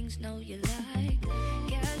 Simple things, know you like.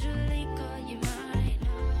 Casually call you mine.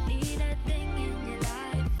 Need that thing in your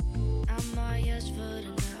life. I'm all yours for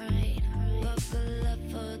the night. Buckle up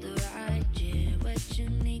for the ride. Yeah, what you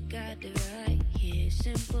need, got it right here.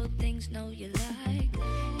 Simple things, know you like.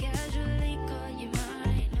 Casually call you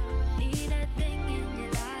mine. Need that thing in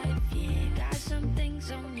your life. Yeah, got some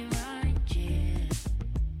things on your mind. Yeah,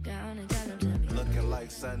 down and tell them to me. Looking like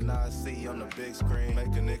something I see on the big screen. Make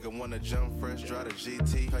a nigga wanna jump fresh, drive the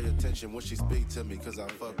GT. Pay attention when she speak to me, cause I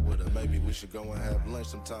fuck with her. Maybe we should go and have lunch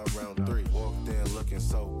sometime round 3. Walked in looking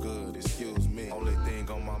so good, excuse me. Only thing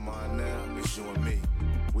on my mind now is you and me.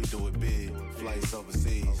 We do it big, flights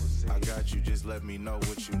overseas. I got you, just let me know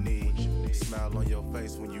what you need. Smile on your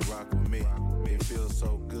face when you rock with me. It feels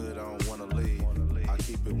so good, I don't wanna leave. I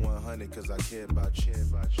keep it 100 cause I care about you.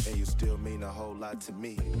 And you still mean a whole lot to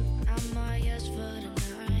me. I'm all yours for the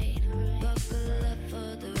night. Buckle up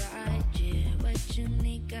for the ride. Yeah, what you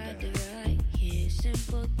need, got it right here.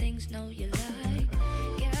 Simple things, know you like.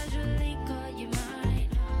 Casually call you mine.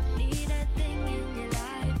 Need that thing in your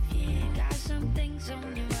life. Yeah, got some things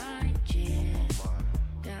on your mind. Yeah,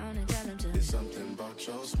 down and tell them to. There's something about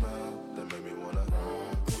your smile that made me wanna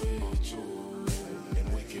rock with you.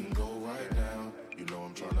 And we can go right now. You know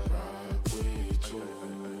I'm tryna rock with you.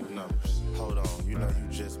 Numbers, hold on, you know you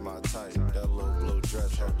just my type. That little blue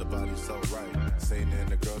dress, hold the body so right. Seen it in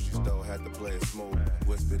the grocery store, had to play it smooth.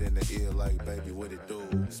 Whispered in the ear like, baby, what it do?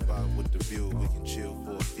 Spot with the view, we can chill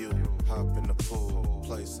for a few. Hop in the pool,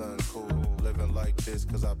 play something cool. Living like this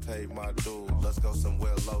cause I paid my dues. Let's go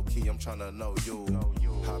somewhere low key, I'm tryna know you.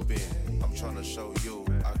 Hop in, I'm tryna show you.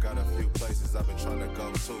 I got a few places I've been tryna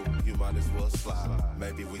go to. You might as well slide,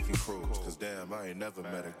 maybe we can cruise. Cause damn, I ain't never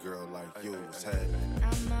met a girl like you. Hey.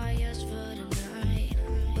 I'm all yours for the night.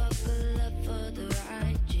 Buckle up for the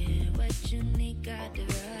ride. Yeah, what you need, got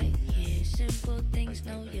it right here. Simple things,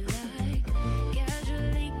 know you like.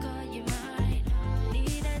 Casually call you mine.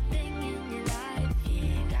 Need that thing in your life.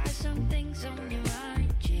 Yeah, got some things on your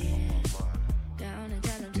mind. Yeah, down and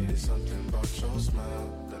tell them to. There's something about your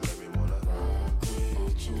smile that made me wanna rock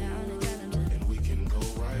with you. Down and tell them to. And we can go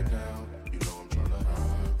right now. You know I'm tryna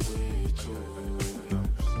rock with you.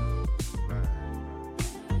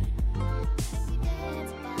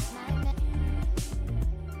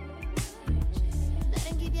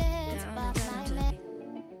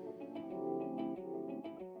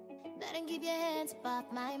 Keep your hands off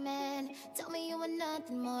my man. Tell me you were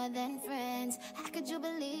nothing more than friends. How could you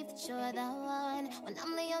believe that you're the one when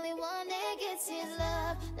I'm the only one that gets his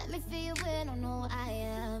love? Let me feel you when I know I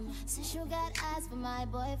am. Since you got eyes for my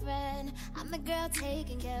boyfriend, I'm the girl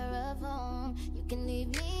taking care of home. You can leave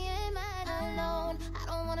me in mine alone. I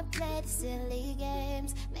don't wanna play this silly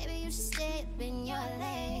games. Maybe you should stay up in your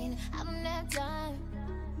lane. I don't have time.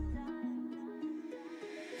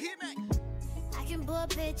 I can put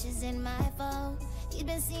pictures in my phone. You've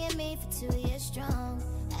been seeing me for 2 years strong.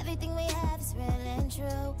 Everything we have is real and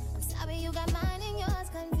true. I'm sorry you got mine and yours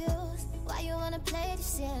confused. Why you wanna play these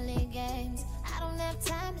silly games? I don't have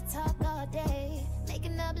time to talk all day,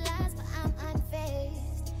 making up lies, but I'm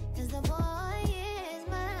unfazed. Cause the boy is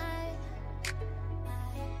mine.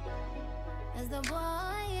 Cause the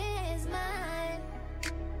boy is mine.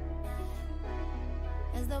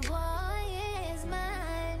 Cause the boy is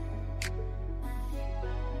mine.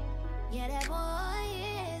 Yeah, that boy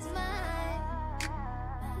is mine.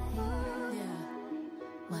 Yeah,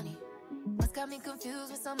 money. What's got me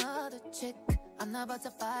confused with some other chick? I'm not about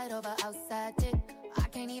to fight over outside dick. I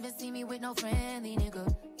can't even see me with no friendly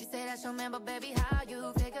nigga. You say that's your man, but baby, how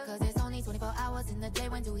you figure? Cause it's only 24 hours in the day.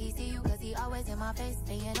 When do he see you? Cause he always in my face,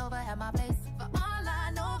 staying over at my place. For all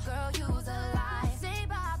I know, girl, you's a lie. Say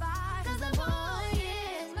bye-bye, cause the boy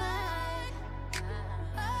is mine.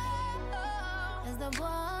 Cause the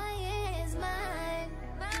boy is mine.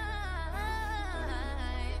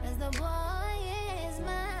 Cause the boy is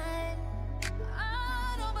mine.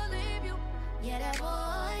 I don't believe you. Yeah, that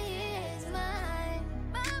boy is mine.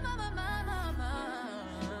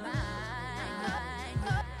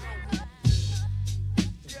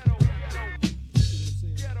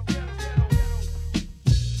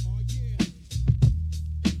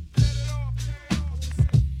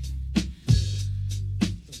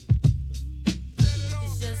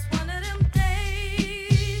 It's just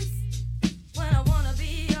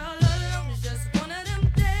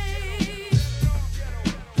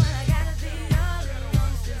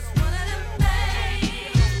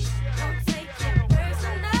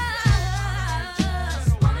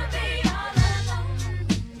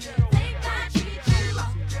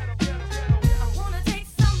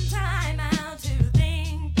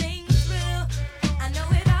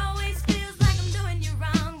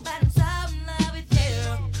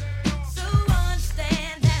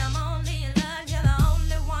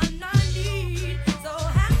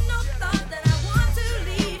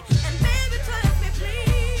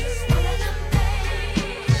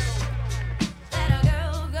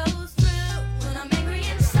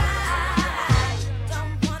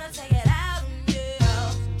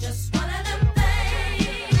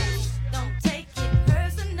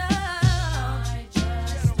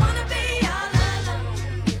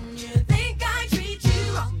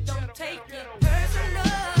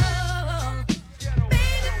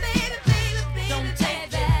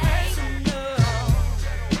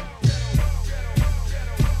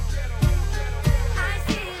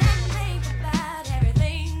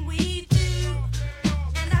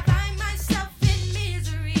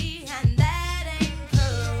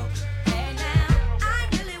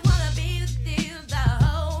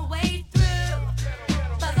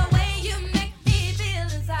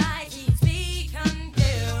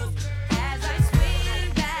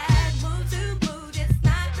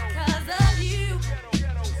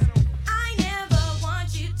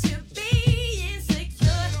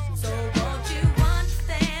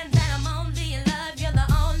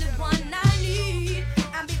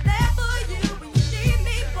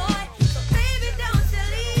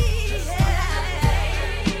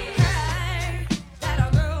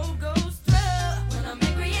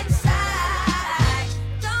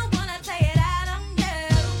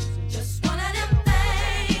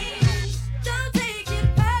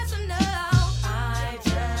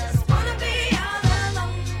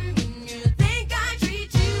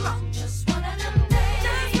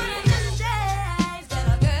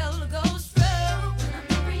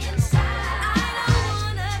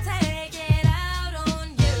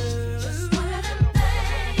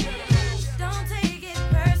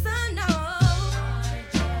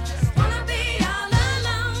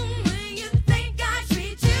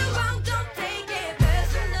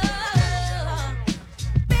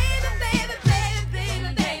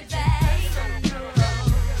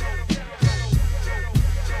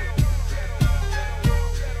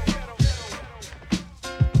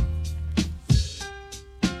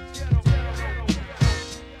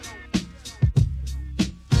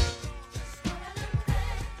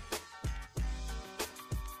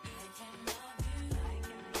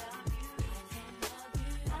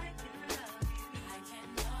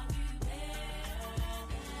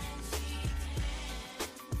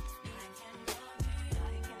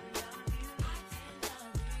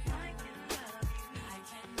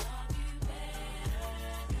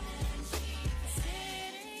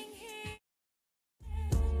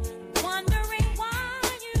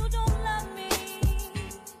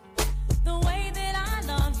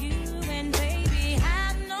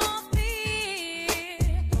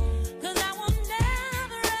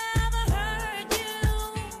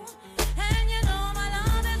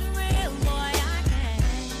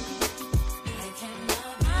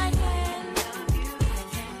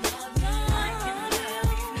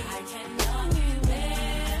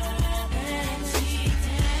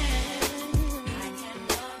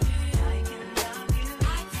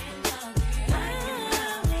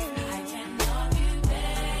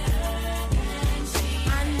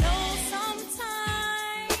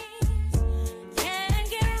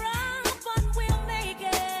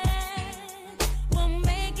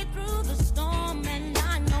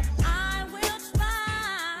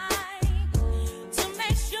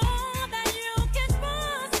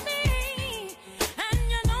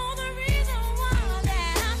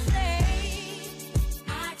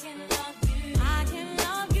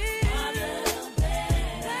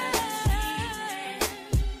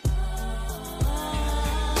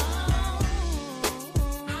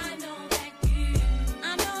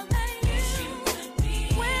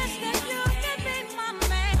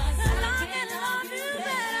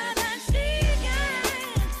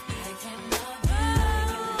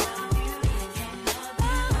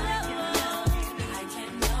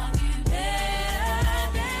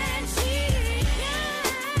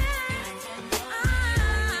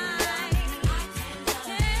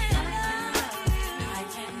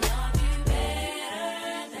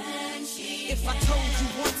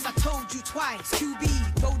twice. QB,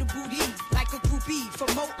 go to booty like a groupie for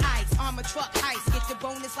more ice. Armor truck heist, get the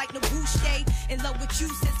bonus like Nabuche. In love with you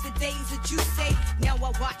since the days that you say. Now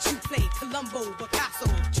I watch you play Columbo, Picasso.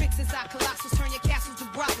 Tricks inside colossals, turn your castles to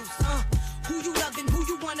brothels. Who you loving, who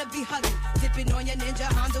you wanna be hugging? Dipping on your Ninja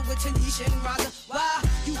Honda with Tanisha and Raza. Why?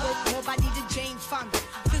 You work more body than Jane Fonda.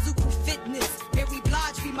 Physical fitness, Mary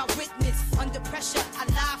Blige be my witness. Under pressure, I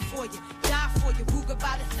lie for you, die for you. Ruger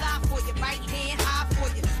by the thigh for you, right hand high for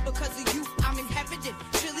you. Because of you, I'm inherited.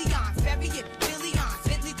 Trillions, burying billions,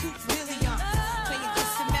 Bentley Coops, millions. Playing this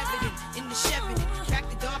Samaritan in the Sheridan. Crack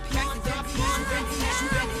the door, you ready, you ready, you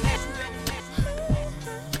ready.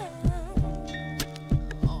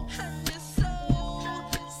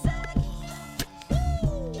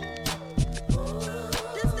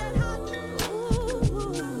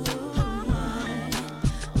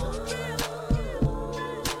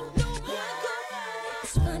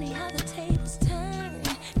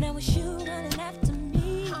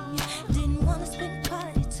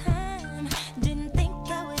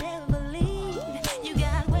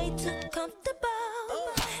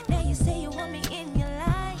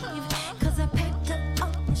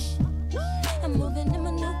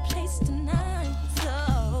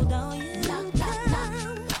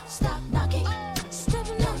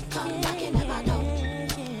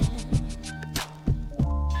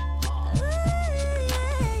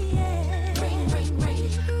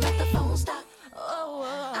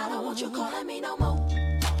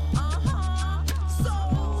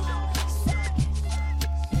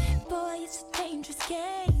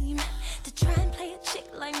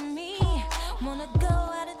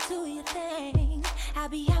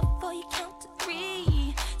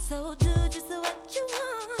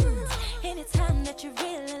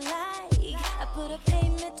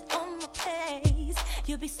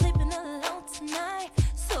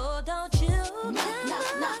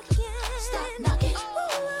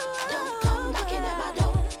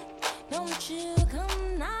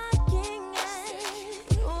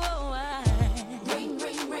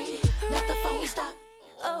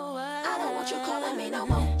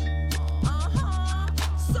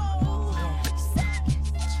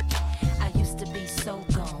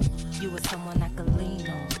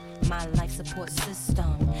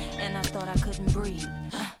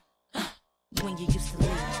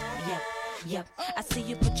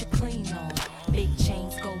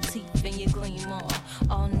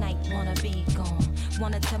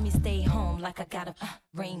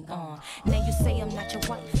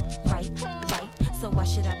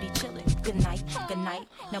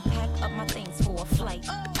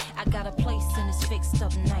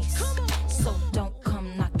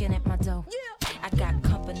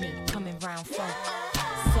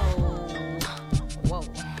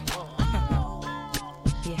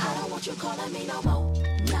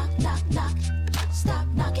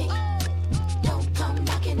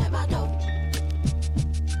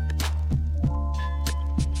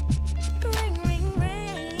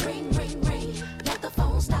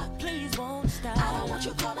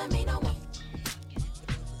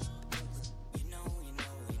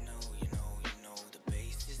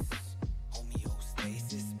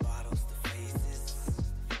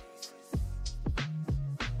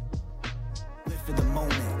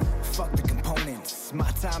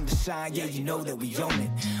 Shine, yeah, you know that we own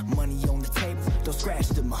it. Money on the table, don't scratch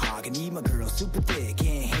the mahogany. My girl super thick,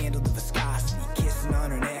 can't handle the viscosity. Kissing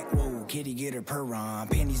on her neck, whoa, kitty get her purr on.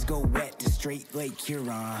 Panties go wet to straight Lake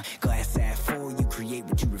Huron. Glass half full, you create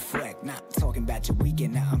what you reflect. Not talking about your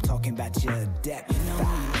weekend, now I'm talking about your depth. You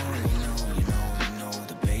know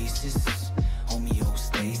the basis.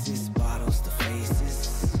 Homeostasis, bottles to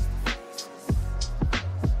faces.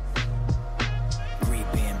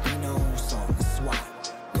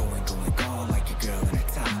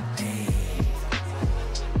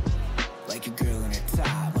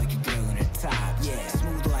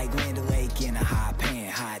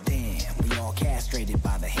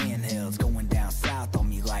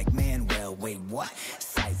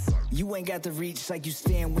 You ain't got the reach like you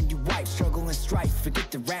stand when you wipe. Struggle and strife, forget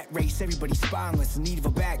the rat race. Everybody's spineless, in need of a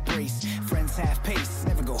back brace. Friends half pace,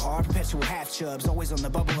 never go hard. Perpetual half chubs, always on the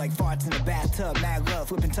bubble like farts in the bathtub. Mad love,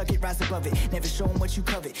 flip and tuck it, rise above it. Never show 'em what you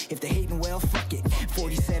covet. If they hating, well, fuck it.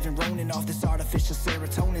 47 Ronin off this artificial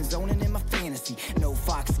serotonin, zoning in my fantasy. No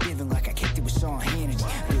fox giving like I kicked it with Sean Hannity.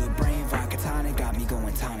 Good brain, vodka tonic, got me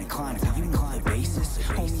going time climbing. You know the basis,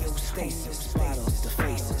 homeostasis, bottles to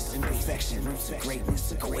faces. Imperfection, roots of greatness,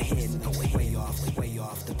 so go ahead and go way off the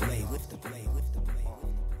play, lift the play, lift the play.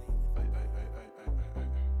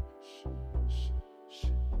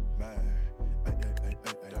 Man,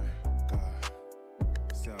 God,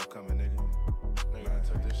 see I'm coming, nigga. Nigga,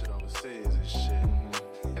 take this shit on the overseas and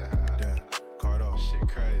shit. Damn, Cardo. Shit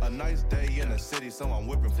crazy. A nice day in the city, so I'm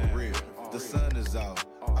whipping for real. The sun is out.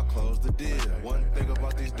 I close the deal. One thing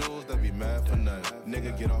about these dudes, they be mad for nothing.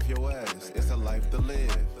 Nigga, get off your ass. It's a life to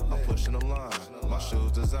live. I'm pushing the line. My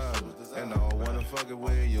shoes designer. And I don't wanna fuck it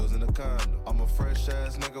with using a condom. I'm a fresh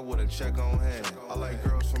ass nigga with a check on hand. I like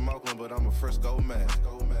girls from Oakland, but I'm a Frisco man.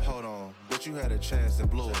 Hold on, bitch, you had a chance and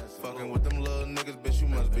blew it. Fucking with them little niggas, bitch, you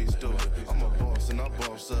must be stupid. I'm a boss and I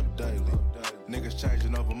boss up daily. Niggas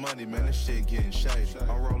changing over money, man, this shit getting shady.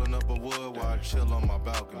 I'm rolling up a wood while I chill on my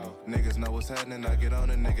balcony. Niggas know what's happening, I get on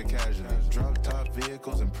a nigga casually. Drug top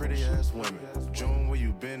vehicles and pretty ass women. June, where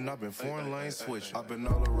you been? I've been foreign lane switching. I've been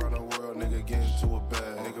all around the world, nigga, getting to a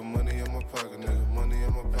bag. Nigga, money in my pocket, nigga, money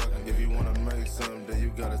in my pocket. If you wanna make something, then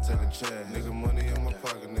you gotta take a chance. Nigga, money in my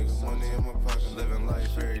pocket, nigga, money in my pocket. Living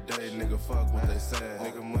life every day, nigga, fuck what they saying.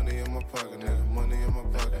 Nigga, money in my pocket, nigga, money in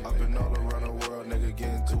my pocket. I've been all around the world, nigga,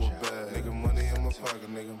 getting to a bag. Nigga, money in my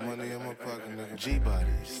pocket, nigga, money in my pocket, nigga.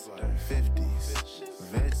 G-bodies, 50s,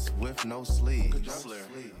 vets with no sleeves.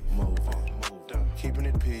 Moving, keeping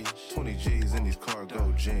it P, 20 G's in these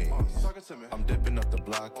cargo jeans. I'm dipping up the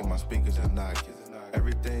block and my speakers are knocking.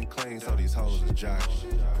 Everything clean, so these hoes is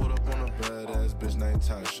jocking. Put up on a badass bitch named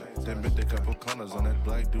Tasha. Then bent a couple corners on that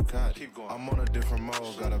black Ducati. I'm on a different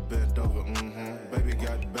mode, got a bent over, Baby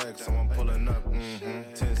got back, so I'm pulling up,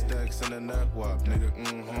 10 stacks in a nut wop,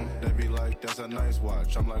 nigga, They be like, that's a nice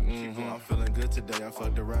watch. I'm like, I'm feeling good today. I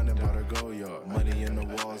fucked around and bought a go yard. Money in the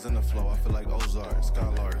walls, in the flow, I feel like Ozark.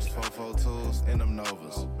 Scholars, 442s, and them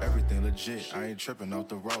Novas. Everything legit, I ain't tripping off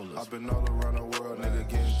the rollers. I've been all around the world, nigga,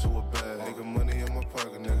 getting to a bag. Nigga, money in my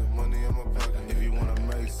pocket, nigga, money in my pocket. If you wanna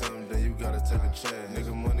make something, then you gotta take a chance.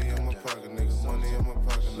 Nigga, money in my pocket, nigga, money in my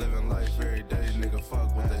pocket. Living life every day, nigga,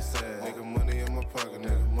 fuck what they say. Nigga, money in my pocket,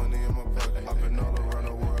 nigga, money in my pocket. I've been all around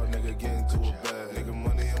the world, nigga, getting to a bag. Nigga,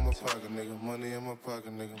 money in my pocket, nigga, money in my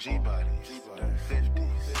pocket, nigga. G-bodies,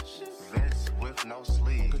 50s, vets with no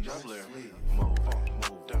sleeves. Move,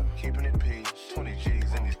 keeping it P, 20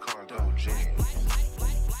 G's in these cargo jeans.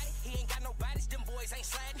 He ain't got no bodies, them boys ain't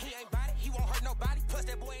sliding. He ain't body, he won't hurt nobody. Plus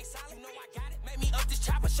that boy ain't solid. You know I got it. Make me up this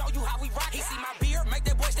chopper, show you how we rock. He see my beard, make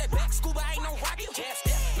that boy step back. Scuba ain't no rocket. Jab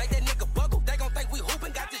step, make that nigga buckle. They gon' think we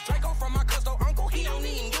hooping. Got this Draco from my cousin uncle. He don't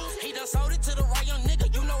even use it. He done sold it to the right young nigga.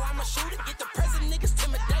 You know I'm a shooter. Get the present niggas,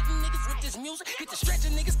 intimidating niggas with this music. Get the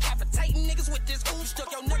stretching niggas, capitating niggas with this ooze.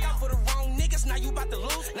 Stuck your neck out for the wrong niggas. Now you about to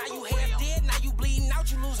lose. Now you half dead. Now you bleeding out.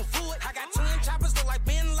 You losing fluid. I got twin choppers, look like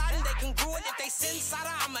Ben Laden. They can grow it. If they sit inside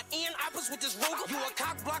her, I'ma end uppers with this Ruger. You a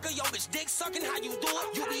cock blocker, yo bitch dick sucking. How you do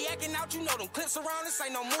it? You be acting out. You know them clips around. This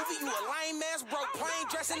ain't no movie. You a lame ass broke plain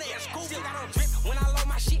dressing ass school. Still got on drip. When I load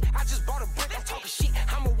my shit, I just bought a brick. I'm talking shit.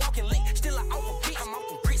 I'm a walking lick. Still a off a beat. I'm off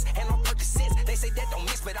them bricks and I'm Percocets. They say that don't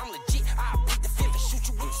mix, but I'm legit. I beat the fifth and shoot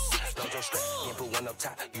you with six. Don't your strap, can't put one up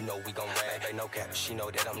top. You know we gon' rag, ain't no cap. She know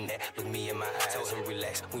that I'm that. Look me in my eyes, told him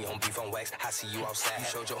relax. We on beef on wax. I see you outside. You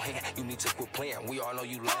showed your hand. You need to quit playing. We all know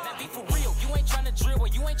you lie. That be for real. You ain't tryna drill or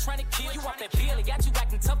you ain't tryna kill. You off that pill. It got you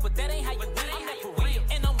acting tough, but that ain't how you win. I'm that for real,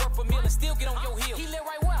 and I'm worth a meal and still get on your heel. He live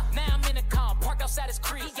right well. Now I'm in the car, parked outside his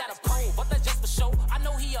crib. He got a pole, but that's just for show. I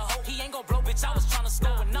know he a hoe. He ain't gon' blow, bitch. I was tryna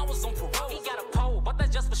score when I was on parole. He got a pole, but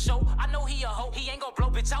that's just for show. I know he a hoe. He ain't gon' blow,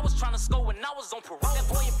 bitch. I was tryna score when I was on parole. That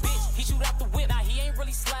boy a bitch. He shoot out the whip. Now he ain't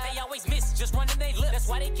really slide. They always miss, just running they lips. That's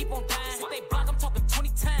why they keep on dying. With they block, I'm talking 20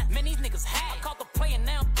 times. Man, these niggas hack. I caught the play and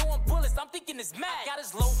now I'm throwing bullets. I'm thinking it's mad. Got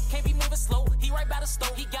his low, can't be moving slow. He right by the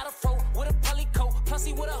stove. He got a fro with a pelly coat. Plus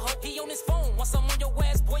he with a hoe. He on his phone. Once I'm on your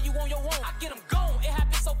ass, boy, you on your own. I get him gone. It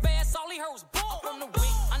happened so fast, all he heard was boom. From the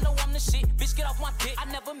week, I know I'm the shit. Bitch, get off my dick. I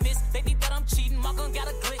never miss. They think that I'm cheating. My gun got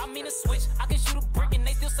a click. I mean a switch. I can shoot a brick and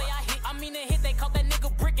they still say I hit. I mean a hit. They caught that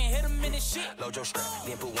nigga brick and hit him in his shit. Load your strap,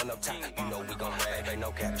 then put one up top. You know we gon' rag, ain't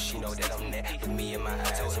no cap. She know that I'm that. Look me in my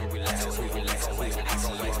eyes, told him relax. We relax on wax,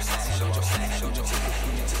 on wax. Showed your sack, showed your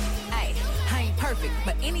Ay, I ain't perfect,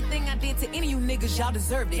 but anything I did to any of you niggas, y'all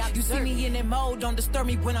deserved it. You see me in that mode, don't disturb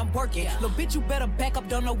me when I'm working. Little bitch, you better back up,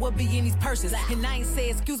 don't know what be in these purses. And I ain't say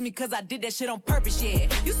excuse me, cause I did that shit on purpose, yeah.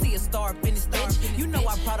 You see a star up in this bitch. You know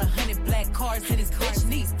I brought 100 black cars in this bitch.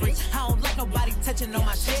 Needs free. I don't like nobody touching on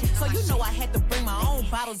my shit. So you know I had to bring my own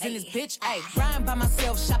bottles in this bitch. Ay, riding by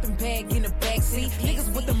myself, shopping bag in the backseat.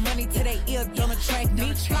 Niggas with the money to their ear don't attract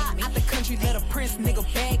me. Fly out the country, let a prince nigga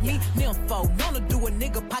bag me. Nympho, wanna do a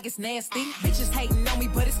nigga pockets nasty. Bitches hating on me,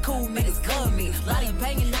 but it's cool, niggas love me. Lottie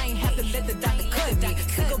banging, I ain't have to let the doctor cut me.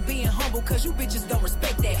 Sick of being humble, cause you bitches don't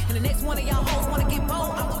respect that. And the next one of y'all hoes wanna get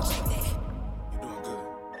bold, I'm gon' check that. You doing good.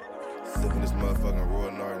 Sipping this motherfucking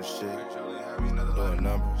Royal Norton shit. Doing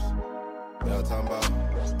numbers. Y'all talking about,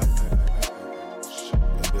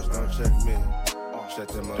 that bitch don't check me. Check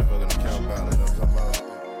that motherfucking account balance. You know what I'm talking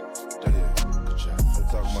about? I'm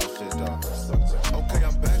talking about shit, dog. Okay,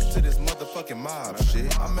 I'm back to this motherfucking mob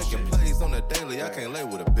shit. I'm making plays on the daily, I can't lay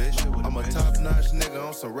with a bitch. I'm a top-notch nigga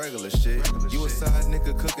on some regular shit. You a side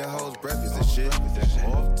nigga cooking hoes breakfast and shit.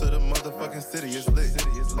 Off to the motherfucking city, it's lit.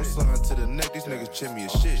 I'm signed to the neck, these niggas chip me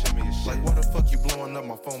as shit. Like, why the fuck you blowing up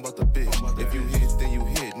my phone about the bitch? If you hit, then you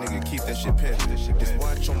hit, nigga, keep that shit pimpin'. This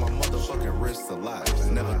watch on my motherfucking wrist a lot.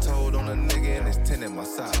 Never told on a nigga and it's 10 in my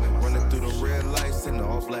side. Running through the red lights in the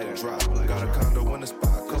all-black drop. Got a condo in the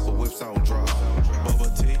spot, couple whips on draw. Bubba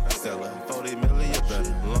T, seller, 40 million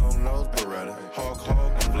better. Long nose Beretta, hog,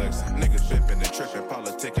 I'm flexing. Niggas pimpin' and trippin',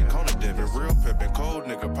 politicking, corner dippin'. Real pimpin', cold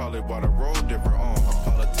nigga, probably bought a road different on.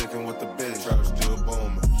 I'm politicking with the bitch, trap still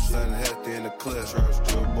booming. Sun hefty in the clip, trap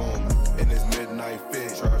still booming. In this midnight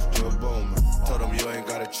fit, trap still booming. Told him you ain't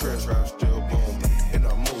got a trip, trap still booming. And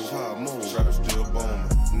I move, how I move, trap still booming.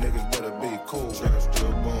 Niggas better be cool, trap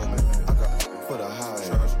still booming. I got for the high,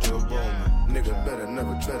 trap still booming. Niggas better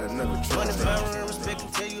never try. Money, power, and respect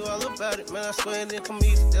can tell you all about it. Man, I swear it didn't come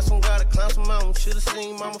easy. That's when God climb some mountain. Should've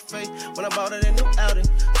seen mama face when I bought her that new Audi.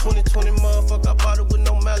 2020 motherfucker, I bought it with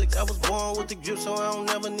no malice. I was born with the drip, so I don't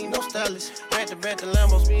never need no stylist. Back to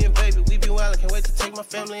Lambos, me and baby, we be wildin'. Can't wait to take my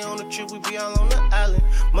family on a trip. We be all on the island.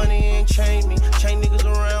 Money ain't changed me, chain niggas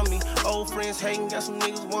around me. Old friends hating, got some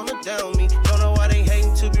niggas wanna down me. Don't know why they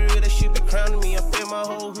hating, to be real, they should be crowning me. I feel my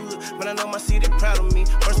whole hood, but I know my city proud of me.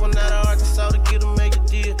 First one out of Arkansas to get a major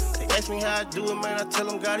deal. They ask me how I do it, man, I tell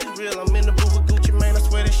them God is real. I'm in the booth with Gucci, man, I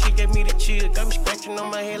swear that shit gave me the chill. Got me scratching on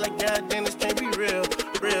my head like, God damn, this can't be real.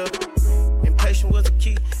 Impatient was the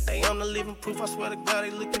key. Hey, I'm the living proof, I swear to God,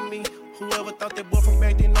 they look at me. Whoever thought that boy from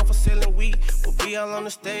back then off for selling weed will be all on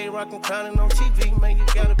the stage, rockin', crowning on TV. Man, you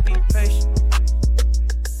gotta be patient.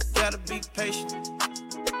 Gotta be patient.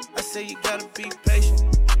 I say you gotta be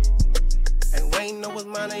patient. Ain't waiting, know what's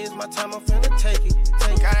mine, it's my time, I'm finna take it.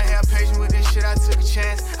 Gotta have patience with this shit, I took a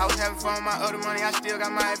chance. I was having fun with my other money, I still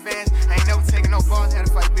got my advance. I ain't never taking no balls, had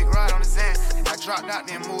to fight Big Rod on the Zan. I dropped out,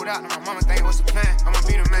 then moved out, now my mama think what's the plan? I'ma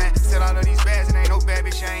be the man, sell all of these bags, and ain't no bad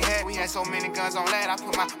bitch I ain't had. We had so many guns on lad, I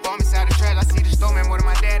put my bomb inside the trash. I see the store man more than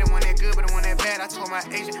my dad, the one that good, but the one that bad. I told my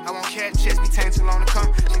agent, I won't cash checks, be taking too long to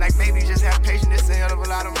come. She like, baby, just have patience, this a hell of a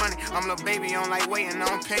lot of money. I'm a little baby, on like waiting, I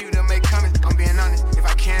don't pay you to make coming. I'm being honest, if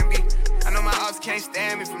I can be. I know my ops can't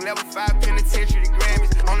stand me, from level 5 penitentiary to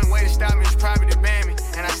Grammys. Only way to stop me is probably to ban me,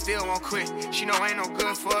 and I still won't quit. She know ain't no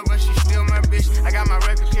good for her, but she still my bitch. I got my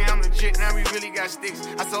record clear, I'm legit, now we really got sticks.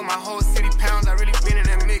 I sold my whole city pounds, I really been in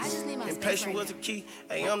that mix. Impatient was the key.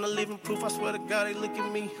 Hey, I'm the living proof, I swear to God, they look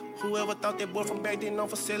at me. Whoever thought that boy from back then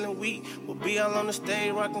off for selling weed will be all on the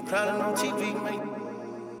stage, rockin', crowning on TV, man.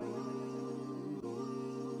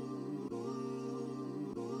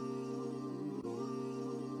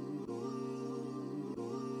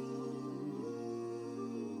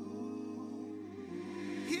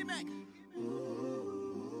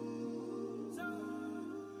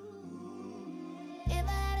 If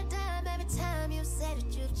I had a dime every time you said that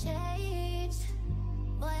you've changed,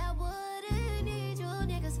 boy, I wouldn't need you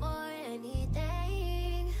niggas for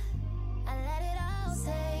anything. I let it all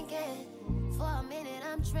sink in. For a minute,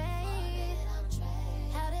 I'm trained.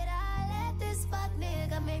 How did I let this fuck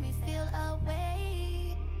nigga make me feel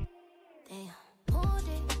away? Damn. Who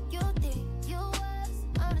did you think you was?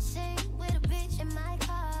 On the scene with a bitch in my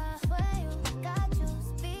car. Swear you got you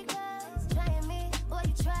speakers. Trying me, boy,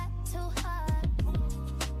 you try too hard.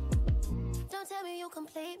 Don't tell me you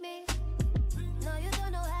complete me. No, you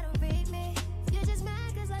don't know how to read me. You're just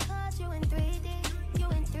mad cause I caught you in 3D. You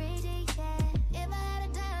in 3D, yeah. If I had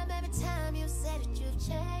a dime every time you said that you've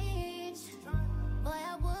changed, boy,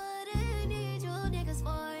 I wouldn't need you niggas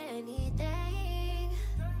for anything.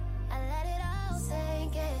 I let it all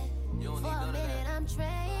sink in. For a minute, I'm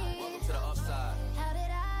trained. Welcome to the upside. How did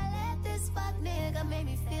I let this fuck nigga make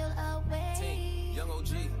me feel away? Young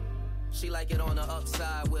OG. She like it on the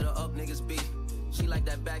upside where the up niggas be. She like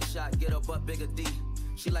that back shot, get her butt bigger D.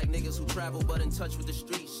 She like niggas who travel but in touch with the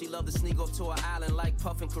streets. She love to sneak off to an island like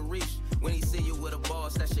Puff and Karish. When he see you with a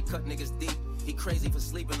boss, that shit cut niggas deep. He crazy for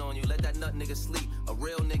sleeping on you, let that nut nigga sleep. A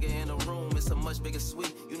real nigga in a room, it's a much bigger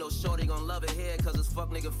suite. You know shorty gon' love it here cause it's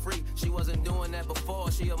fuck nigga free. She wasn't doing that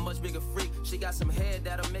before, she a much bigger freak. She got some head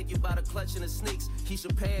that'll make you buy the clutch in the sneaks.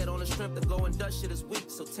 Keisha pad on the strength to go and Dutch shit is weak.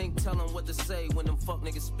 So Tink tell him what to say when them fuck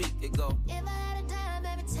niggas speak. It go. If I had a dime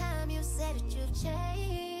every time you said that you've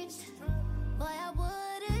changed, boy, I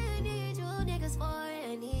wouldn't need you niggas for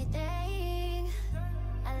anything.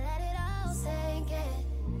 I let it all sink in.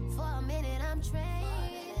 For a minute, I'm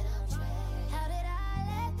trained. How did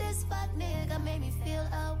I let this fuck nigga make me feel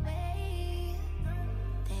away?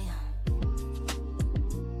 Damn.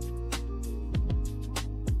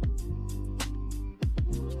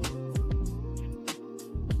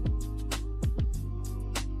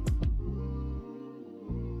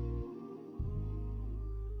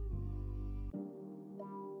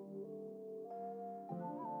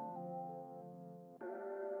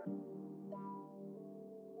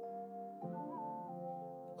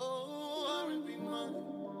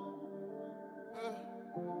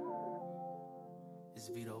 It's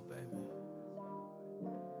Vito, baby.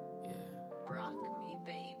 Yeah. Rock me,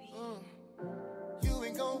 baby. You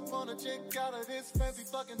ain't gon' wanna check out of this fancy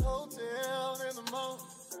fucking hotel in the morning.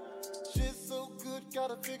 Shit's so good,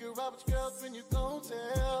 gotta figure out which girlfriend you gon'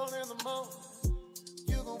 tell in the morning.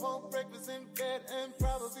 You gon' want breakfast in bed and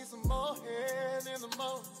probably some more head in the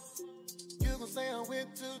morning. You gon' say I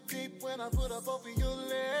went too deep when I put up both of your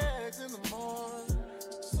legs in the morning.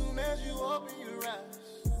 Soon as you open your eyes,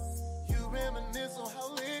 you reminisce on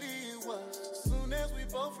how litty it was. Soon as we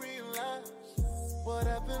both realize what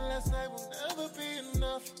happened last night will never be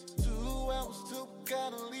enough. 2 hours till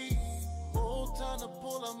gotta leave. More time to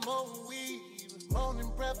pull up more weed.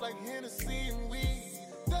 Morning breath like Hennessy and weed.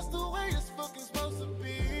 That's the way it's fucking supposed to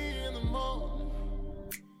be in the morning.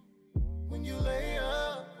 When you lay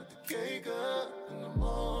up with the cake up in the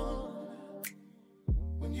morning.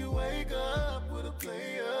 When you wake up with a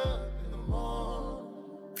play up in the morning.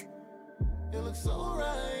 It looks so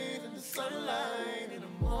right in the sunlight in the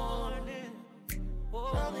morning.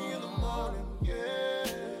 Early in the morning, yeah.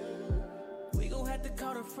 We gon' have to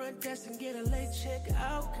call the front desk and get a late check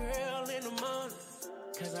out, girl, in the morning.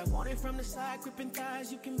 Cause I want it from the side, gripping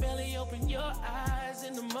thighs. You can barely open your eyes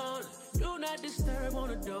in the morning. Do not disturb on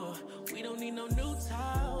the door. We don't need no new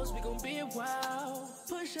towels. We gon' be a while.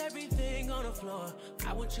 Push everything on the floor.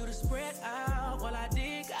 I want you to spread out while I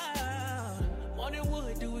dig out. Morning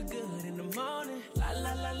wood, do it good in the morning. La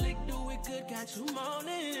la la lick, do it good, got you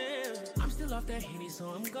moaning. I'm still off that Henny, so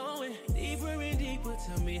I'm going deeper and deeper.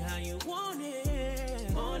 Tell me how you want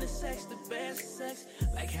it. Morning sex, the best sex.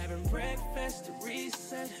 Like having breakfast to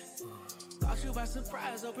reset. Caught you by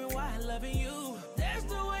surprise, open wide, loving you. That's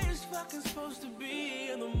the way it's fucking supposed to be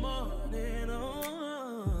in the morning.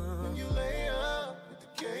 Oh. When you lay up with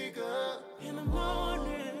the cake up in the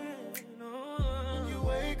morning. When you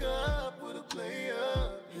wake up with a play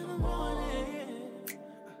up in the morning.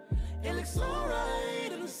 It looks so right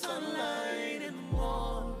in the sunlight in the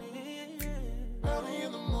morning. Early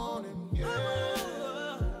in the morning, yeah.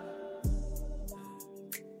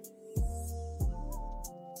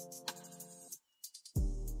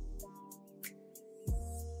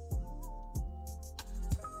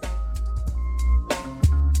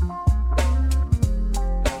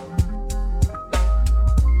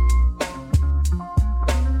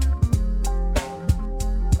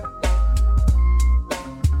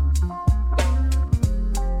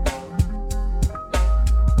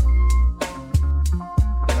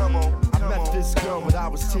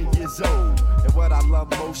 was 10 years old, and what I love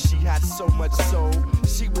most, she had so much soul.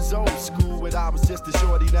 She was old school, and I was just a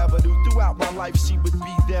shorty, never knew. Throughout my life, she would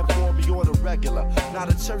be there for me on a regular.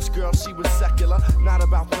 Not a church girl, she was secular, not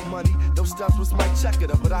about the money. Those stuff was my checker,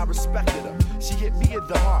 but I respected her. She hit me in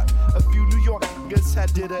the heart. A few New York niggas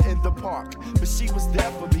had dinner in the park, but she was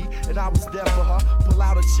there for me, and I was there for her. Pull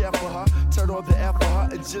out a chair for her, turn on the air for her,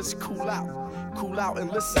 and just cool out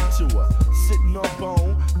and listen to her. Sitting on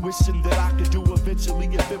bone, wishing that I could do eventually.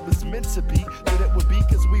 If it was meant to be, then it would be,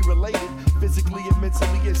 cause we related physically and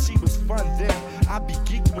mentally, and she was fun then. I'd be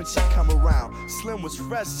geeked when she come around. Slim was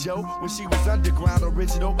fresh, Joe, when she was underground,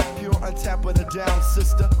 original, pure, untapped, but a down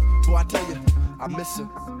sister. Boy, I tell you, I miss her.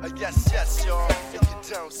 Yes, yes, y'all, if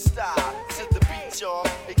you don't stop. To the beat, y'all,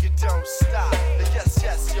 if you don't stop. Yes,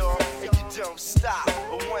 yes, y'all, if you don't stop.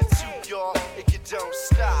 1, 2, y'all, if you don't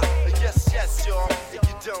stop. Yes, yes, y'all, if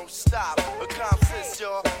you don't stop. A confidence,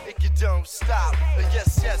 y'all, if you don't stop.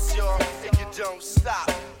 Yes, yes, y'all, if you don't stop.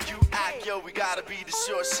 You act, yo, we gotta be the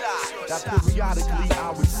short shot. Now periodically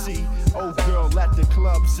I would see old girl at the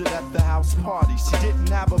club, sit at the house party. She didn't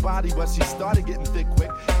have a body, but she started getting thick quick.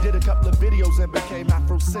 Did a couple of videos and became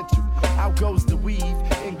Afrocentric. Out goes the weave,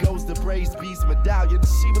 in goes the braised beast medallion.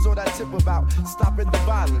 She was on that tip about stopping the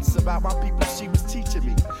violence, about my people she was teaching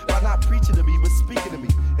me. By not preaching to me, but speaking to me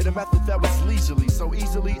in a method that was leisurely, so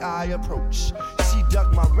easily I approach. She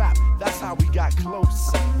dug my rap, that's how we got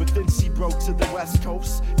close. But then she broke to the West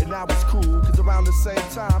Coast, and that was cool, cause around the same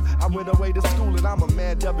time I went away to school, and I'm a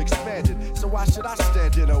man dub expanded, so why should I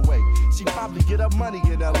stand in her way? She probably get her money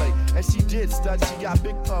in LA, and she did stud, she got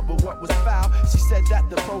big pub, but what was foul? She said that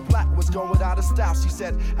the pro-black was going out of style. She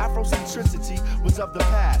said Afrocentricity was of the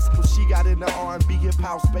past, but she got into R&B,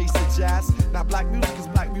 hip-hop, space, and jazz. Now black music is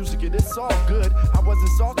black music, and it's all good. I wasn't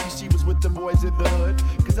salty, she was with the boys in the hood,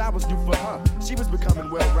 cause I was new for her. She was becoming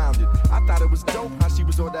well-rounded. I thought it was dope how she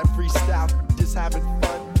was on that freestyle, just having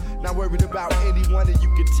fun. Not worried about anyone, and you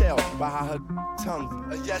can tell by how her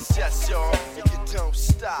tongue. Yes, yes, y'all, if you don't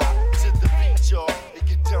stop. To the beat, y'all, if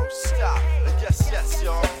you don't stop. Yes, yes,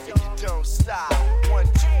 y'all, if you don't stop. 1,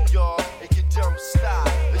 2, y'all, if you don't stop.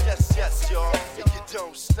 Yes, yes, y'all, if you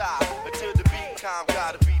don't stop. Until the beat calm,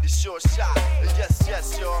 gotta be the short shot. Yes,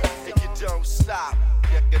 yes, y'all, and you don't stop.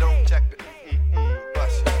 Check it on, check it.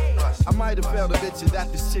 Bust it, bust it. I might have failed to mention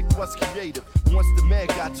that this chick was creative. Once the man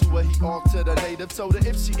got to her, he altered her native. Told her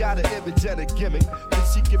if she got an image and a gimmick, then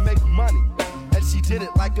she can make money. And she did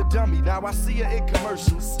it like a dummy. Now I see her in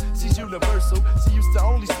commercials. She's universal. She used to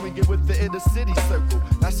only swing it with the inner city circle.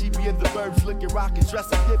 Now she be in the burbs looking rockin',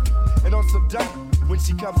 dressing hippie. And on some dumb when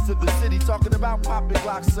she comes to the city, talking about popping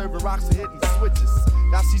Glocks, serving rocks and hitting switches.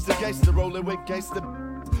 Now she's a gangster rolling with gangster.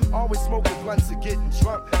 Always smoking blunts and getting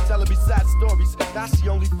drunk, telling me sad stories. Now she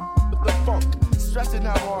only with the funk, stressing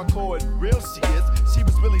how hardcore and real she is. She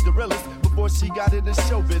was really the realest before she got into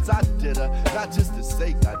showbiz. I did her, not just to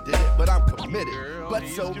say I did it, but I'm committed. Girl, but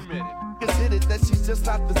so it's hit it that she's just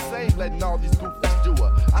not the same, letting all these goofies do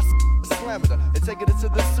her. I slamming her and taking it to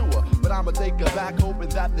the sewer, but I'ma take her back, hoping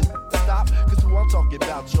that this stop. Cause who I'm talking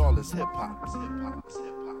about, y'all, is hip hop.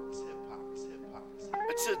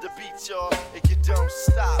 To the beat, y'all, and you don't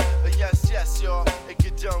stop. Yes, yes, y'all, and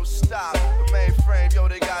you don't stop. The mainframe, yo,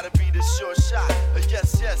 they gotta be the short shot.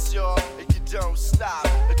 Yes, yes, y'all, and you don't stop.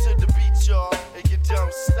 To the beat, y'all, and you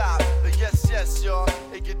don't stop. Yes, yes, y'all,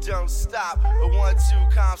 and you don't stop. A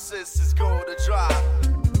 1-2 comp is go to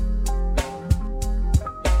drop.